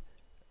in,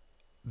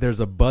 there's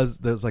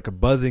like a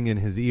buzzing in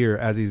his ear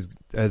as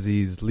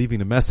he's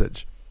leaving a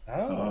message.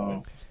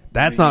 Oh.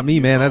 That's not me,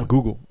 man. That's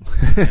Google.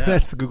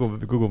 That's Google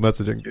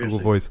messaging, Seriously. Google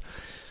Voice.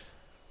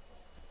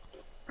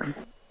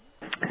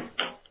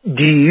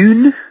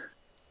 Dune.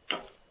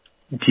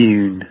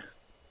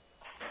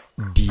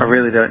 I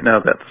really don't know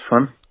about this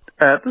one.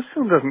 This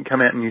film doesn't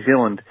come out in New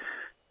Zealand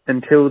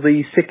until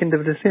the 2nd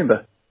of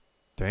December.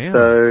 Damn.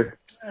 So,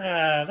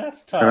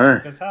 That's I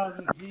tough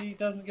because he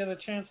doesn't get a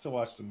chance to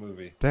watch the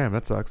movie. Damn,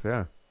 that sucks.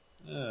 Yeah.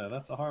 Yeah,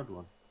 that's a hard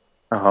one.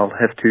 I'll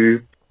have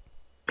to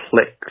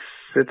Plex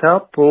it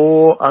up,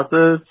 or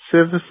other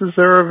services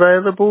are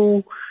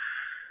available.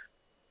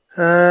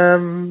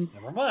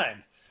 Never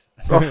mind.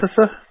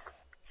 Officer.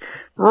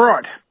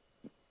 Right.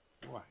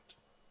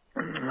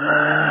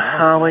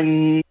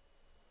 Harley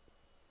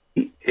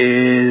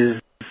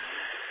is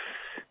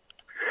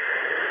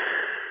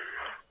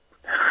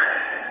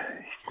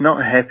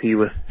not happy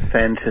with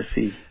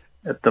fantasy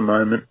at the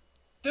moment.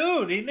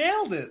 Dude, he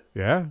nailed it.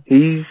 Yeah.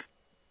 He's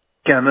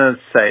gonna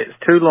say it's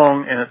too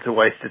long and it's a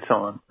waste of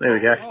time. There we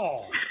go.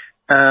 Oh.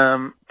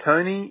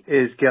 Tony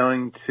is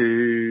going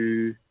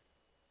to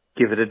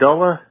give it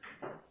 $1.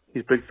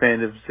 He's a big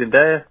fan of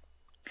Zendaya.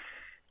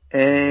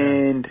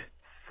 And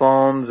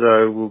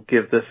Fonzo will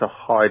give this a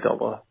high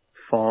dollar.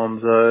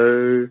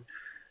 Fonzo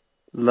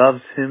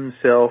loves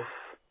himself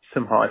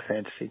some high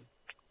fantasy.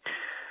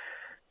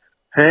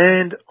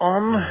 And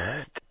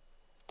on...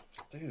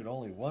 Dude,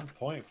 only 1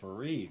 point for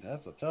Reed.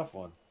 That's a tough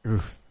one.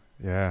 Oof.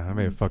 Yeah, I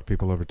may have fucked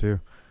people over too.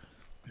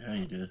 Yeah,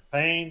 you did.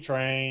 Pain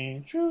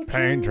train. Choo-choo.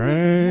 Pain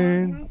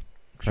train.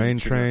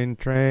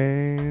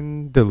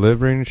 Train.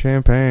 Delivering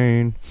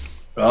champagne.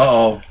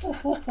 Uh-oh.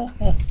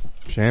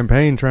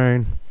 Champagne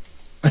train.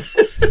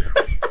 The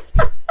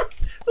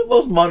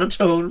most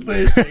monotone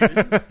way of saying it.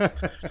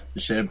 The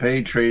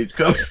champagne train's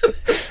coming.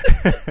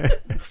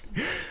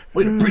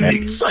 Way to bring the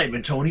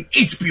excitement, Tony.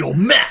 HBO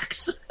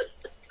Max.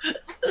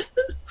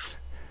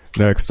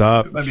 Next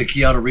stop. Might be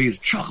Keanu Reeves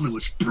chocolate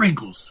with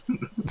sprinkles.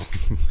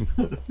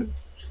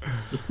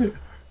 All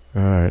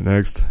right,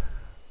 next.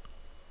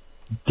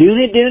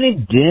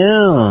 Dooney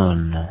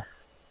Doon.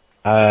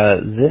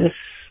 This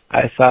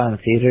I saw in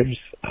theaters.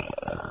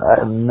 I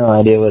have no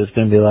idea what it's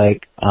going to be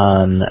like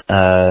on,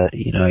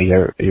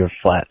 your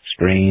flat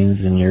screens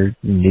and your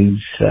new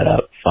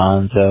setup,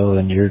 Fonzo,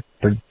 and your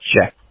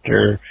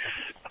projector,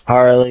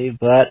 Harley,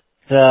 but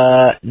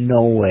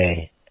no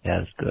way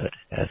as good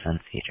as in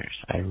theaters.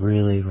 I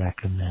really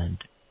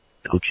recommend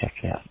go check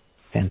it out.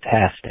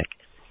 Fantastic.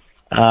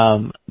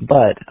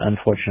 But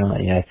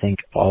unfortunately, I think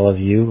all of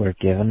you are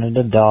giving it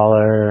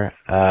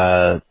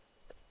 $1.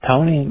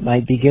 Tony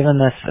might be giving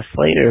this a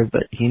Slater,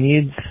 but he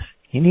needs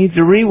a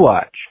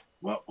rewatch.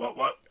 What?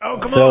 Oh,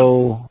 come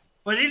on.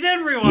 But he did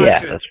rewatch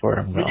Yeah, it. that's where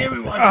I'm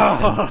going.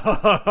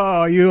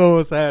 Oh, you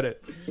almost had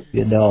it.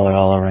 $1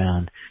 all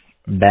around.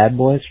 Bad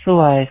Boys for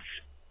Life.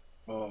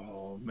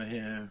 Oh,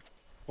 man.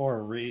 Poor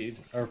Reed.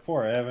 Or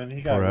poor Evan.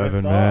 He got Poor ripped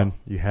Evan, off. man.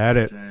 You had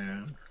it.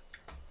 Damn.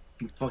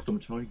 You fucked him,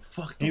 Tony.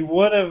 Fuck him. He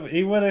would have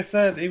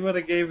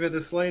gave it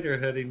a Slater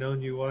had he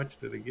known you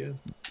watched it again.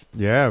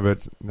 Yeah,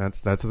 but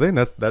that's the thing.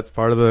 That's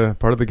part of the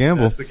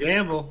gamble. That's the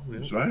gamble.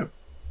 That's right.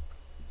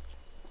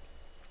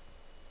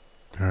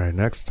 All right,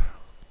 next.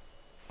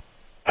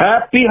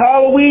 Happy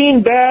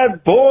Halloween,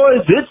 bad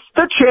boys. It's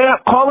the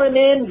champ calling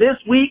in this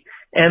week.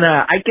 And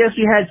I guess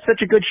we had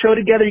such a good show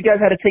together. You guys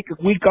had to take a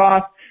week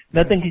off.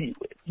 Nothing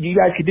you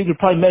guys could do could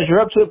probably measure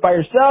up to it by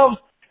yourselves.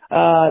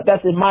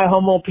 That's in my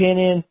humble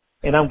opinion.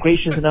 And I'm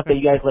gracious enough that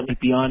you guys let me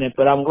be on it.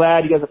 But I'm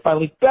glad you guys are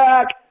finally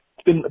back.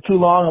 It's been too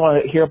long. I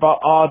want to hear about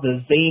all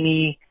the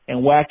zany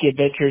and wacky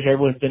adventures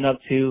everyone's been up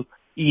to.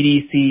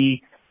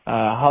 EDC,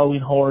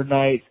 Halloween Horror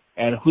Nights,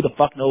 and who the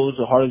fuck knows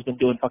what Harley's been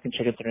doing fucking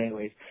chicken dinner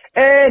anyways.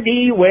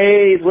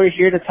 Anyways, we're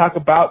here to talk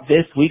about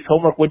this week's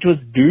homework, which was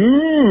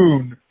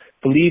Dune.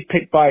 Believe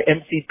picked by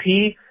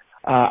MCP.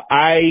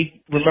 I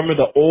remember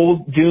the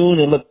old Dune.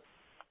 It looked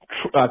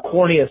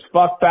corny as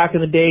fuck back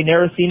in the day.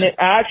 Never seen it.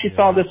 I actually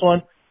saw this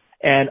one,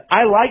 and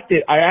I liked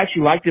it. I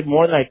actually liked it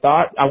more than I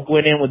thought. I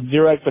went in with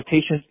zero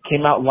expectations,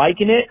 came out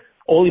liking it.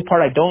 Only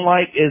part I don't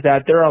like is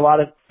that there are a lot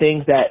of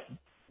things that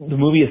the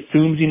movie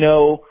assumes you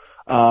know.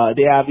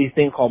 They have these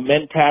things called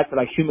mentats,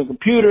 like human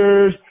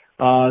computers.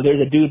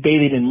 There's a dude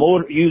bathing in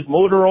used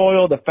motor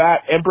oil, the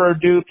fat emperor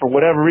dude, for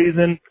whatever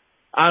reason.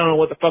 I don't know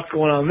what the fuck's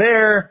going on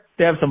there.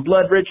 They have some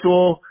blood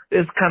ritual.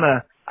 It's kind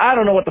of, I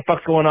don't know what the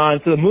fuck's going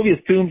on. So the movie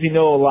assumes you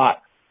know a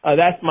lot.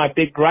 That's my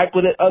big gripe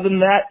with it. Other than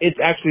that, it's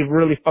actually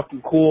really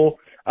fucking cool.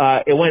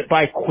 It went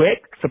by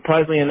quick,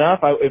 surprisingly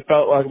enough. It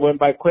felt like it went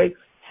by quick.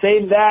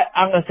 Saying that,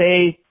 I'm going to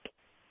say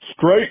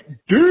straight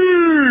D.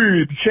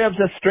 The champ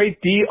says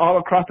straight D all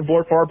across the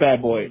board for our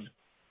bad boys.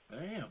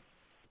 Damn.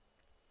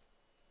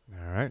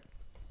 All right.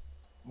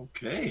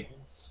 Okay.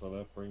 So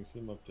that brings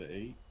him up to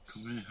 8.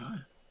 Coming in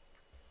high.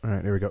 All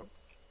right, here we go.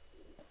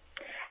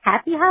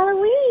 Happy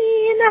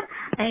Halloween!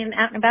 I am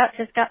out and about,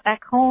 just got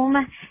back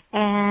home,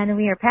 and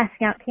we are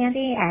passing out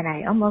candy, and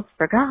I almost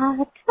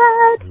forgot,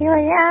 but here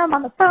I am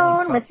on the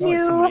phone with you.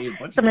 So I'm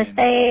going to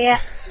say...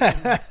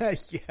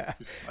 Yeah.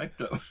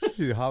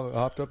 You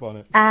hopped up on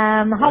it.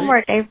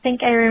 Homework, I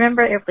think I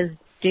remember it was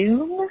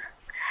Dune.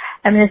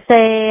 I'm going to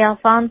say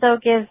Alfonso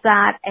gives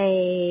that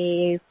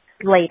a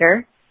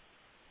Slater.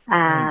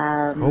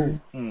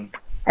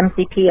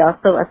 MCP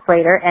also a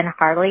Slater, and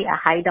Harley a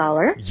high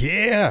dollar.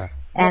 Yeah.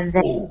 And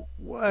then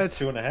what?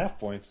 2.5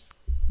 points.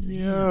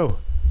 Yo.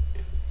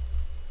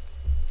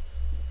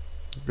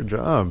 Good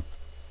job.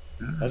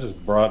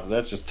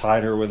 That just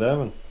tied her with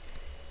Evan.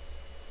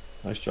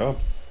 Nice job.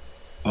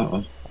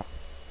 Uh-oh.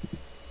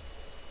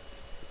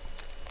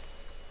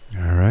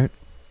 All right.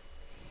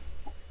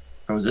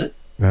 That was it?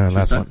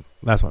 Last one.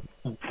 Last one.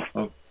 Oh.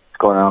 What's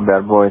going on,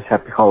 bad boys?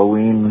 Happy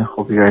Halloween.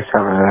 Hope you guys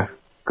have a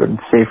good and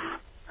safe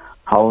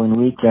Halloween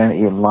weekend,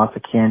 eating lots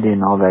of candy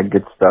and all that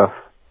good stuff.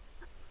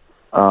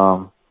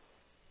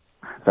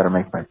 Better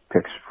make my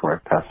picks before I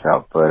pass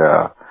out,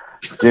 but,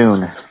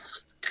 Dune.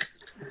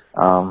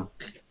 I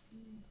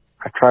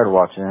tried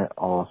watching it,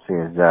 all I'll say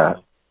is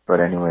that, but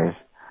anyways.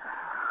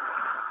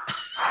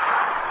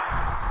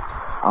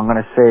 I'm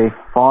gonna say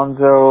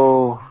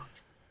Fonzo.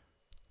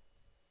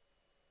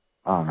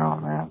 I don't know,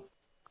 man.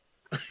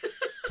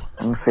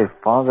 I'm gonna say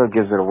Fonzo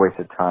gives it a waste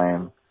of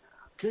time.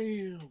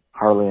 Damn.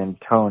 Harley and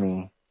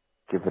Tony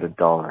give it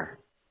 $1.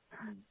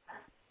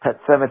 Pet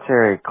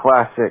Cemetery,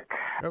 classic.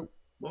 Oh.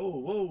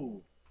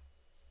 Whoa.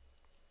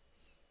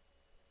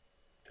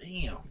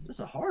 Damn, this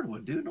is a hard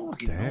one, dude. No one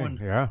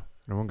yeah.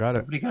 No one got it.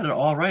 Nobody got it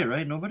all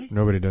right? Nobody?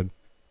 Nobody did.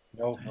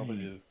 No, nobody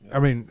did. Yeah.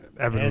 I mean,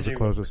 Evan was the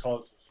closest.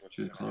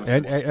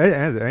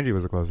 Angie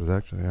was the closest,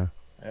 actually, yeah.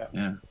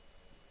 Yeah.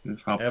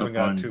 Hopped Evan up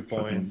got on 2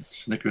 points.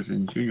 Snickers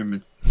and Junior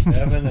Mint.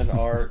 Evan and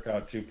Art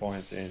got 2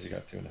 points. Angie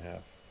got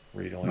 2.5.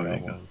 Reed only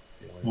got 1.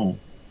 Oh.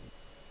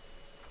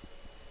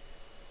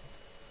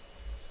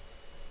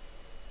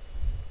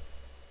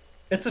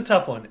 It's a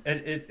tough one.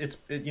 It's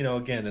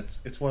again,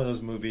 it's one of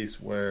those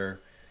movies where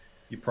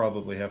you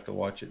probably have to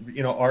watch it.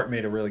 Art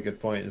made a really good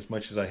point. As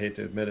much as I hate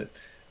to admit it,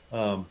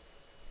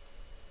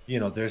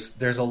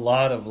 there's a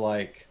lot of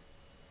like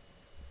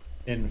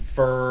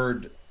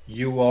inferred.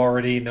 You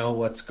already know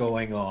what's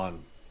going on,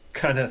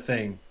 kind of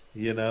thing.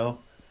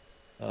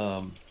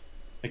 Like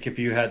if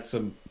you had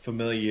some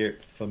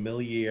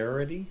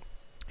familiarity,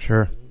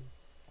 sure.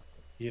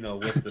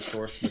 With the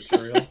source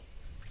material.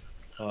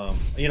 I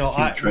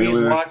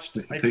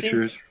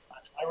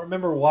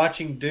remember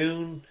watching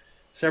Dune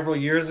several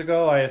years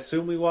ago. I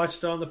assume we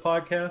watched it on the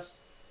podcast.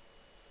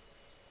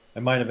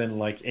 It might have been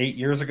like 8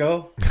 years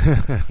ago.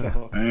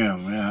 So,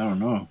 Damn, man, I don't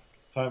know.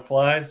 Time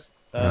flies.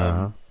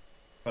 But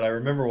I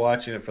remember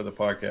watching it for the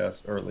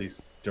podcast, or at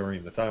least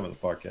during the time of the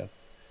podcast.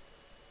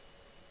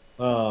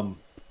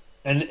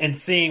 And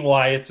seeing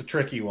why it's a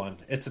tricky one.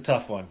 It's a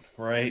tough one,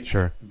 right?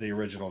 Sure. The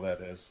original,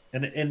 that is.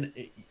 And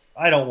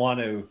I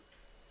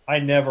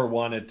never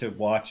wanted to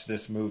watch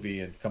this movie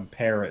and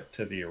compare it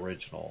to the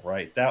original,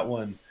 right? That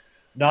one,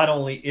 not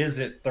only is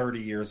it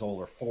 30 years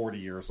old or 40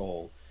 years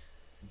old,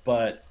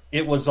 but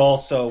it was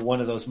also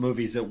one of those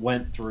movies that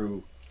went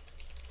through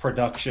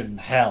production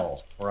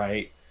hell,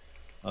 right?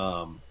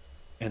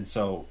 And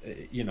so,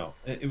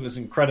 it was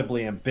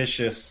incredibly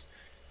ambitious,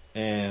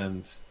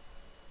 and,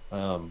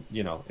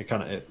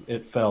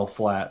 it fell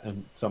flat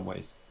in some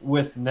ways.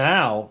 With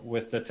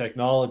the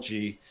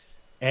technology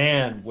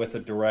and with a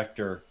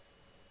director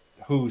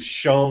who's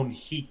shown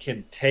he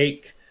can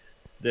take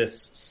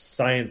this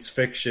science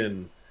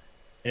fiction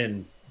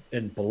and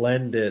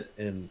blend it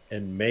and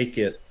make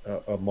it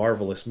a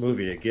marvelous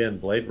movie. Again,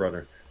 Blade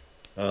Runner.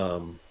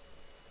 I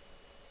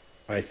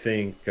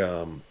think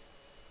a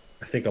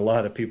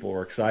lot of people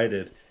were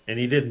excited, and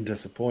he didn't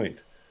disappoint.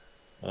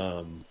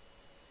 But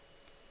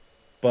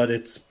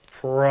it's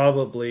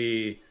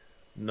probably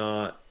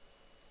not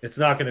it's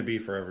not going to be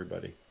for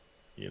everybody,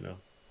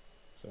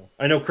 So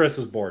I know Chris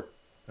was bored.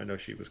 I know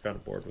she was kind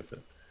of bored with it.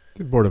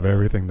 She's bored of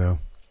everything, though.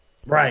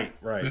 Right.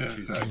 Yeah,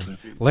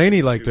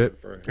 Lainey liked it,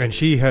 and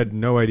she had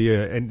no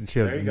idea, and she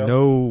has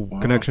no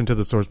connection to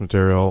the source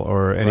material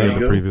or any of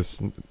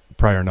the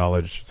prior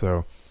knowledge.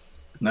 So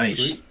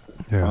nice.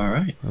 Yeah, all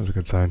right, that was a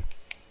good sign.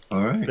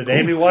 All right. Did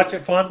Amy watch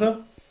it,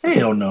 Fonzo?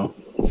 Hell no.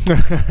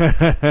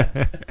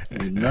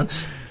 You're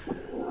nuts.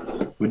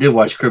 We did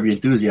watch Curb Your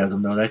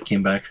Enthusiasm, though. That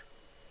came back.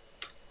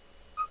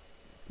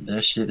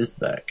 That shit is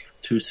back.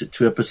 Two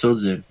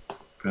episodes in.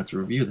 Got to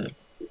review that.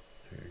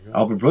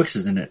 Albert Brooks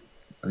is in it,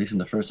 at least in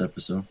the first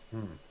episode.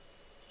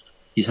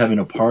 He's having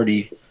a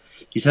party.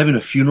 He's having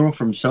a funeral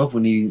for himself though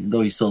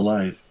he's still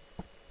alive.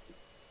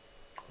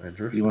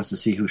 He wants to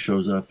see who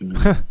shows up and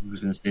who's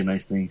going to say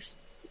nice things.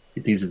 He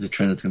thinks it's a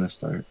trend that's going to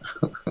start.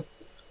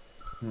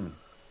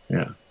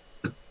 Yeah.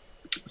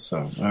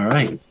 So, all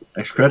right.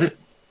 Extra credit?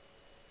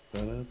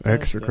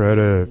 Extra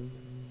credit.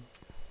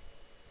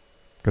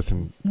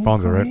 Guessing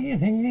Fonzo, right?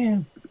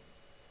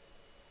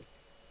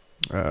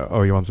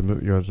 You want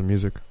some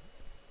music?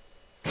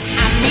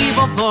 I'm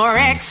evil for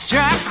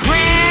extra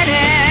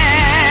credit.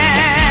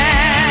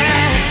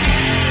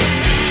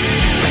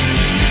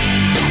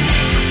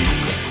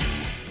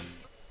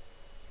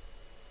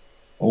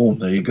 Oh,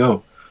 there you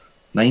go.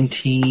 When did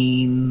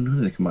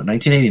it come out?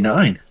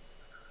 1989.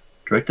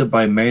 Directed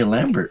by Mary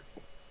Lambert.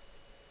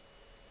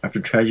 After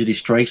tragedy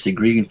strikes, a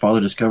grieving father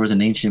discovers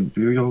an ancient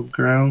burial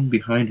ground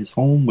behind his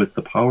home with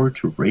the power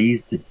to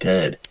raise the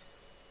dead.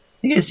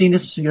 You guys seen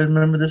this? You guys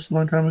remember this a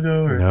long time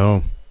ago? Or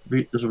No.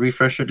 There's a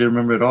refresher. Didn't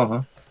remember it all,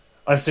 huh?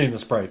 I've seen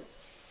this probably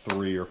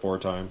 3 or 4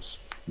 times.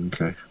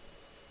 Okay.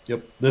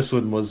 Yep. This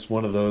one was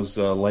one of those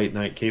late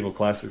night cable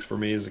classics for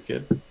me as a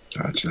kid.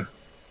 Gotcha.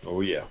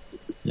 Oh, yeah.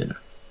 Yeah.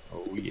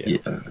 Oh, yeah.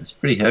 Yeah, it's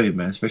pretty heavy,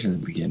 man, especially in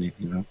the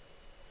beginning,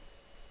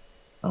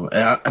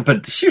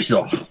 But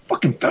seriously,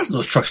 fucking fast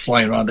those trucks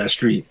flying around that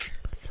street.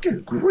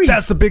 Good grief.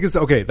 That's the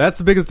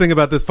biggest thing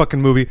about this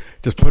fucking movie.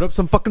 Just put up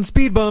some fucking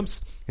speed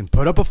bumps and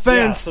put up a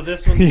fence. Yeah, so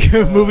this one's,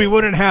 your movie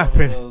wouldn't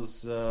happen. One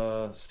of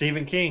those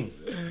Stephen King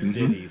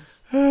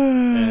ditties.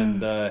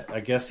 And I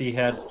guess he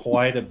had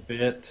quite a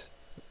bit.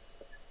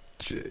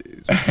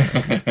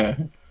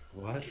 Jeez.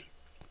 What?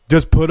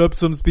 Just put up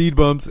some speed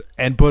bumps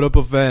and put up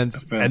a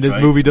fence, and this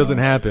movie doesn't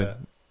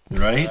happen.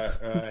 Right?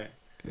 Right.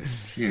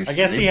 Seriously. I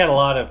guess he had a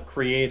lot of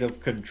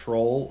creative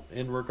control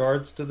in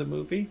regards to the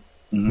movie.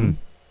 Mm-hmm.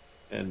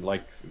 And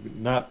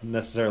not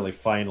necessarily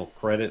final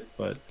credit,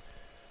 but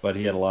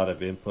he had a lot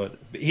of input.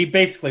 He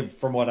basically,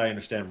 from what I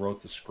understand,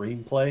 wrote the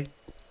screenplay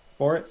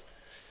for it,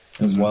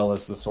 as well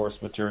as the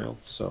source material.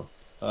 So,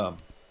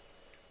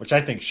 which I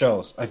think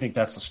shows. I think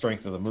that's the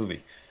strength of the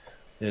movie,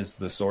 is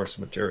the source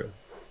material.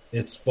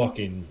 It's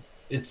fucking,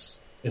 it's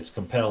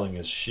compelling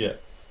as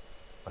shit,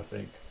 I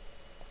think.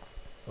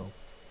 So.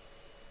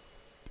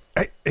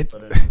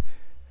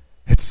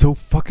 It's so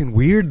fucking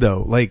weird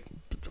though. Like,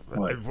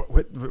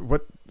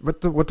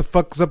 what the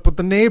fuck's up with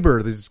the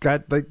neighbor? He's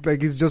got like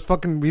he's just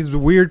fucking, he's a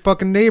weird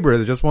fucking neighbor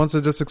that just wants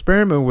to just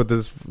experiment with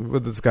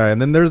this guy. And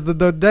then there's the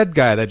dead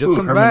guy that just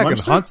comes Herman back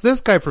Munster? and haunts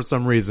this guy for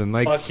some reason.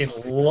 Like, Fucking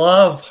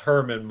love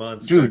Herman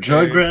Munster. Dude,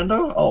 Joe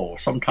Grando? Oh,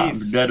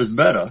 sometimes dead is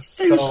better.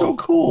 He was so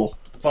cool.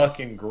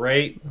 Fucking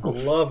great.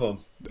 Love him.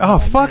 oh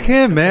fuck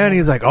him, man.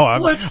 He's like, how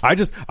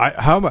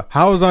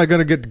was I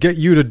gonna get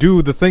you to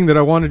do the thing that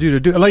I wanted you to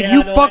do? Like,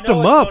 you fucked him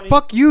up. Tony.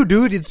 Fuck you,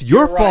 dude. It's your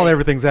You're fault right.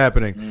 everything's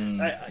happening.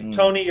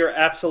 Tony, you're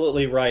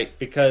absolutely right,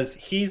 because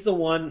he's the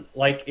one,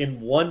 like, in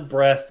one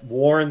breath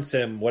warns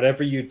him,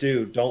 whatever you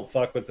do, don't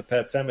fuck with the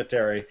Pet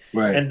Cemetery.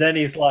 Right. And then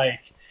he's like,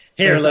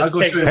 here, let's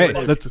take Hey,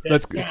 this.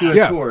 let's do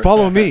a tour.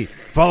 follow me.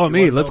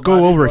 Let's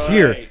go over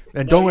here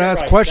and No, don't you're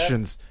ask right.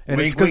 questions. And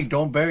it's Wink, 'cause- wink,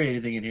 don't bury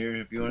anything in here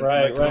if you want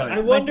Right. to. I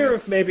wonder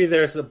if maybe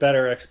there's a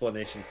better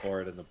explanation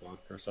for it in the book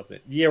or something.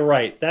 You're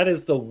right. That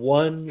is the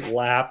one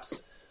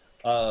lapse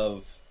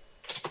of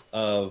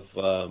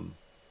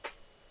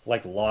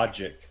like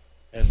logic,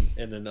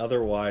 and an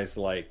otherwise,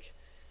 like,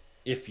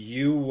 if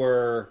you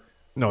were.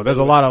 No, there's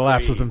a lot of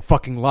lapses in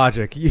fucking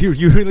logic. You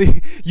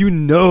really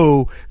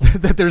know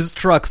that there's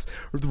trucks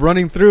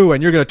running through,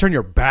 and you're gonna turn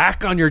your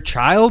back on your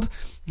child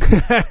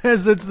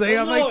as it's there.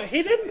 I'm No, like,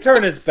 he didn't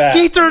turn his back.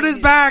 he turned his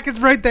back. It's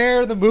right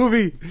there in the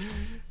movie.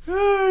 He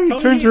Tony,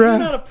 turns you're around.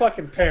 not a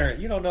fucking parent.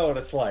 You don't know what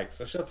it's like.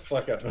 So shut the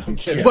fuck up. No, I'm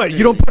kidding. What?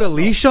 You don't put a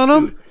leash on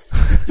him?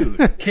 Dude,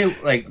 okay,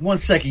 like 1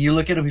 second, you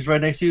look at him, he's right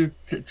next to you.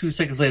 2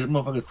 seconds later, the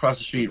motherfucker's across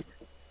the street.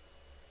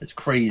 It's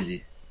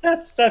crazy.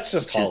 That's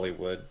just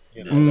Hollywood.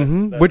 You know,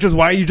 Mm-hmm. Which is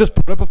why you just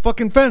put up a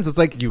fucking fence. It's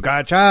like, you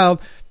got a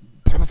child,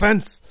 put up a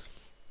fence.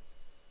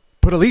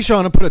 Put a leash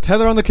on him, put a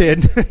tether on the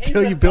kid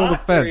until you build a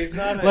fence. He's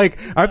not a- Like,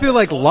 I feel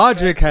like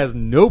logic has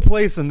no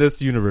place in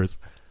this universe.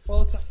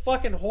 Well, it's a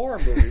fucking horror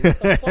movie. What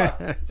the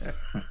fuck?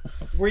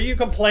 Were you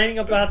complaining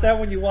about that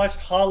when you watched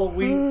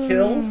Halloween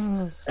Kills?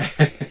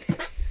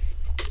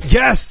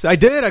 Yes, I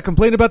did. I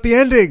complained about the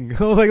ending.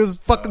 I was like, it was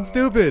fucking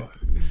stupid.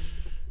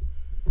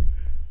 At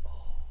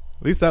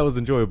least that was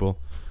enjoyable.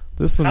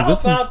 This one, How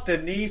about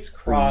Denise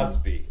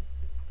Crosby?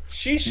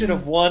 she should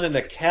have won an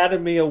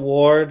Academy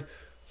Award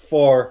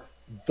for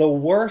the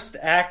worst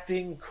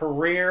acting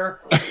career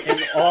in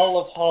all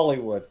of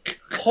Hollywood.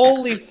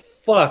 Holy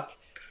fuck.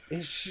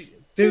 Is she,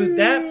 dude,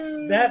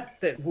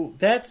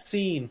 that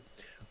scene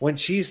when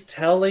she's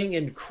telling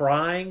and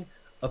crying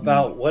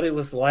about what it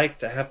was like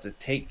to have to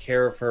take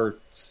care of her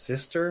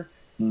sister,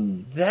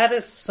 that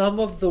is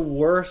some of the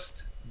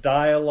worst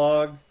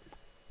dialogue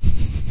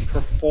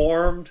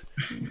performed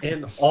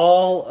in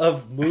all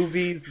of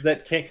movies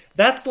that came.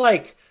 That's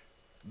like,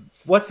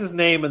 what's his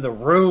name in The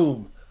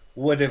Room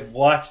would have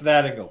watched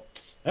that and go,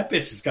 that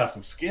bitch has got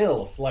some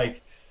skills.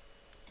 Like,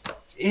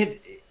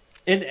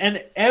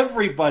 and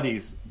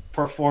everybody's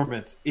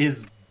performance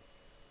is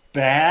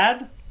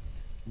bad,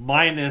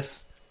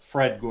 minus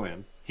Fred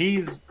Gwynn.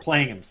 He's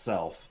playing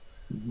himself,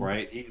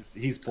 right?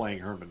 He's playing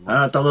Herman Munster.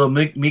 I thought little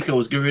Miko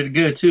was really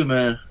good too,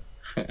 man.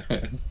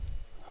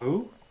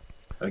 Who?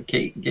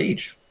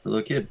 Gage, the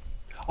little kid.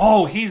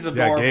 Oh, he's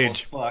adorable as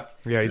Gage. fuck.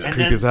 Yeah, he's and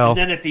creepy then, as hell. And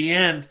then at the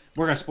end,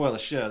 we're gonna spoil the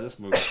shit of this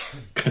movie.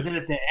 And then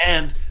at the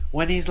end,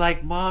 when he's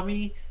like,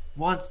 "Mommy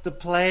wants to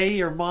play,"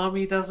 or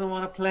 "Mommy doesn't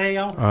want to play,"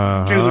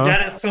 dude,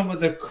 that is some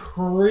of the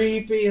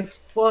creepiest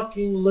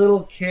fucking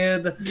little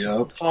kid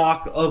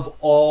talk of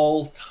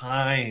all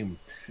time,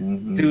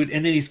 dude.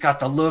 And then he's got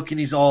the look, and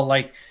he's all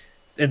like,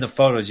 in the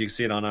photos you can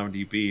see it on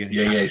IMDb. And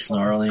he's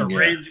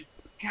snarling.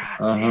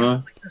 God damn,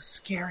 it's like the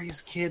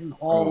scariest kid in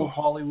all of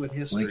Hollywood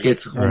history. When he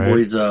gets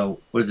homeboys,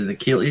 was it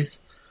Achilles?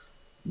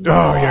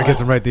 Oh, yeah, gets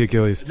him right the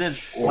Achilles. And then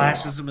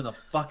flashes him in the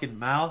fucking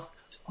mouth.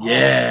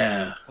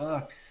 Yeah.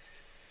 Oh, fuck.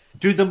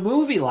 Dude, the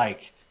movie,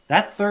 like,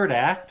 that third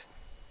act,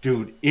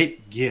 dude,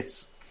 it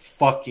gets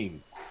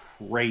fucking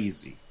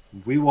crazy.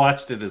 We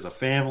watched it as a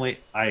family.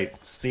 I'd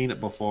seen it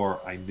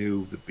before. I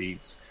knew the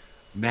beats.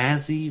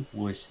 Mazzy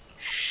was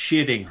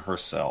shitting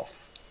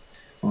herself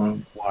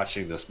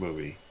watching this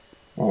movie.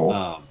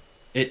 I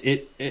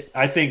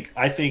think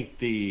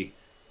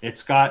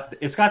it's got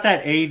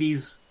that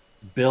 80s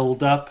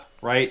build up,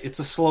 right? It's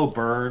a slow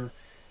burn.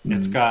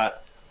 It's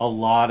got a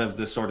lot of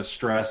the sort of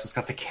stress. It's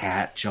got the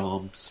cat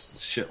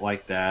jumps, shit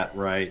like that,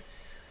 right?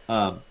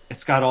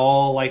 It's got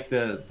all like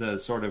the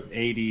sort of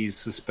 80s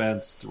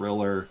suspense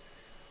thriller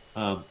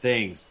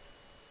things.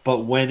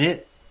 But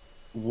when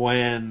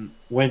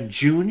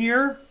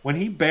Junior, when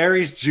he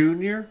buries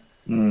Junior,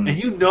 and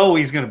you know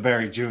he's going to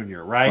bury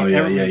Junior, right?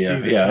 Oh,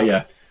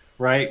 yeah.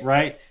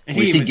 Right. And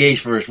we see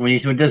Gage first. When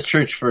he does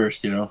church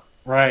first, you know.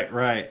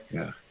 Right.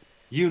 Yeah.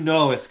 You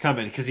know it's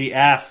coming because he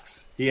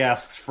asks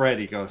Fred.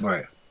 He goes,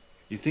 right.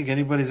 You think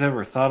anybody's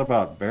ever thought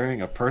about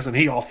burying a person?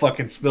 He all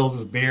fucking spills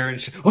his beer and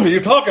shit. What are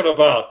you talking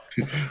about?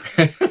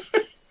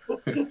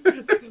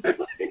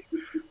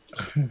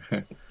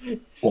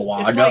 Well,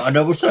 I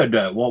never said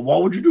that. Why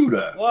would you do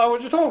that? Why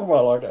would you talk about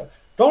it like that?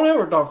 Don't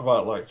ever talk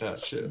about it like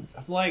that shit.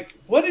 I'm like,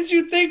 what did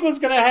you think was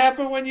going to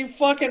happen when you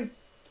fucking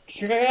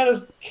got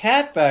his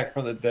cat back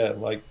from the dead?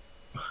 Like,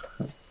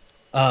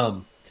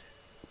 and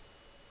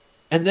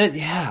then,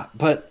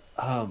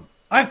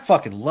 I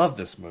fucking love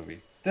this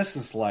movie. This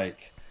is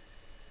like,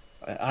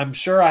 I'm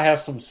sure I have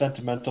some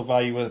sentimental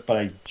value with it, but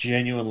I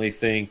genuinely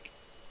think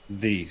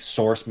the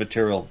source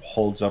material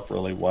holds up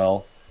really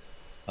well.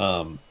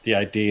 The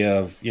idea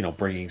of,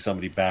 bringing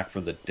somebody back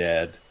from the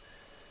dead,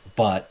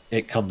 but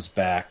it comes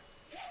back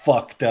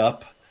fucked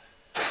up.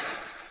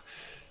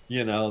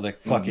 The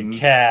fucking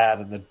cat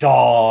and the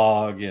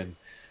dog and,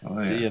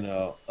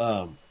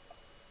 and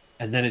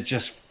then it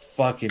just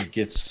fucking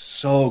gets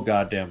so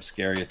goddamn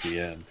scary at the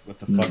end with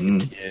the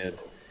fucking kid.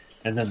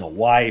 And then the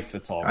wife,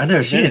 it's all... I've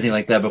never seen anything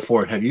like that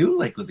before. Have you?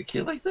 Like, with a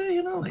kid like that,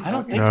 Like, I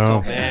don't think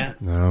so, man.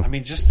 No. I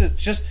mean, just...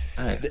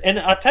 And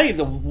I'll tell you,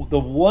 the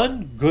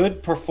one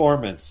good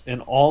performance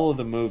in all of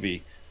the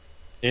movie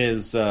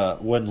is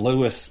when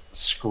Lewis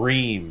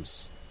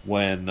screams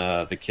when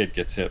the kid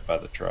gets hit by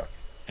the truck.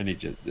 And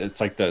it's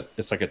like a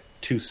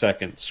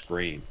 2-second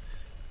scream.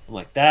 I'm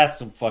like, that's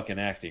some fucking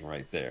acting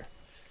right there.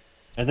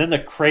 And then the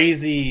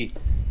crazy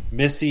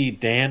Missy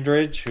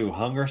Dandridge who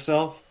hung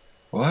herself.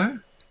 What?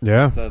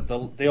 Yeah.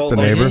 The old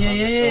neighbor.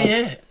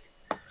 Yeah.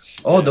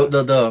 Oh,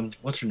 the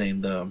what's her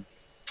name?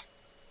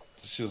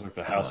 She was like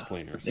the house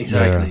cleaner.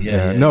 Exactly.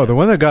 Yeah. No, the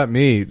one that got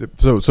me.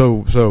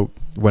 So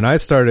when I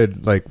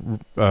started like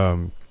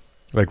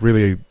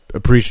really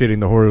appreciating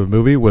the horror of the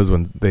movie was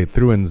when they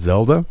threw in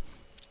Zelda,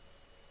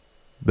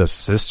 the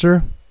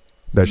sister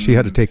that she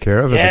had to take care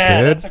of as a kid.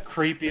 Yeah, that's a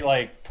creepy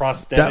like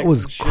prosthetic. That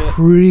was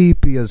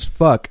creepy as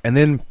fuck. And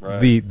then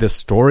the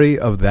story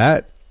of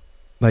that,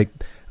 like,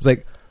 it's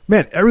like,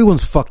 man,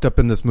 everyone's fucked up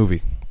in this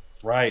movie.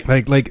 Right.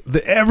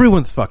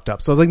 Everyone's fucked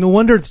up. So I was like, no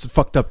wonder it's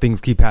fucked up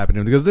things keep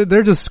happening because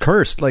they're just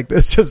cursed. Like,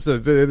 it's just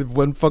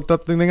one fucked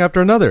up thing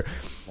after another.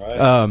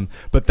 Right.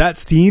 But that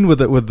scene with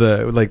the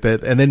like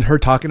that, and then her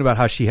talking about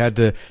how she had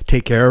to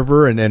take care of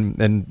her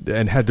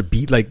and had to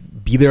be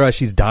there as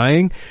she's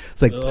dying.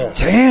 It's like,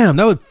 damn,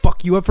 that would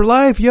fuck you up for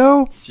life,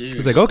 yo. Jeez.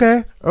 It's like,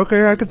 okay,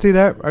 I can see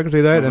that.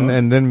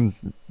 And then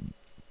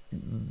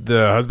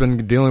the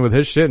husband dealing with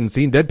his shit and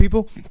seeing dead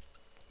people.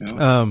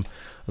 I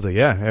was like,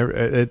 yeah,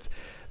 it's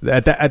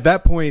at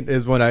that point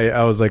is when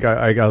I was like,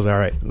 I was all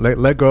right.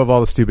 Let go of all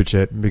the stupid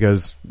shit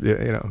because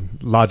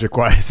logic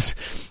wise,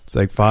 it's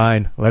like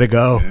fine, let it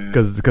go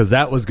because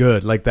that was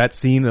good. Like that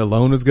scene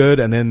alone was good,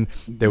 and then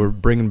they were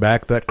bringing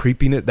back that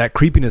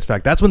creepiness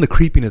fact. That's when the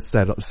creepiness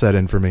set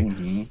in for me.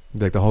 Mm-hmm.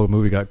 Like the whole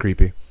movie got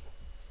creepy.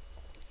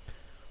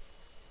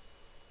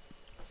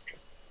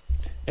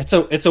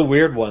 It's a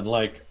weird one.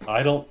 Like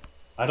I don't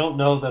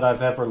know that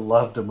I've ever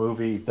loved a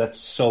movie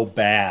that's so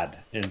bad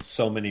in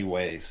so many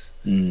ways.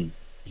 Mm.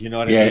 You know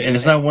what I mean? Yeah, and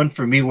it's not one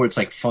for me where it's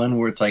like fun,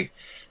 where it's like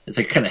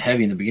kind of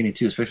heavy in the beginning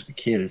too, especially with the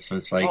kids. So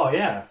it's like, oh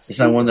yeah, it's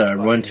not one that I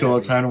run to all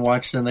the time to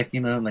watch. Then like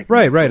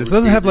right. It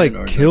doesn't have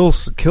like kill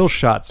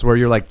shots where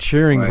you're like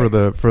cheering for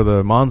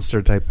the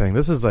monster type thing.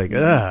 This is like,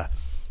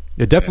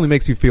 it definitely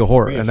makes you feel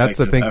horror, and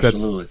that's I think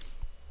absolutely.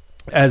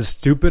 That's as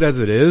stupid as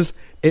it is.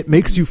 It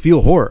makes you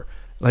feel horror.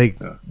 Like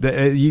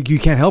you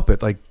can't help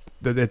it. Like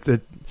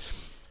the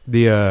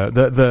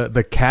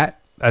cat.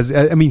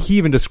 He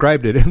even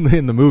described it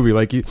in the movie.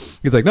 Like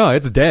he's like, no,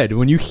 it's dead.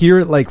 When you hear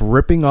it like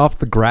ripping off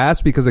the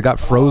grass because it got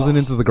frozen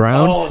into the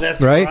ground,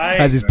 that's right?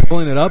 As he's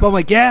pulling it up, I'm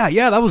like, yeah,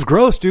 that was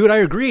gross, dude. I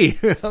agree.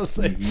 I was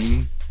like,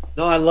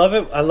 no, I love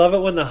it. I love it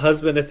when the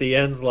husband at the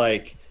end's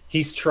like,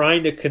 he's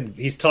trying to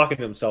he's talking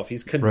to himself.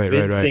 He's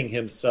convincing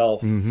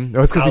himself. Mm-hmm.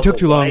 Oh, it's because he took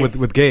too long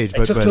with Gage.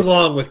 It took too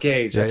long with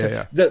Gage.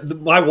 Yeah.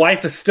 My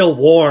wife is still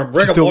warm.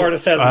 Rigor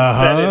mortis hasn't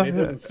said it. He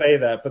doesn't say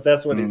that, but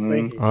that's what he's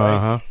thinking.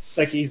 Right? It's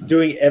like he's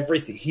doing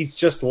everything. He's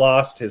just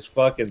lost his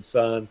fucking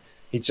son.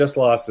 He just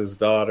lost his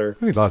daughter.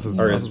 He lost his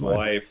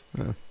wife.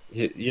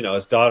 Yeah.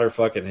 His daughter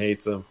fucking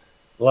hates him.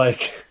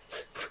 Like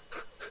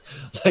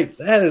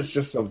that is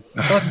just some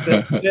fucked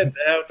up shit to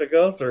have to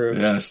go through.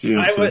 Yeah,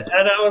 seriously.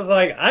 I was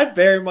like, I'd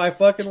bury my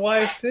fucking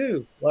wife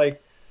too. Like,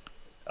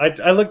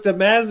 I looked at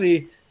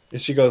Mazzy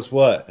and she goes,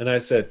 "What?" And I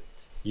said,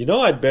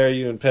 "I'd bury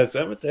you in Pet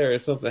Cemetery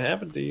if something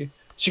happened to you."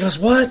 She goes,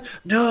 "What?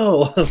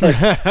 No."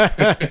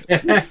 Why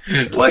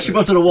she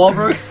busted a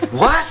Wahlberg?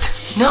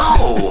 What?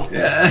 No.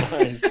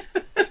 Yeah.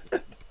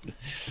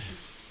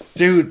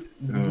 Dude,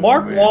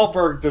 Mark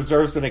Wahlberg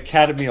deserves an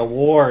Academy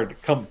Award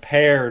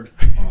compared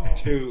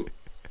to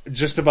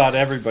just about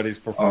everybody's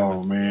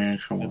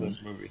performance in this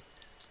movie.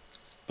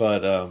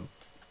 But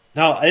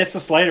no, it's a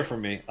Slater for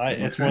me.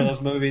 It's one of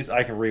those movies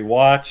I can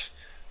rewatch.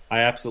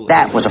 I absolutely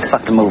that was a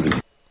fucking movie.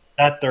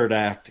 That third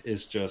act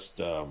is just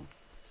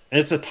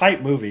it's a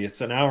tight movie.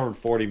 It's an hour and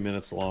 40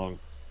 minutes long.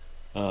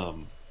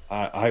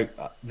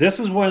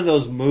 This is one of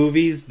those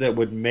movies that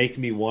would make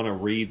me want to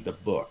read the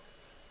book.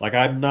 Like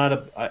I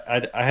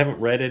haven't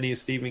read any of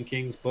Stephen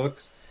King's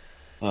books,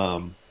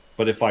 but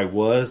if I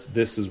was,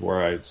 this is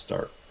where I'd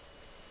start.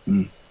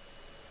 Mm.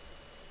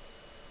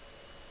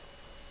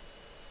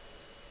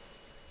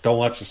 Don't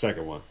watch the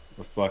second one.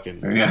 The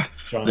fucking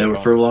they were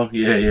Furlong.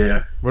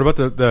 Yeah. What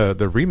about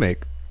the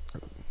remake?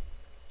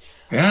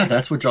 Yeah,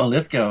 that's what John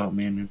Lithgow.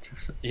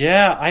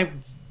 Yeah,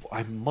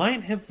 I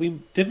might have.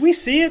 Did we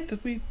see it?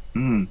 Did we?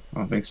 I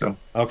don't think so.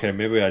 Okay,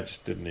 maybe I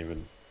just didn't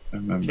even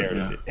care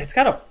to see it. It's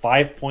got a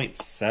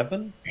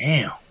 5.7.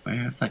 Damn,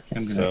 man!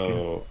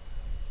 So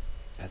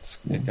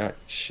it got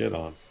shit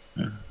on.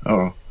 Yeah.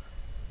 Oh,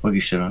 what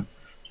you shit on?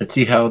 Let's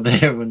see how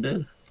everyone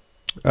did.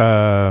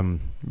 I'll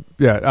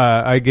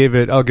give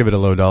it a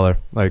low dollar.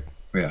 Like,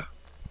 yeah,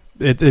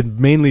 it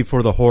mainly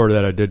for the horror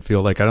that I did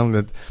feel like. I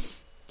don't.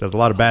 There's a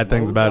lot of bad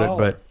things about it,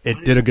 but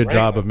it did a good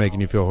job of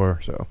making you feel horror.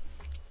 So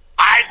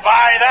I'd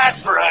buy that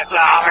for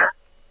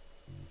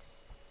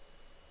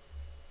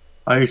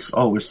 $1. I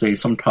always say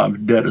sometimes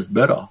dead is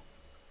better.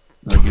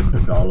 I'll give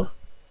it $1.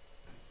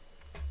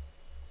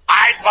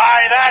 I'd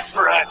buy that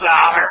for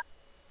 $1.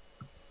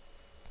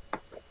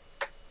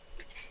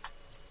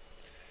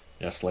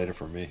 Yeah, Slater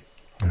for me.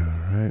 All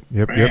right.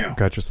 Yep.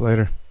 Got you,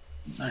 Slater.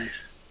 Nice.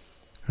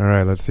 All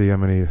right. Let's see how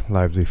many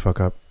lives we fuck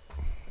up.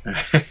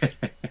 To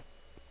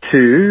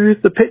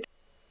the Pet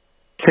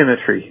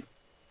Cemetery.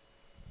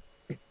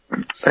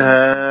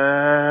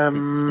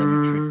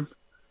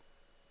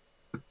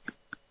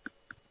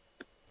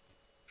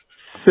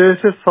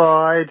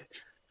 Certified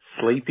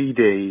Sleepy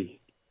D.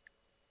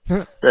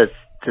 That's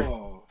just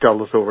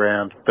dollars all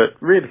round, but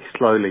really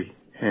slowly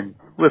and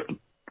with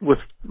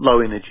low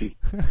energy.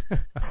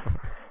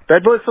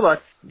 Bad Boys for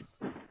Life.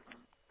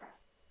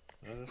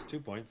 That's 2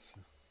 points.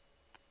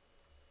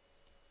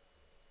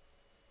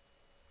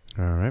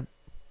 All right.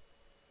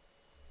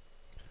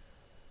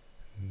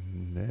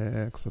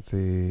 Next, let's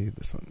see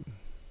this one.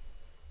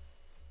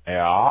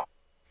 Yeah.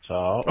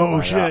 So,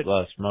 shit.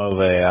 This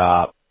movie,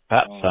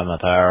 Pet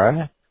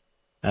Cemetery.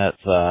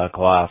 It's a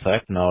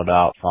classic. No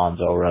doubt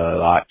Fonzo really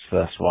likes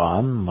this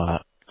one,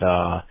 but,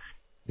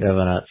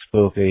 given it's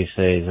spooky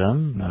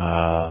season,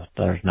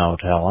 there's no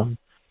telling.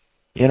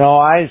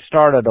 I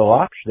started to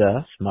watch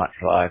this, much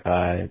like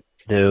I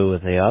do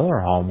with the other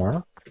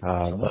homework,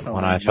 but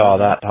when I saw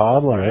that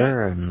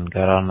toddler and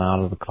get on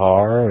out of the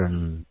car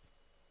and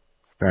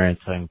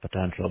experiencing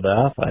potential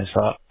death, I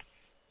thought,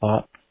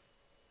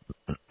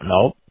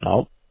 nope,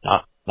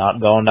 not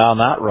going down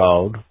that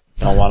road.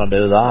 Don't want to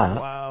do that.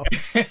 Wow.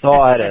 So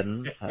I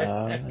didn't.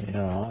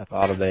 I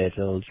thought a bait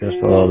was just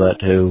a little bit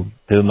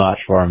too much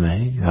for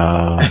me.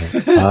 Yeah.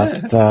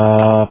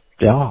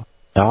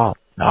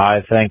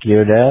 I think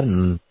you did,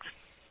 and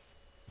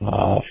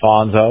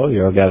Fonzo,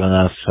 you're giving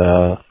us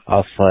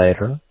a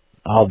Slater.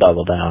 I'll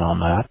double down on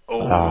that.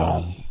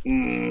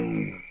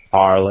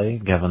 Harley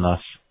giving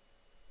us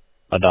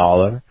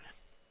 $1,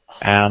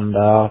 and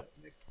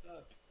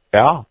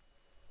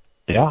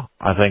yeah,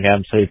 I think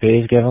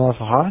MCP's giving us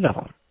a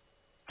 $5,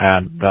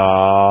 and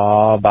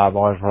Bad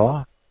Boys for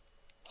Life.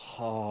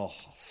 Oh,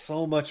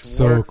 so much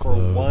So work close.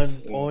 for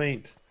 1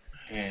 point.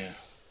 Yeah.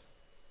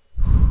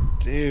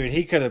 Dude,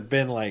 he could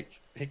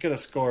have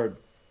scored,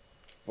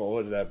 what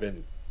would that have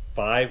been,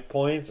 5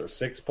 points or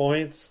 6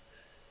 points?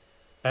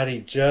 Had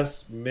he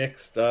just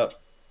mixed up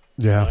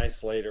my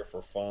Slater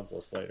for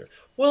Fonzo Slater.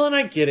 Well, and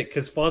I get it,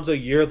 because Fonzo,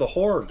 you're the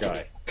horror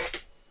guy.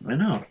 I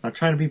know. I'm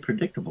trying to be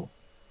predictable.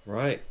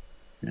 Right.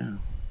 Yeah.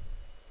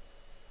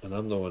 And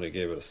I'm the one who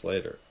gave it a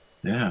Slater.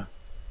 Yeah.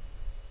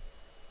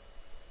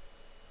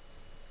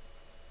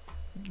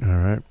 All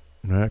right,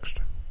 next.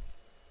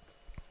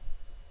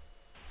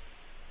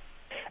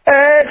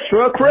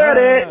 Extra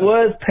credit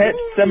was Pet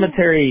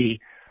Cemetery.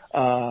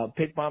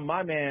 Picked by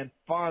my man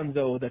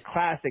Fonzo, the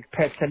classic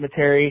Pet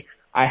Cemetery.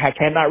 I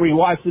cannot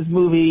rewatch this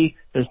movie.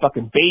 There's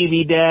fucking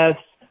baby deaths.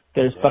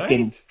 There's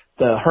fucking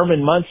the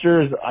Herman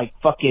Munster's like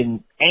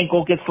fucking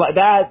ankle gets like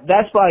that.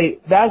 That's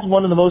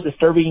one of the most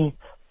disturbing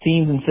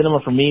scenes in cinema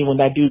for me, when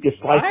that dude gets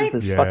sliced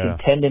with his fucking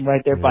tendon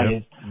right there by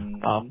his.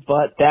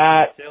 But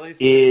that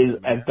is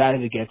as bad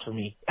as it gets for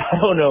me. I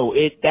don't know.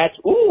 That's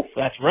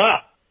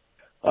rough.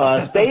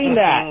 Saying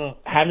that,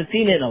 haven't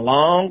seen it in a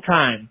long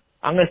time.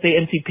 I'm gonna say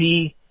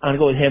MCP. I'm gonna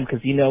go with him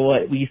because you know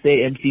what? We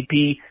say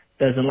MCP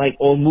doesn't like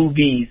old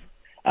movies.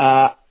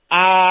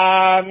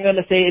 I'm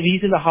gonna say if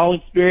he's in the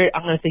Halloween spirit,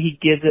 I'm gonna say he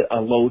gives it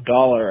a low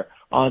 $1.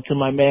 On to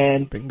my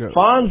man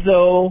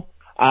Fonzo.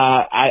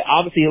 I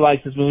obviously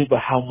likes this movie, but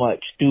how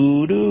much?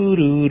 I'm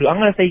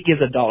gonna say he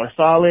gives $1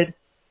 solid.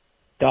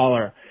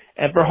 $1.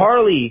 And for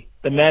Harley,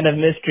 the man of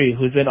mystery,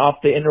 who's been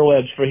off the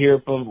interwebs for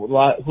a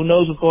lot, who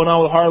knows what's going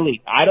on with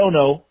Harley? I don't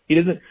know. He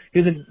doesn't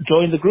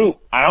join the group.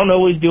 I don't know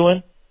what he's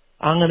doing.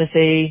 I'm gonna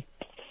say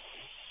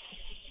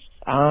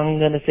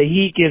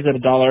he gives it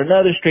 $1.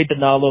 Another straight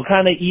Donaldo,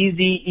 kind of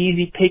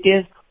easy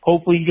pickings.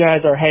 Hopefully you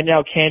guys are handing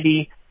out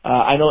candy.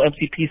 I know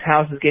MCP's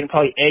house is getting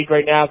probably egged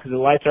right now because the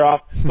lights are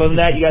off. Other than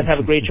that, you guys have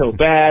a great show.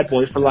 Bad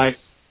Boys for Life.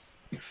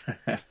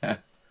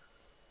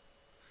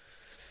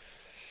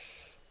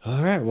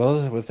 All right.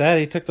 Well, with that,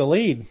 he took the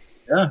lead.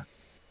 Yeah.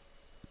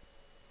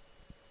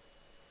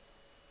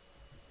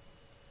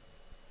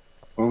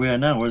 Where are we at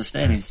now? Where are the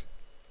standings?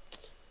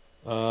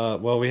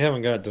 Well, we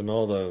haven't got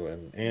Donaldo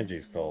and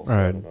Angie's calls. So All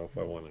right. I don't know if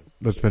I want to.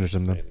 Let's finish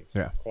them then.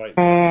 Yeah.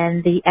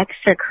 And the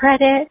extra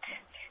credit,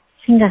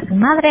 chinga su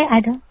madre,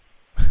 I don't.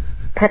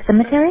 Pet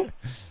Cemetery?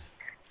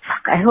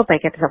 Fuck, I hope I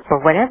get this up for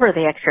whatever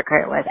the extra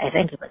credit was. I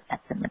think it was Pet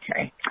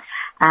Cemetery.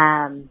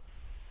 I'm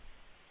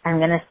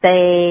gonna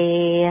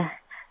say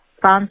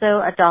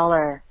Fonzo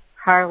 $1,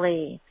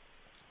 Harley,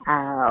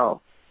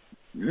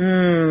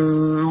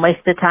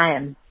 waste of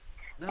time.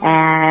 No.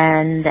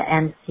 And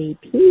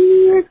MCP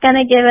is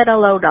gonna give it a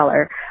low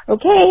 $1.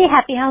 Okay,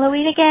 happy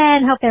Halloween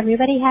again. Hope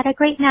everybody had a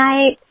great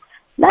night.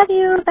 Love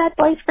you, Bad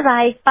Boys for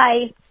Life.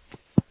 Bye.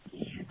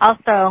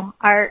 Also,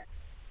 Art,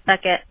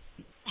 suck it.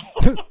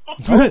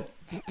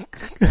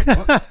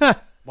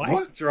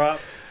 Mic drop.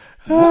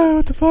 Oh,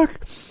 what the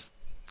fuck?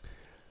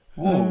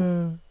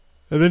 And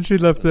then she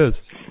left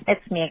this.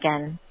 It's me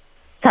again.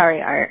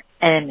 Sorry, Art.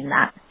 I didn't mean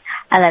that.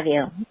 I love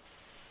you,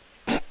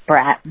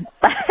 brat.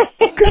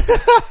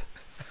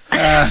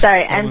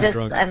 Sorry, I'm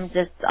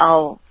just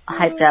all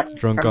hyped up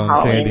Drunk from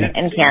on Halloween candy.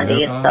 and candy.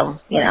 Yep. So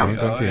Drunk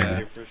on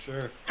candy. For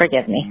sure.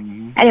 Forgive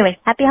me. Anyway,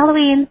 happy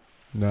Halloween.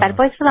 No, Bad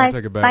Boys for don't Life.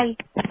 take it back. Bye.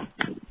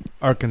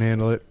 Art can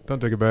handle it. Don't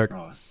take it back.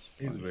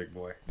 He's a big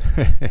boy.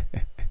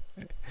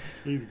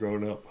 He's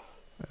grown up.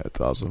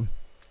 That's awesome.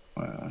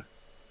 All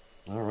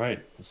right.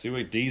 Let's see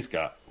what D's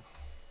got.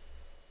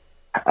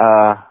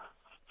 I'm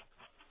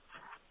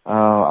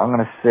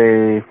gonna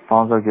say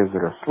Fonzo gives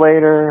it a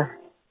Slater.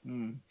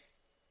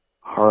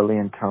 Harley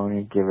and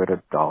Tony give it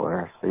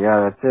 $1. So yeah,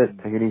 that's it.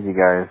 Take it easy,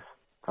 guys.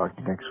 Talk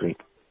to you next week.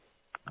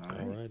 All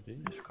right, D.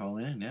 Just call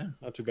in, yeah.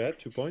 Not too bad.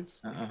 2 points.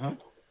 Uh-huh.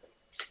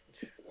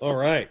 All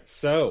right.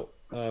 So,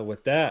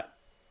 with that,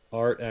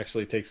 Art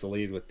actually takes the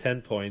lead with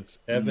 10 points.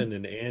 Evan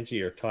and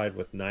Angie are tied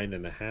with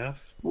 9.5.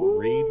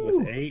 Reed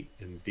with 8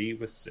 and D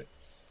with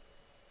 6.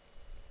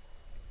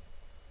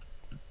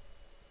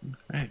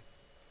 Okay.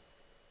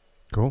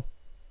 Cool.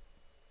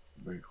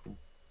 Very cool.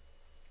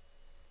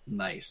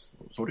 Nice.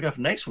 So what do we got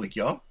for next week,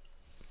 y'all?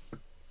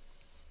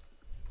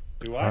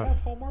 Do I have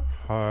homework?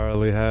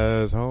 Harley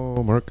has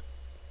homework.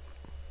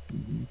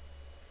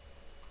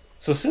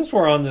 So since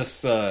we're on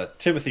this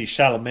Timothy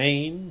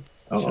Chalamet,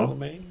 Uh-oh.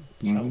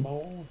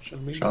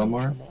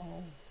 Chalamet,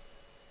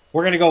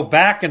 we're going to go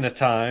back into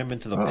time,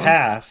 into the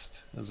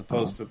past, as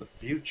opposed to the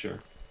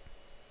future,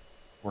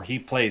 where he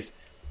plays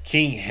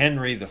King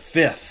Henry V.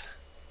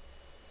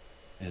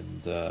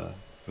 and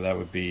that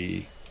would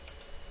be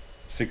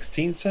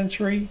 16th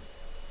century,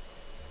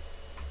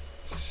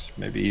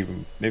 maybe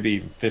even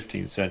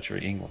 15th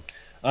century England.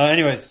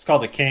 Anyways, it's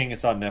called The King.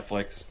 It's on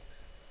Netflix.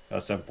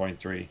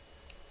 7.3.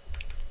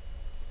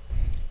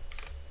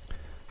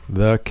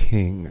 The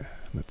King.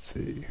 Let's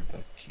see. The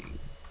King.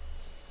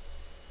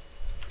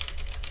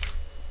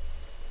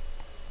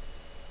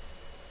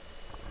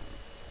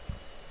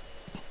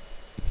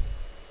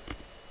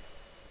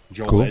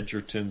 Joel Cool.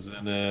 Edgerton's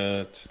in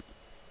it.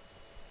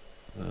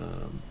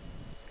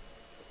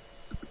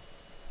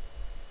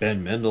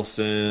 Ben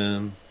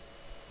Mendelsohn.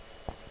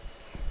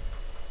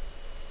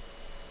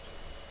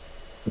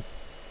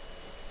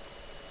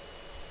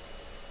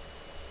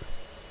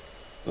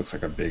 Looks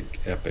like a big,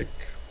 epic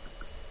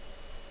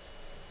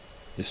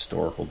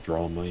historical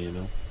drama, you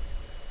know.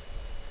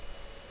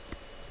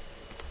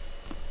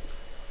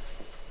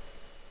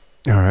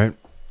 All right.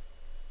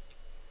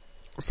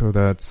 So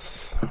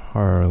that's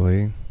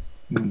Harley.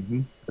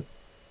 Mm-hmm.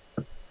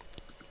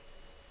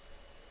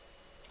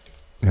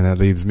 And that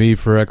leaves me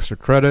for extra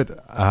credit.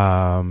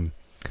 I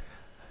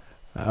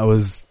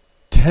was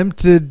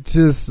tempted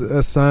to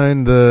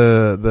assign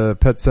the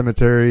Pet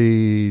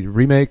Sematary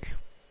remake,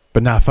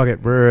 but nah, fuck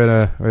it.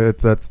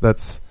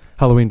 That's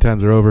Halloween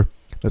times are over.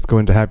 Let's go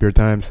into happier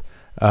times.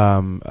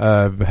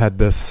 I've had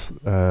this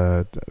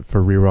for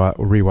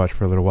rewatch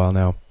for a little while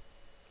now.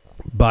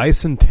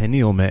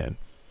 Bicentennial Man.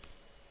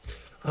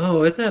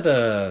 Oh, isn't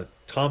that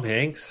Tom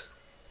Hanks?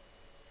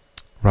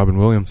 Robin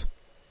Williams.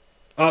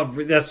 Oh,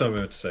 that's what I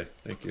meant to say.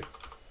 Thank you.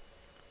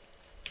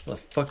 How the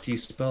fuck do you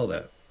spell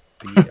that?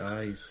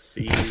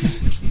 B-I-C...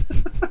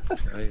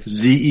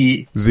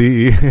 Z-E.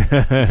 Z-E.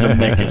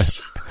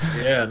 Zemeckis.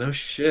 Yeah, no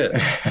shit.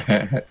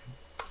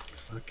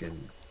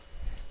 Fucking...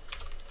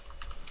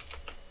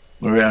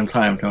 We're right on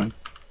time, Tony.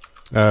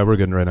 We're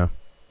good right now.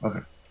 Okay.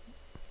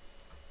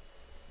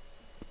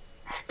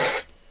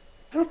 I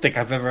don't think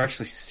I've ever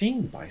actually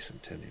seen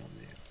Bicentennial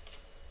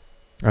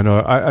Man.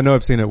 I know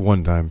I've seen it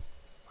one time.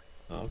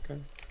 Oh, okay.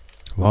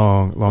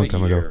 Long What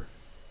time ago. year?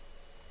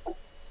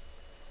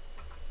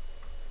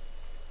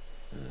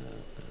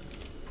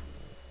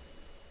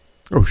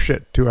 Oh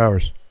shit, 2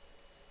 hours.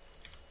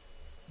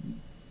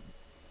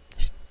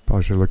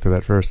 Probably should have looked at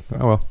that first.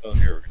 Oh well. Oh,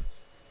 here it is.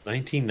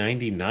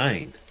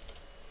 1999.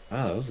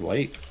 Wow, that was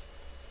late.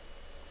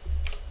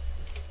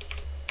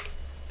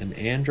 An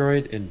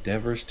android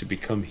endeavors to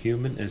become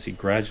human as he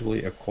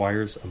gradually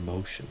acquires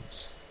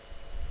emotions.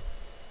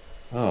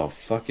 Oh,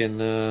 fucking,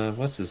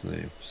 what's his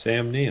name?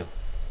 Sam Neill.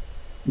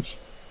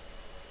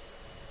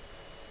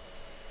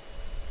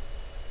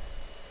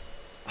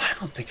 I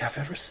don't think I've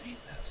ever seen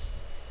this.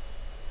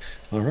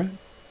 Alright.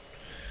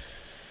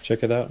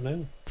 Check it out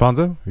now.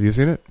 Fonzo, have you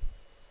seen it?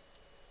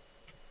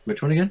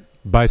 Which one again?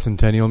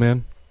 Bicentennial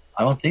Man.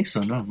 I don't think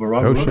so, no. But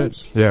Robert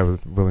Williams. Shit. Yeah,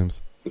 with Williams.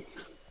 I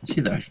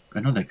see that. I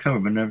know that cover,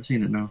 but I've never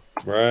seen it, no.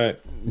 Right.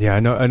 Yeah, I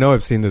know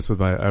I've seen this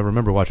with I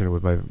remember watching it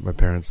with my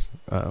parents.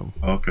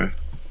 Okay.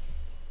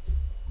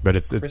 But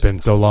it's been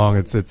so long.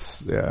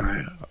 It's yeah.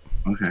 Right.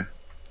 Okay.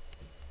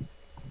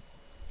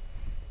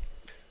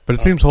 But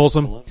it seems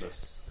wholesome.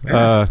 Columbus. You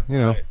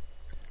know,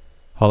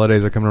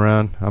 holidays are coming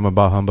around. I'm a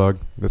bah humbug.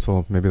 This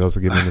will give me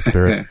the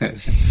spirit.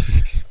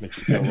 Make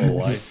you feel a little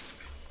light.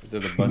 He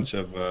did a bunch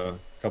of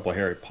couple of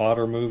Harry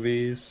Potter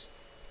movies.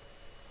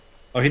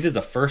 Oh, he did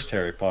the first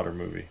Harry Potter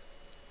movie,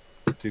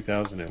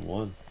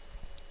 2001.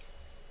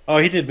 Oh,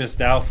 he did Miss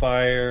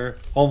Doubtfire,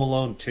 Home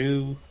Alone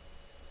 2.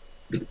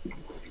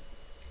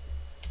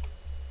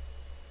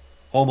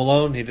 Home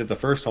Alone, he did the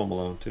first Home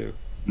Alone too.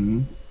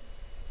 Mm-hmm.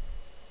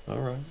 All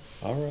right.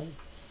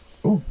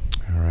 Cool.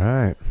 All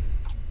right.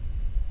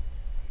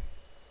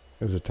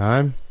 Is it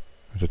time?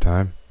 Is it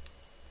time?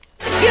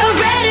 You're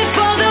ready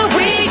for the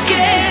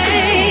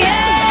weekend,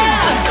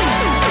 yeah.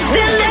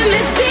 Then let me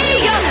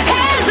see your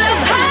hands up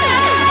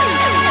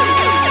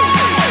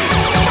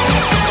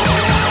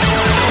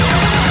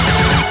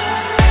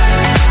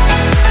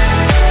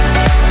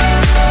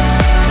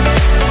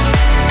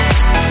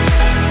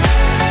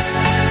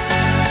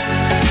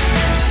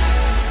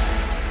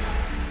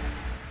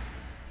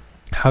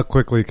How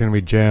quickly can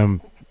we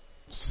jam?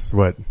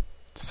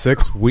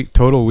 6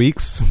 total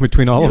weeks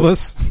between all of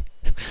us?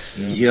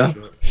 Yeah.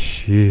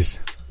 Jeez.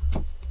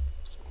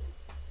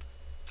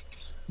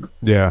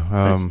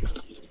 Yeah.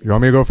 You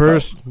want me to go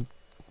first?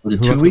 Was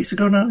it 2 weeks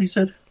ago now, you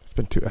said? It's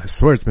been 2. I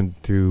swear it's been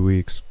 2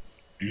 weeks.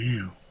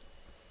 Damn.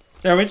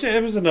 Yeah,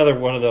 it was another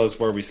one of those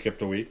where we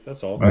skipped a week.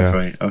 That's all. That's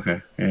right.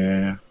 Okay.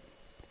 Yeah.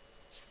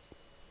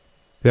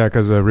 Yeah,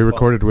 because we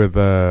recorded with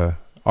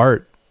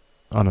Art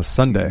on a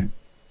Sunday.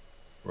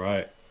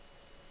 Right.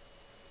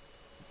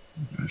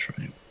 That's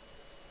right.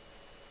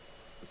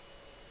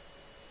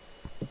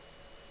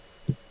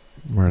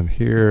 We're in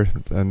here,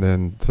 and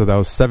then so that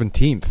was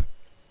 17th,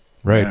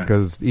 right? Yeah.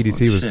 Because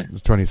EDC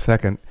was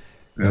 22nd,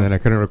 Yeah. and then I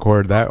couldn't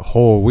record that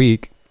whole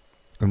week,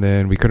 and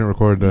then we couldn't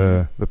record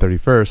the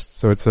 31st.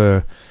 So it's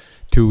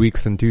 2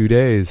 weeks and 2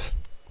 days.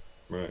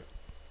 Right.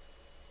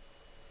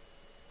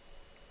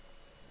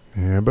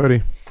 Yeah,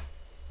 buddy.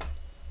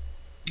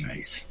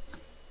 Nice.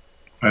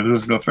 All right,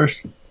 let's go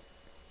first.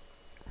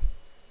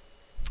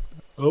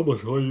 I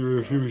almost wonder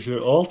if you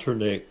should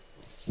alternate.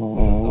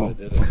 Oh.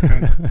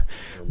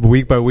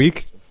 Week by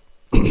week?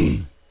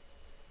 I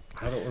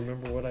don't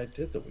remember what I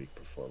did the week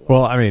before.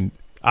 Well, I mean,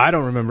 I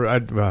don't remember. I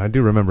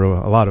do remember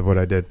a lot of what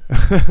I did,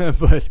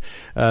 but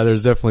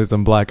there's definitely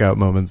some blackout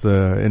moments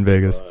in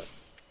Vegas.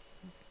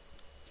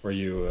 Were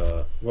you?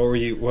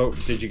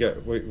 What did you guys?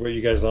 What were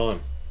you guys on?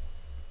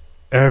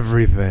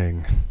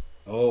 Everything.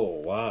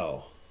 Oh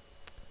wow.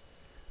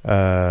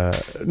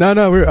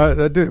 No,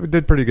 we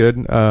did pretty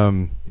good.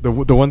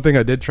 The one thing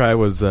I did try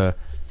was I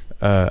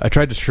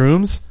tried the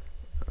shrooms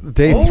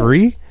day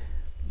 3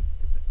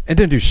 and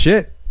didn't do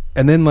shit.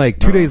 And then like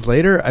 2 days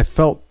later, I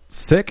felt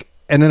sick.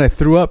 And then I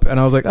threw up, and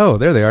I was like, "Oh,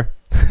 there they are."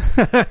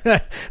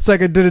 It's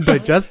like I didn't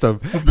digest them.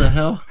 What the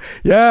hell?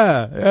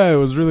 Yeah, it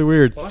was really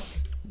weird. What?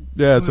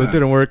 Yeah, so it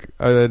didn't work.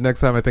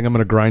 Next time, I think I'm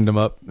gonna grind them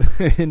up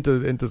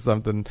into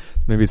something.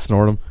 Maybe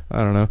snort them.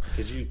 I don't know.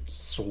 Did you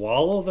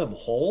swallow them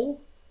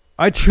whole?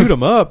 I chewed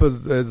them up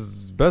as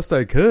best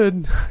I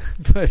could,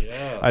 but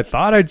I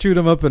thought I chewed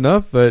them up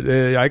enough. But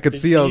I could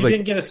see. I was like, you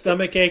didn't get a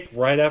stomach ache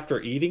right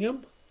after eating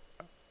them?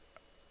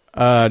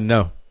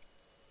 No.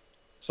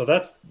 So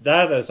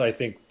that is, I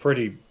think,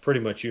 pretty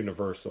much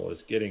universal,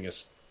 is getting a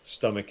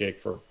stomach ache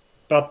for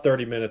about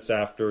 30 minutes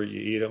after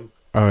you eat them.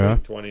 Oh, yeah?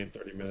 20 and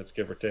 30 minutes,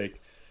 give or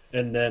take.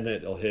 And then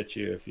it'll hit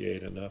you if you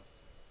ate enough.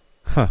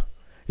 Huh.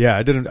 Yeah,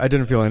 I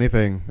didn't feel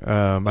anything.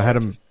 I had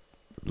them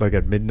like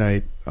at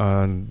midnight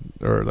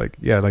like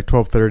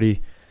 12:30,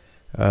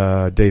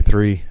 day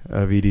 3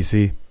 of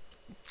EDC.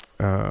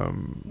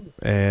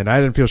 And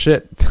I didn't feel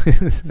shit.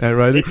 It's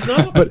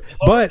not a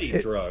party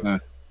drug.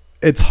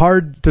 It's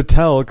hard to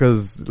tell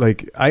because,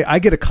 like, I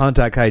get a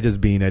contact high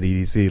just being at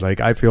EDC. Like,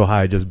 I feel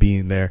high just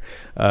being there.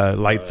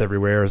 Lights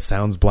everywhere,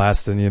 sounds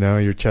blasting,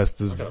 your chest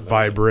is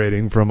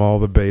vibrating from all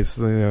the bass,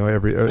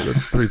 every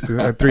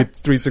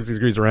 360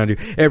 degrees around you.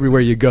 Everywhere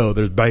you go,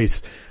 there's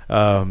bass.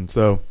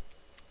 So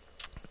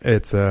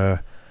it's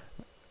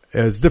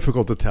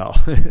difficult to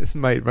tell. It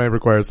might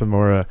require some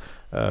more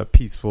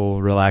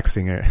peaceful,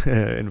 relaxing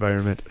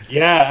environment.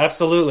 Yeah,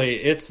 absolutely.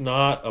 It's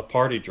not a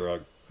party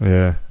drug.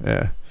 Yeah.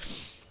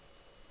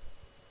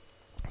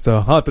 So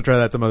I'll have to try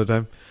that some other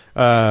time.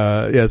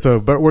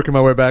 But working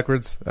my way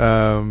backwards.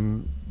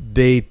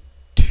 Day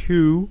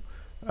 2,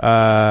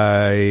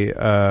 I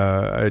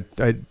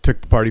took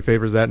the party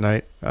favors that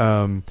night.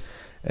 And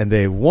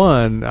day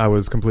 1, I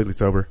was completely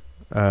sober,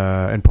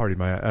 and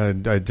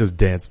partied I just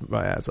danced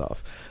my ass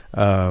off.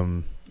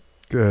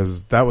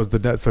 Cause that was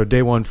so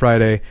day 1,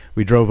 Friday,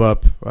 we drove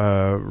up,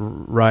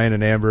 Ryan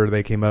and Amber,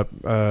 they came up,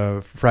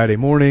 Friday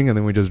morning, and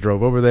then we just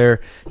drove over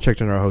there,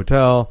 checked in our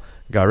hotel,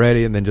 got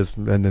ready, and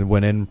then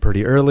went in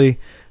pretty early.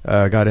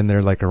 Got in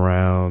there like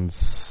around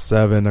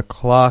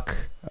 7:00.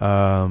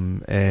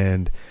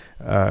 And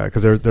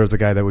because there was a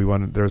guy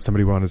that there was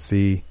somebody we wanted to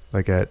see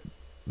like at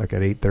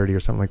 8:30 or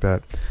something like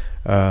that.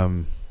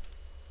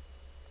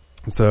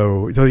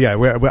 So yeah,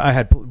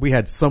 we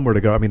had somewhere to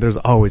go. I mean, there's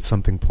always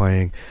something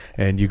playing,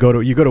 and you go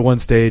to one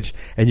stage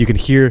and you can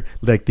hear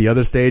like the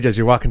other stage as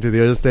you're walking to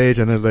the other stage,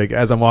 and then like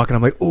as I'm walking,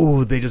 I'm like,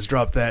 oh, they just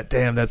dropped that.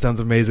 Damn, that sounds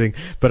amazing.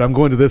 But I'm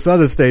going to this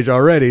other stage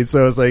already,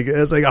 so it's like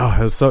oh,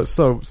 there's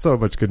so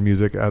much good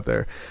music out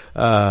there.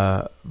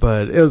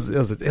 But it was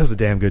a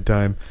damn good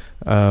time.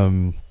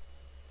 I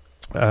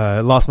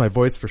lost my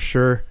voice for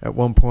sure at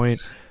one point.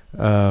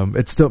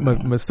 It's still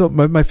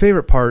my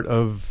favorite part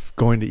of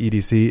going to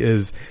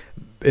EDC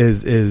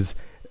is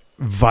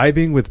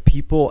vibing with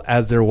people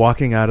as they're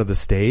walking out of the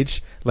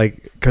stage.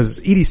 Like, cause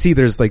EDC,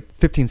 there's like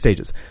 15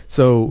 stages.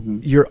 So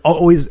you're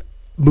always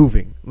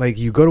moving. Like,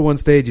 you go to one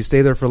stage, you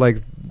stay there for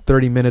like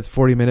 30 minutes,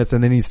 40 minutes,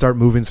 and then you start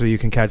moving so you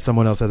can catch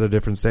someone else at a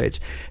different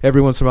stage.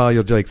 Every once in a while,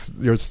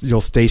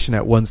 you'll station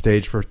at one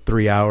stage for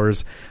 3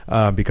 hours,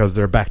 because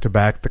they're back to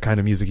back, the kind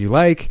of music you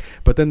like,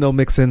 but then they'll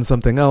mix in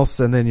something else,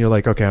 and then you're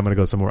like, okay, I'm going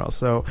to go somewhere else.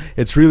 So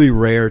it's really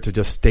rare to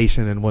just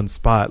station in one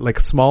spot. Like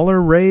smaller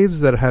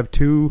raves that have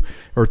 2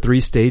 or 3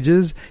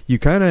 stages, you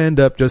kind of end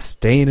up just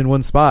staying in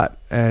one spot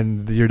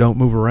and you don't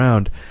move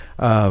around.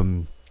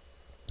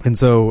 And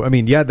so, I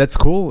mean, yeah, that's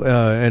cool.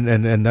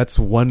 And that's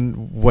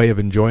one way of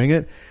enjoying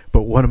it.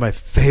 But one of my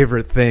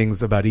favorite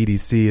things about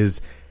EDC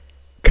is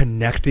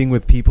connecting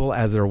with people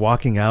as they're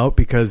walking out,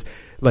 because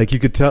like you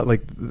could tell,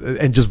 like,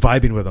 and just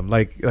vibing with them.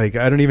 Like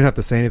I don't even have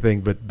to say anything,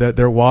 but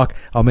their walk,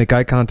 I'll make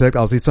eye contact.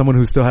 I'll see someone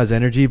who still has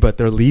energy, but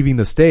they're leaving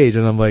the stage,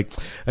 and I'm like,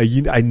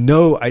 I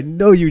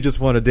know you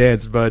just want to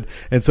dance, bud.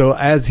 And so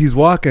as he's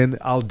walking,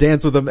 I'll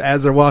dance with them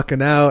as they're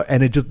walking out,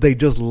 and they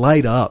just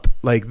light up.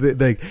 Like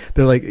they're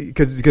like,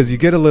 because you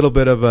get a little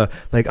bit of a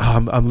like,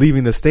 oh, I'm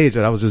leaving the stage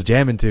that I was just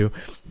jamming to,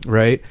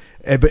 right?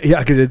 But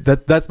yeah,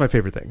 that's my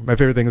favorite thing. My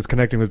favorite thing is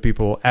connecting with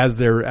people as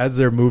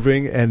they're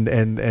moving,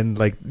 and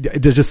like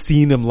just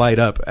seeing them light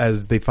up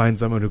as they find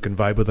someone who can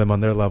vibe with them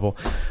on their level.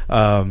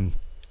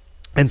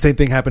 And same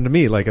thing happened to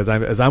me. Like as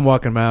I'm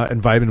walking out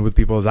and vibing with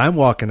people as I'm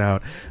walking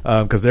out,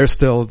 because they're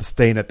still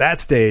staying at that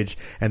stage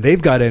and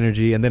they've got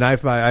energy. And then I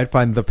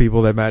find the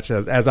people that match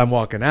as I'm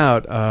walking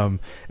out,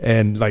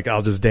 and like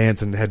I'll just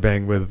dance and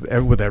headbang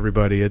with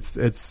everybody. It's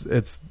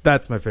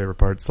that's my favorite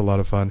part. It's a lot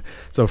of fun.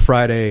 So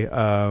Friday,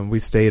 we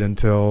stayed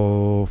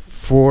until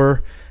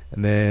 4,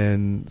 and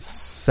then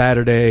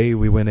Saturday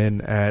we went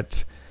in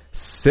at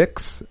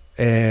 6,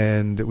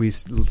 and we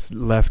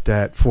left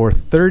at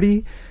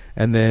 4:30.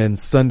 And then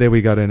Sunday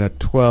we got in at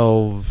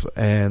 12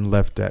 and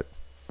left at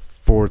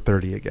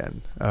 4:30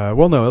 again.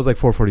 Well, no, it was like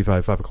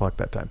 4:45, 5 o'clock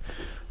that time.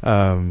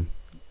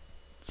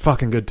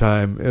 Fucking good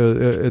time.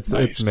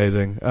 It's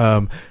amazing.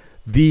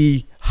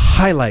 The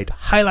highlight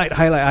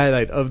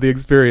of the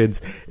experience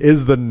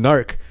is the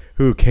narc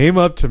who came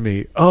up to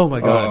me. Oh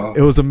my God.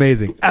 It was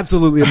amazing.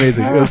 Absolutely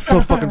amazing. It was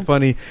so fucking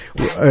funny.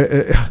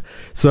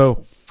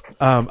 So,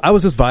 I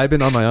was just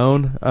vibing on my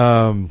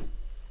own.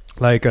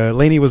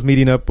 Lainey was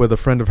meeting up with a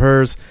friend of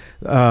hers,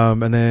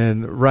 and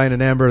then Ryan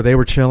and Amber, they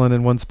were chilling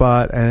in one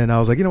spot, and I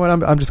was like, you know what,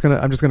 I'm just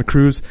gonna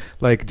cruise,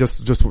 like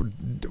just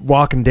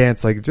walk and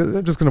dance, like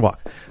I'm just gonna walk,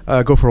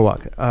 go for a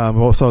walk.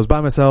 So I was by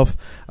myself.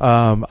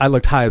 I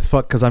looked high as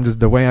fuck because I'm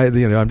just the way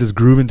I'm just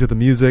grooving to the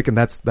music, and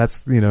that's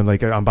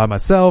like I'm by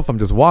myself, I'm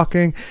just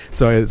walking.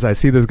 So as I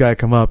see this guy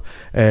come up,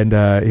 and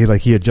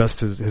he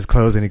adjusts his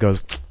clothes, and he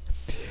goes,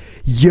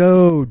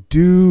 "Yo,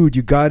 dude,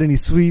 you got any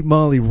Sweet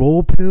Molly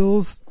roll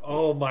pills?"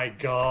 Oh my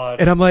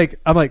God. And I'm like,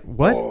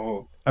 what?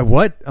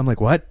 What? I'm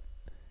like, what?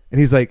 And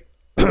he's like,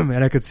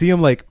 and I could see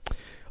him like,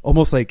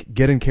 almost like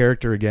get in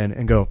character again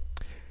and go,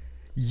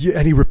 yeah,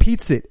 and he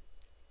repeats it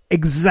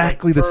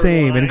exactly the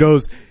same and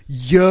goes,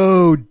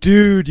 "Yo,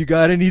 dude, you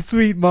got any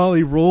Sweet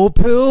Molly roll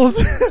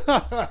pills?"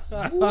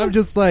 I'm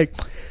just like,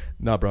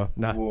 nah, bro,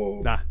 nah.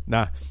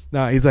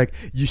 He's like,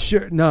 "You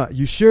sure? Nah,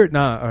 you sure?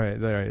 Nah." All right.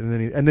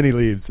 And then he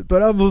leaves.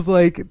 But I was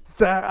like,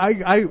 that.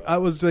 I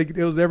was like,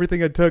 it was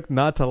everything I took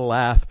not to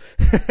laugh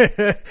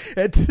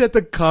at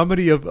the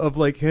comedy of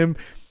like him,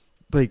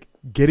 like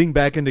getting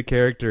back into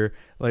character.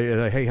 Like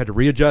I had to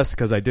readjust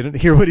because I didn't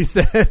hear what he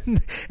said,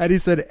 and he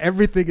said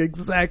everything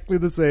exactly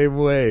the same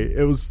way.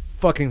 It was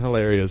fucking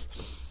hilarious.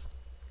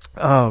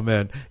 Oh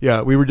man,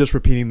 yeah, we were just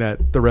repeating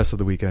that the rest of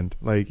the weekend.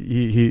 Like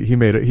he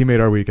made it. He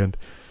made our weekend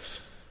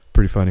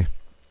pretty funny.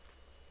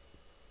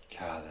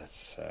 God,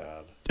 that's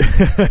sad.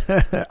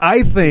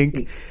 I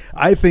think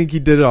he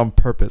did it on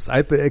purpose.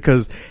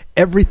 Because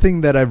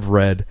everything that I've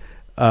read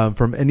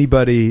from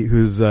anybody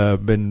who's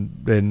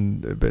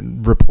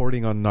been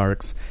reporting on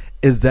narcs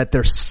is that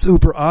they're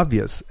super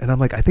obvious, and I'm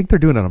like, I think they're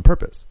doing it on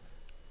purpose.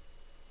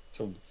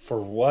 So for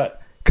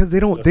what? Because they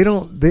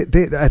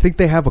I think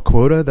they have a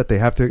quota that they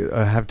have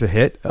to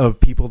hit of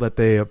people that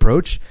they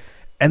approach.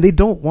 And they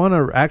don't want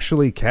to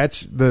actually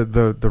catch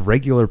the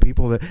regular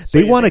people that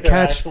they want to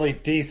catch. Actually,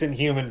 decent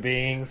human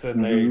beings,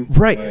 and they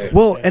right.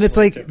 Well, and it's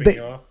like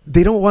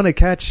they don't want to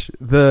catch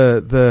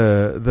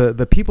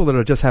the people that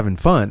are just having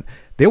fun.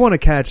 They want to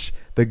catch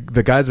the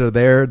guys that are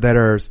there that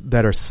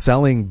are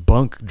selling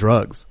bunk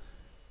drugs.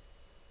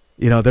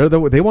 You know,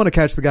 they want to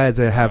catch the guys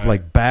that have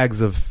like bags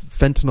of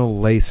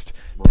fentanyl laced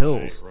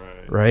pills.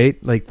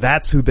 Right? Like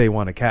that's who they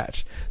want to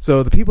catch.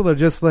 So the people that are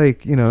just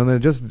like, they're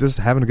just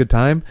having a good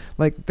time,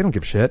 like they don't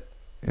give a shit,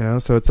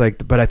 so it's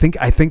like, but I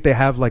think they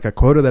have like a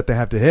quota that they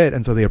have to hit.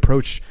 And so they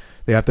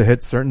have to hit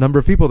a certain number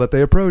of people that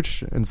they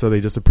approach. And so they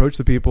just approach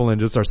the people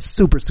and just are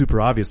super, super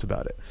obvious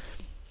about it.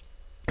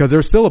 Cause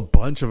there's still a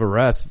bunch of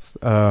arrests,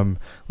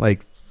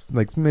 like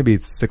maybe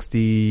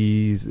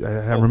 60,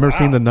 I remember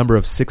seeing the number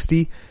of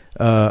 60,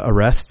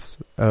 arrests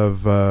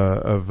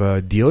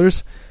of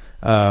dealers.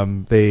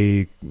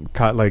 They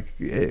caught like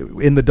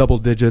in the double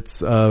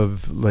digits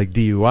of like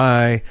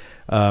DUI,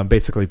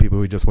 basically people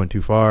who just went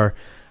too far,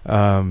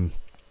 or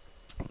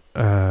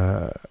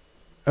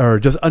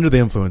just under the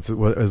influence is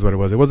what it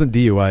was. It wasn't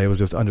DUI. It was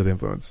just under the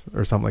influence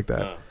or something like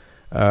that.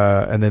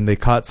 And then they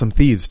caught some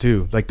thieves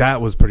too. Like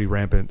that was pretty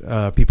rampant.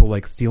 People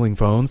like stealing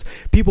phones.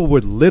 People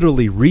would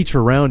literally reach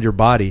around your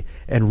body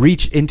and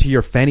reach into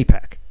your fanny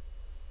pack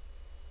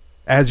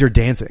as you're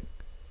dancing.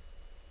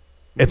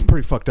 It's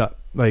pretty fucked up.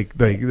 Like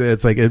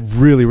it's like it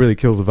really, really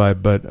kills the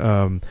vibe. But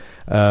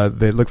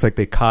it looks like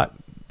they caught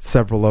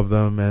several of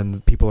them,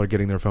 and people are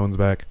getting their phones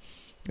back.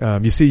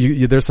 You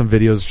see, there's some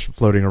videos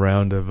floating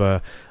around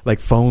of like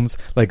phones,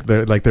 like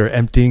they're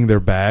emptying their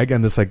bag,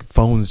 and this like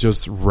phones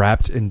just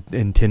wrapped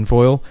in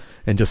tinfoil,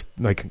 and just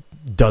like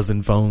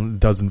dozen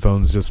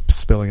phones just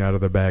spilling out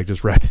of their bag,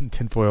 just wrapped in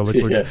tinfoil.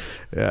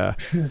 Yeah,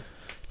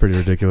 it's pretty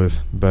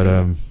ridiculous. But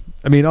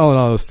I mean, all in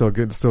all, it was still a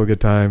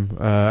good time.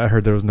 I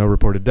heard there was no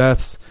reported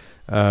deaths.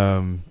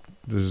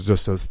 There's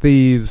just those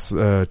thieves.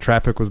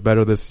 Traffic was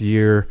better this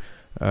year.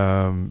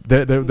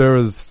 There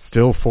was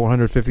still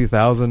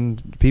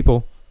 450,000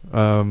 people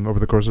over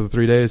the course of the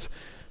 3 days,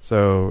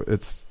 so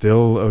it's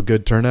still a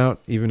good turnout,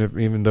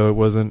 even though it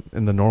wasn't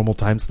in the normal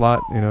time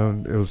slot.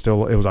 It was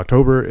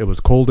October. It was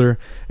colder.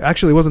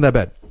 Actually, it wasn't that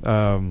bad.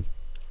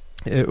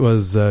 It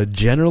was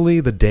generally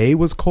the day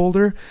was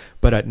colder,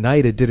 but at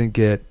night it didn't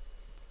get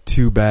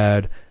too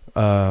bad.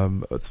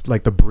 It's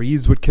like the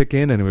breeze would kick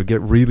in and it would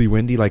get really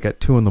windy, like at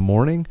 2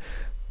 a.m.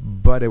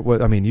 But it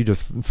was, I mean, you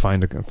just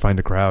find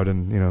a crowd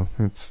and, you know,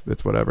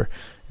 it's whatever,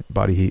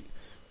 body heat.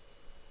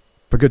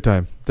 But good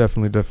time,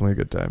 definitely a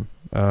good time.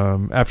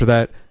 After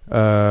that,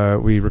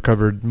 we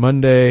recovered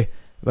Monday,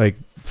 like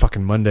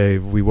fucking Monday.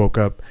 We woke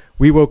up.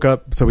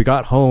 So we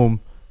got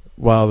home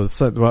while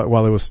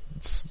it was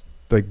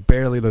like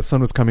barely the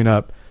sun was coming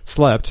up.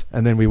 Slept,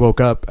 and then we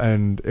woke up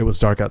and it was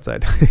dark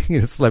outside. You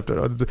just slept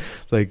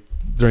like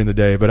during the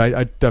day, but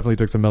I definitely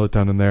took some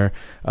melatonin there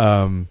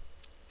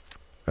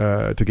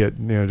to get,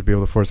 you know, to be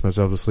able to force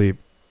myself to sleep.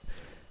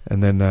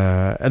 And then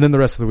the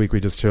rest of the week we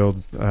just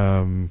chilled.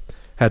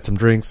 Had some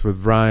drinks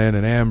with Ryan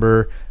and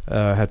Amber.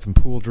 Had some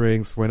pool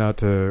drinks. Went out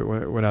to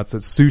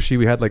sushi.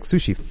 We had like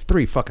sushi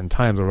 3 fucking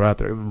times when we were out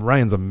there.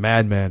 Ryan's a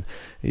madman.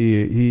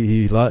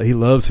 He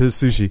loves his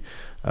sushi.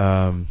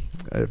 I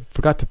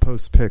forgot to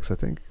post pics. I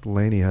think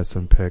Lainey has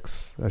some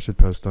pics. I should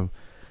post them.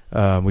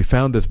 We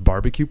found this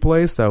barbecue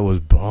place that was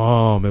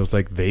bomb. It was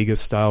like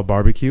Vegas style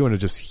barbecue and it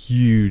just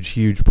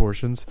huge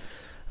portions.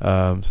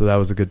 So that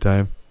was a good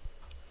time.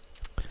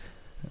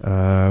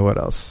 What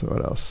else?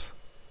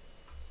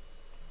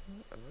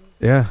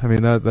 Yeah, I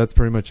mean that's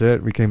pretty much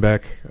it. We came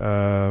back.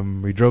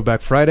 We drove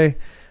back Friday,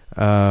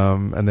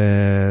 and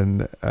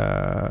then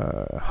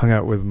hung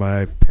out with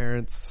my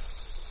parents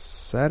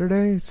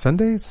Sunday.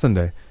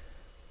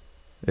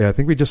 Yeah, I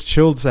think we just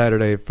chilled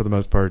Saturday for the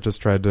most part.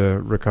 Just tried to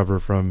recover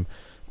from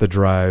the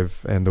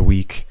drive and the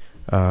week.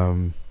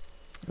 And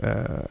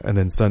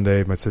then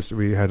Sunday, my sister,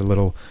 we had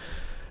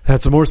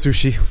some more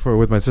sushi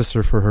with my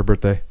sister for her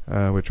birthday,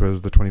 which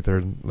was the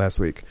 23rd last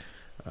week.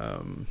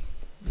 And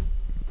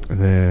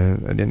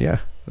then yeah,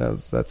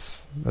 that's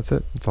it.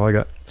 That's all I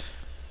got.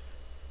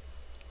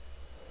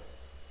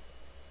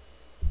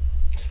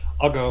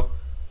 I'll go.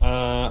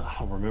 I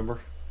don't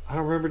remember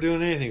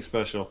doing anything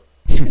special.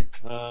 We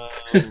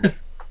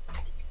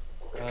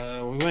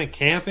went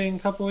camping a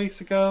couple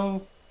weeks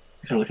ago.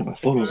 I gotta look at my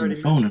photos on your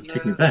phone and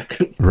take me back.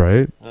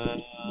 Right.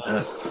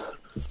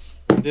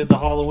 Did the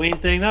Halloween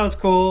thing. That was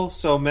cool.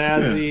 So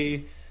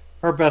Mazzy,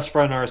 her best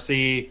friend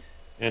RC,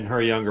 and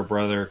her younger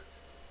brother,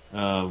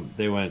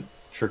 they went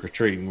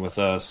trick-or-treating with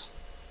us.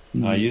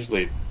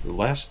 Usually the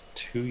last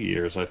 2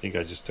 years, I think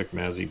I just took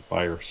Mazzy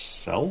by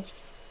herself.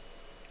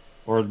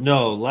 Or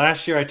no,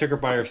 last year I took her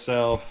by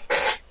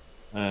herself.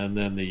 And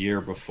then the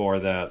year before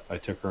that, I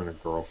took her and her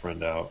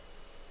girlfriend out.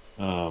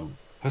 I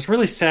was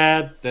really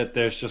sad that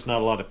there's just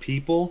not a lot of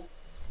people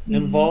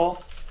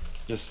involved.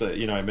 Just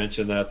I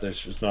mentioned that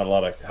there's just not a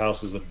lot of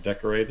houses that are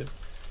decorated.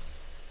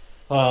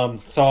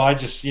 So I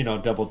just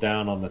doubled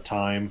down on the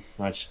time.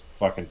 I just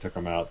fucking took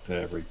them out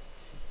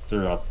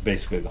throughout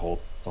basically the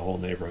whole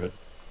neighborhood,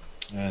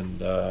 and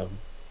then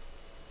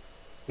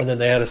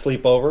they had a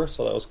sleepover,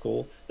 so that was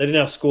cool. They didn't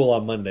have school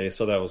on Monday,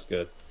 so that was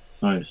good.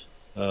 Nice.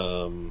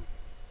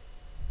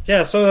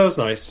 Yeah, so that was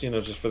nice,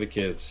 just for the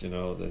kids.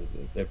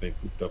 They've been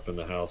cooped up in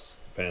the house,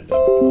 the pandemic,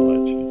 and all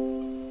that shit.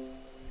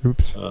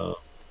 Oops.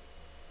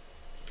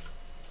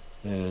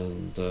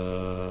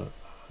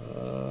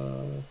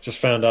 Just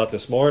found out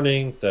this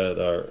morning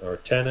that our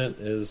tenant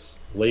is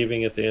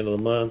leaving at the end of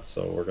the month,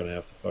 so we're gonna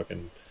have to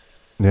fucking.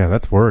 Yeah,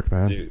 that's work,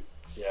 man.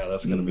 Yeah,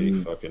 that's gonna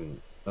be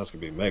that's gonna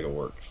be mega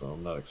work. So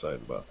I'm not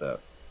excited about that.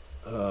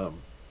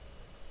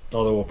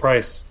 Although we'll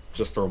probably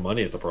just throw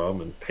money at the problem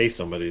and pay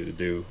somebody to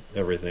do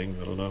everything.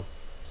 I don't know.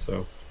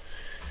 So,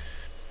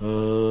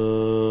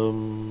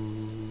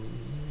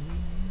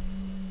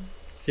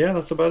 yeah,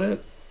 that's about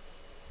it.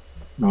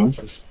 Nice.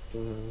 Just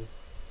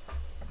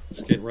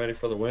getting ready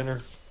for the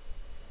winter.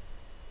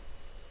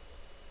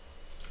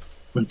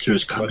 Winter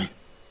is coming.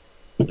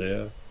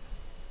 Yeah.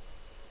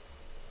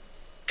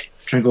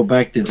 Trying to go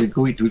back. Did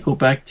we go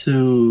back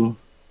to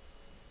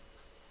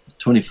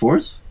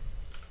 24th?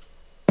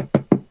 Go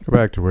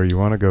back to where you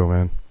want to go,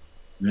 man.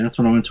 Yeah, that's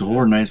when I went to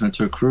Horror Nights. Went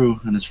to a crew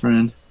and his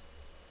friend.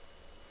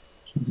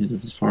 So I did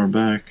it this far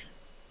back.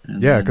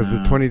 And yeah, because the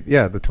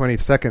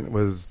 22nd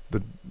was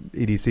the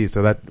EDC,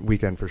 so that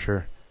weekend for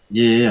sure.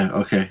 Yeah.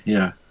 Okay.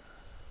 Yeah.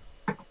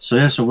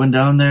 So went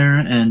down there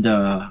and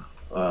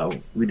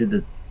we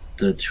did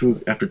the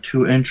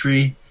two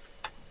entry,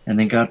 and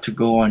then got to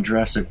go on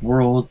Jurassic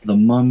World, The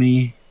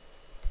Mummy,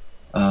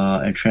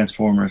 and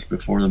Transformers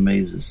before the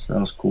mazes. That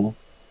was cool.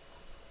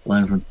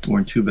 Lines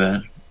weren't too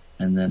bad,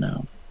 and then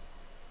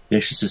The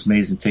Exorcist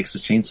maze and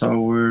Texas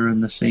Chainsaw were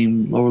in the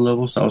same lower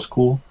level, so that was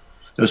cool.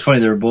 It was funny.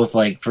 They were both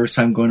like first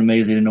time going to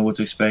maze. They didn't know what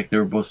to expect. They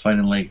were both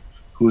finding like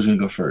who was going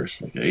to go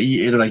first. Like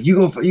they're like, you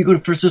go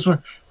first this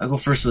one. I go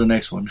first to the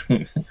next one.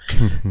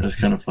 That was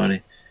kind of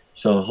funny.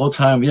 So the whole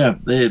time, yeah,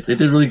 they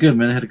did really good,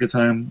 man. They had a good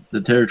time.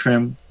 The Terror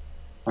Tram,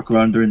 walk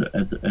around during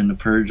the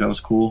Purge, that was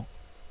cool.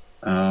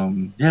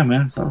 Yeah,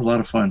 man, so that was a lot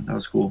of fun. That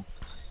was cool.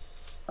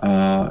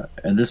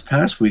 And this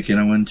past weekend,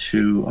 I went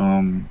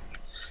to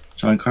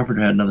John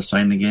Carpenter had another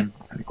signing again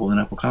at Golden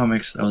Apple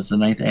Comics. That was the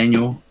 9th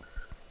annual.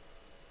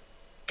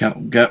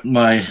 Got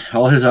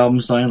all his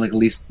albums signed, like at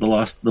least the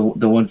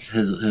ones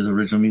his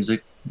original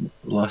music,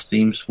 Lost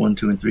Themes 1,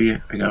 2, and 3.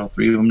 I got all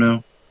 3 of them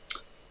now.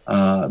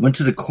 Went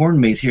to the corn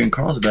maze here in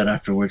Carlsbad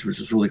afterwards, which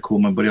was really cool.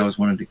 My buddy always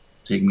wanted to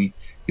take me.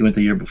 He went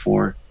the year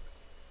before.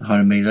 The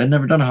haunted maze. I'd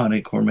never done a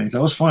haunted corn maze.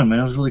 That was fun, man.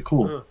 That was really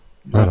cool.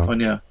 A lot of fun,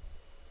 yeah.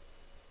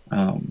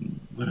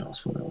 What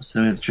else?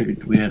 Then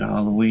we had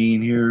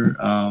Halloween here.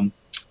 A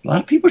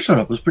lot of people showed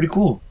up. It was pretty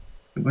cool.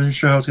 I wasn't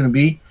sure how it was going to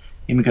be.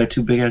 Amy got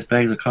 2 big ass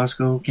bags of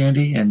Costco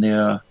candy, and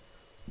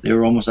they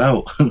were almost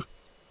out.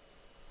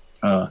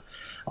 I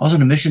was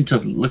on a mission to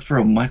look for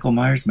a Michael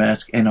Myers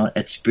mask, and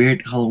at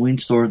Spirit Halloween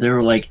store, they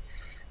were like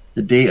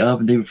the day of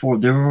and the day before,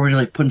 they were already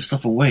like putting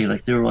stuff away.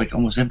 Like they were like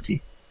almost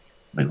empty.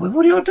 Like,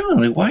 what are y'all doing?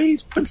 Like, why are you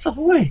putting stuff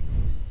away?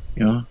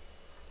 You know?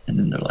 And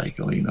then they're like,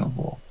 oh, you know,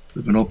 well,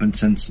 we've been open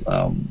since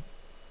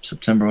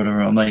September or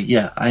whatever. I'm like,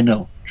 yeah, I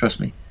know. Trust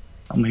me.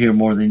 I'm here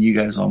more than you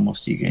guys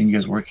almost. And you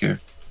guys work here.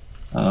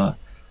 I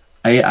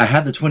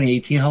had the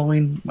 2018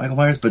 Halloween Michael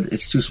Myers, but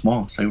it's too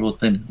small. It's like real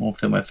thin. It won't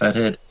fit my fat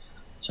head.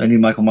 So I need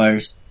Michael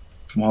Myers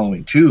from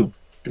Halloween 2,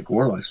 Dick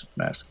Warlock's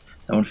mask.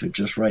 That one fit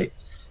just right.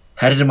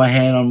 Had it in my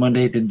hand on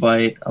Monday, didn't buy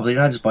it. I was like,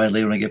 I'll just buy it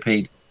later when I get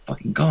paid.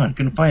 Fucking gone.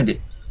 Couldn't find it.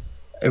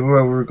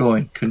 Everywhere we were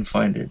going, couldn't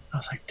find it. I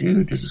was like,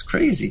 dude, this is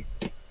crazy.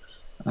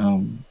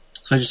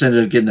 So I just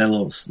ended up getting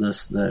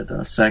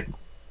that sack.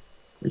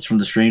 It's from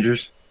The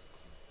Strangers.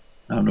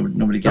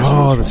 Nobody gets it.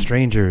 Oh, The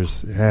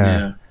Strangers.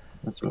 Yeah.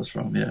 That's where it's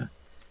from. Yeah.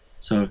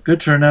 So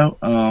good turnout.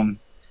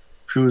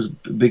 Crew was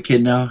a big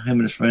kid now. Him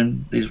and his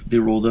friend. They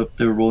rolled up.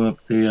 They were rolling up.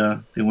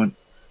 They went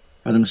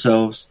by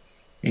themselves.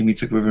 Amy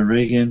took Reverend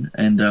Reagan,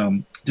 and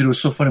dude, it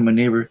was so funny. My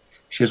neighbor,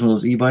 she has one of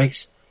those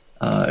e-bikes.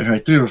 And her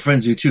 3 of her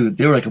friends do too.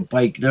 They were like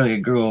they're like a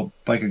girl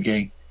biker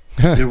gang.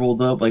 They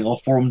rolled up, like all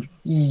 4 of them.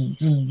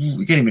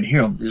 You can't even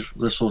hear them.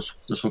 They're so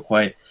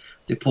quiet.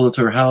 They pulled up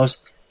to her house.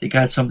 They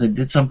got something,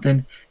 did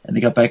something, and they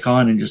got back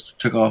on and just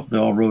took off. They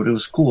all rode. It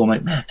was cool. I'm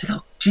like, man,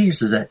 how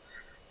genius is that?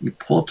 You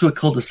pull up to a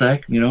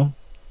cul-de-sac, you know,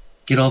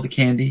 get all the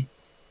candy,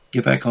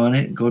 get back on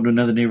it, go to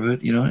another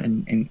neighborhood, you know,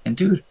 and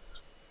dude,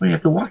 why do you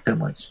have to walk that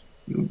much?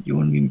 You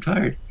wouldn't be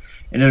tired.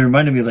 And it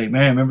reminded me, like,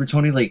 man, remember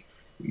Tony, like,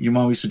 your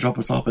mom used to drop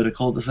us off at a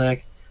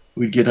cul-de-sac.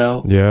 We'd get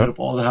out, put up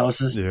all the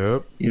houses, you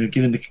know,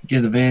 get in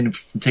the van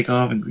and take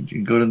off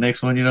and go to the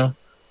next one, you know.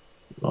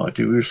 Oh,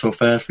 dude, we were so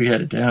fast. We had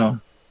it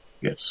down.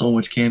 We got so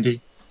much candy.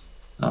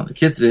 The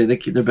kids,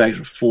 their bags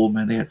were full,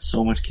 man. They had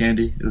so much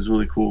candy. It was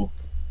really cool.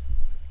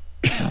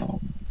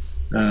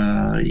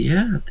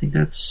 Yeah, I think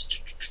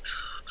that's.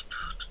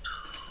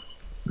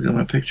 Look at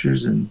my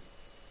pictures, and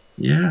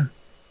yeah,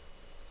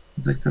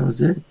 I think that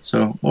was it.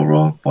 So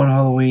overall, fun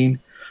Halloween.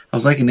 I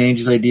was liking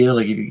Angie's idea.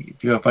 Like,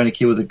 if you find a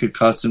kid with a good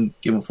costume,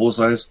 give him full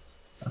size.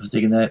 I was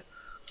digging that.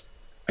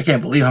 I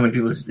can't believe how many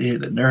people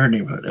in her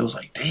neighborhood. It was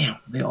like, damn,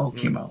 they all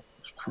came out.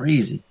 It was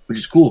crazy, which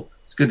is cool.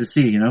 It's good to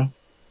see, you know.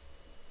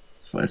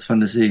 It's fun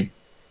to see.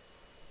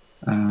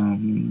 Yeah,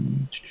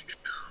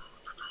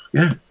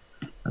 I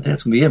think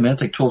that's gonna be it, man.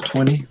 It's like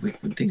 12:20. We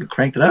think we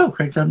cranked it out.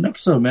 Cranked out an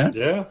episode, man.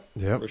 Yeah,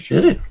 for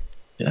sure. Did it?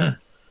 Yeah,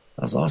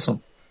 that was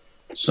awesome.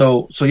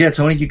 So yeah,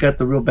 Tony, you got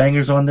the real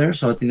bangers on there,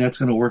 so I think that's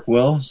gonna work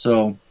well.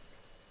 So,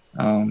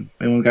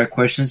 anyone got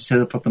questions? Hit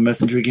up the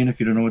messenger again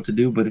if you don't know what to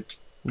do. But it's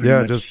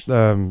much... just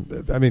I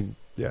mean,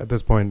 yeah, at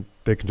this point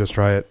they can just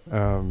try it.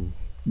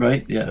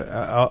 Right?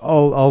 Yeah.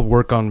 I'll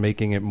work on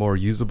making it more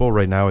usable.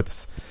 Right now,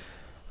 it's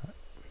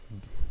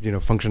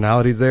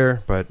functionality's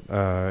there, but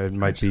it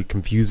might be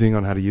confusing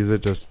on how to use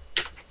it. Just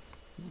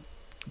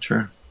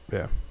sure.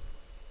 Yeah.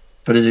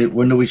 But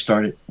when do we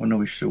start it?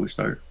 Should we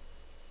start?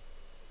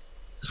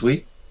 This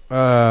week? It's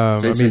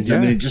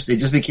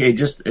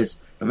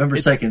November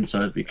 2nd, so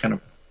it'd be kind of.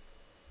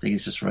 I think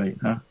it's just right,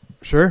 huh?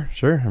 Sure.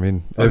 I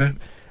mean, okay.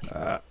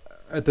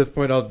 At this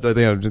point,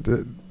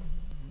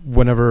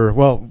 whenever.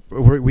 Well,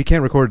 we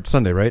can't record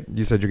Sunday, right?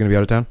 You said you're going to be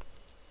out of town.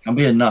 I'm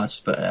being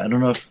nuts, but I don't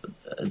know if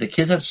the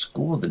kids have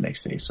school the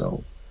next day,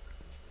 so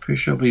pretty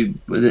sure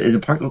the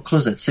park will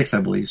close at 6,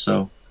 I believe.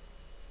 So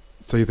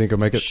you think I'll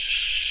make it?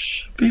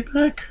 Should be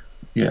back.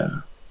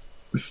 Yeah.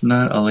 If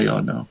not, I'll let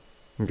y'all know.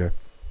 Okay.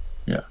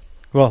 Yeah.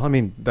 Well, I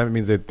mean, that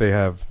means that they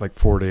have like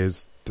 4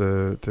 days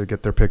to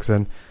get their picks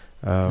in.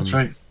 That's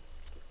right.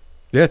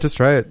 Yeah, just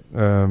try it.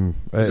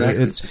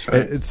 Exactly. Just try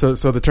it. So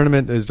the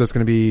tournament is just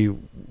going to be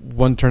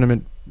one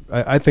tournament.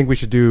 I think we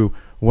should do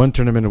one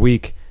tournament a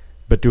week,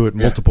 but do it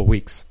multiple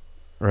weeks,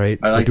 right?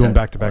 So do them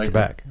back to back to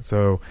back.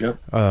 So,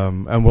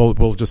 and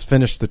we'll just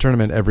finish the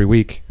tournament every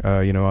week.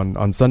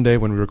 On Sunday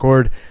when we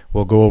record,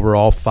 we'll go over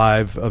all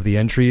 5 of the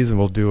entries, and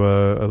we'll do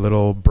a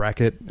little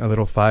bracket, a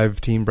little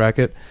 5-team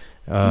bracket,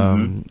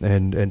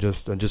 and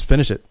just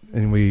finish it,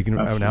 and we can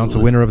announce a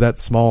winner of that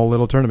small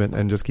little tournament,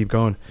 and just keep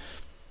going.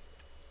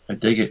 I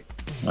dig it.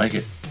 I like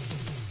it.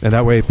 And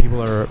that way,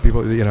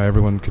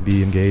 everyone can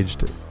be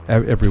engaged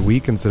every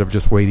week instead of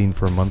just waiting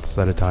for months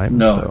at a time.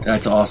 No,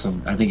 That's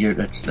awesome. I think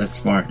that's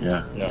smart.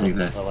 Yeah, I dig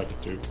that. I like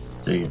it too.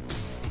 Dig it.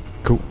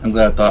 Cool. I'm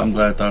glad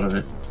I thought of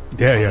it.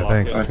 Yeah.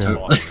 Thanks.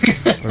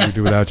 What do we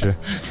do without you?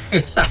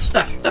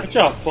 Good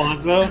job,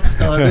 Fonzo.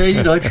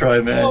 Man, I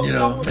try, man.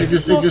 It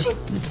just.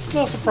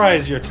 No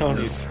surprise, you're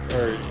Tony's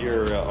or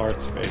your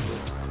art's favorite.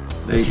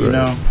 Hey, you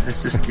know,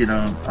 it's just, you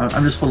know,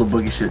 I'm just full of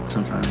boogie shit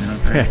sometimes, you know.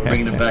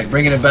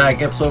 Bringing it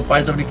back. Episode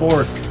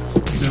 574.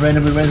 This is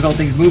randomly random all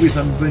things movies.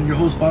 I'm doing your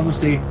host, Fonzo.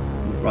 Say,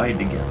 we ride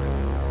together.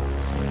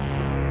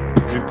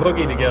 We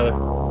boogie together.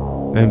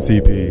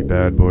 MCP,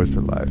 Bad Boys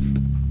for Life.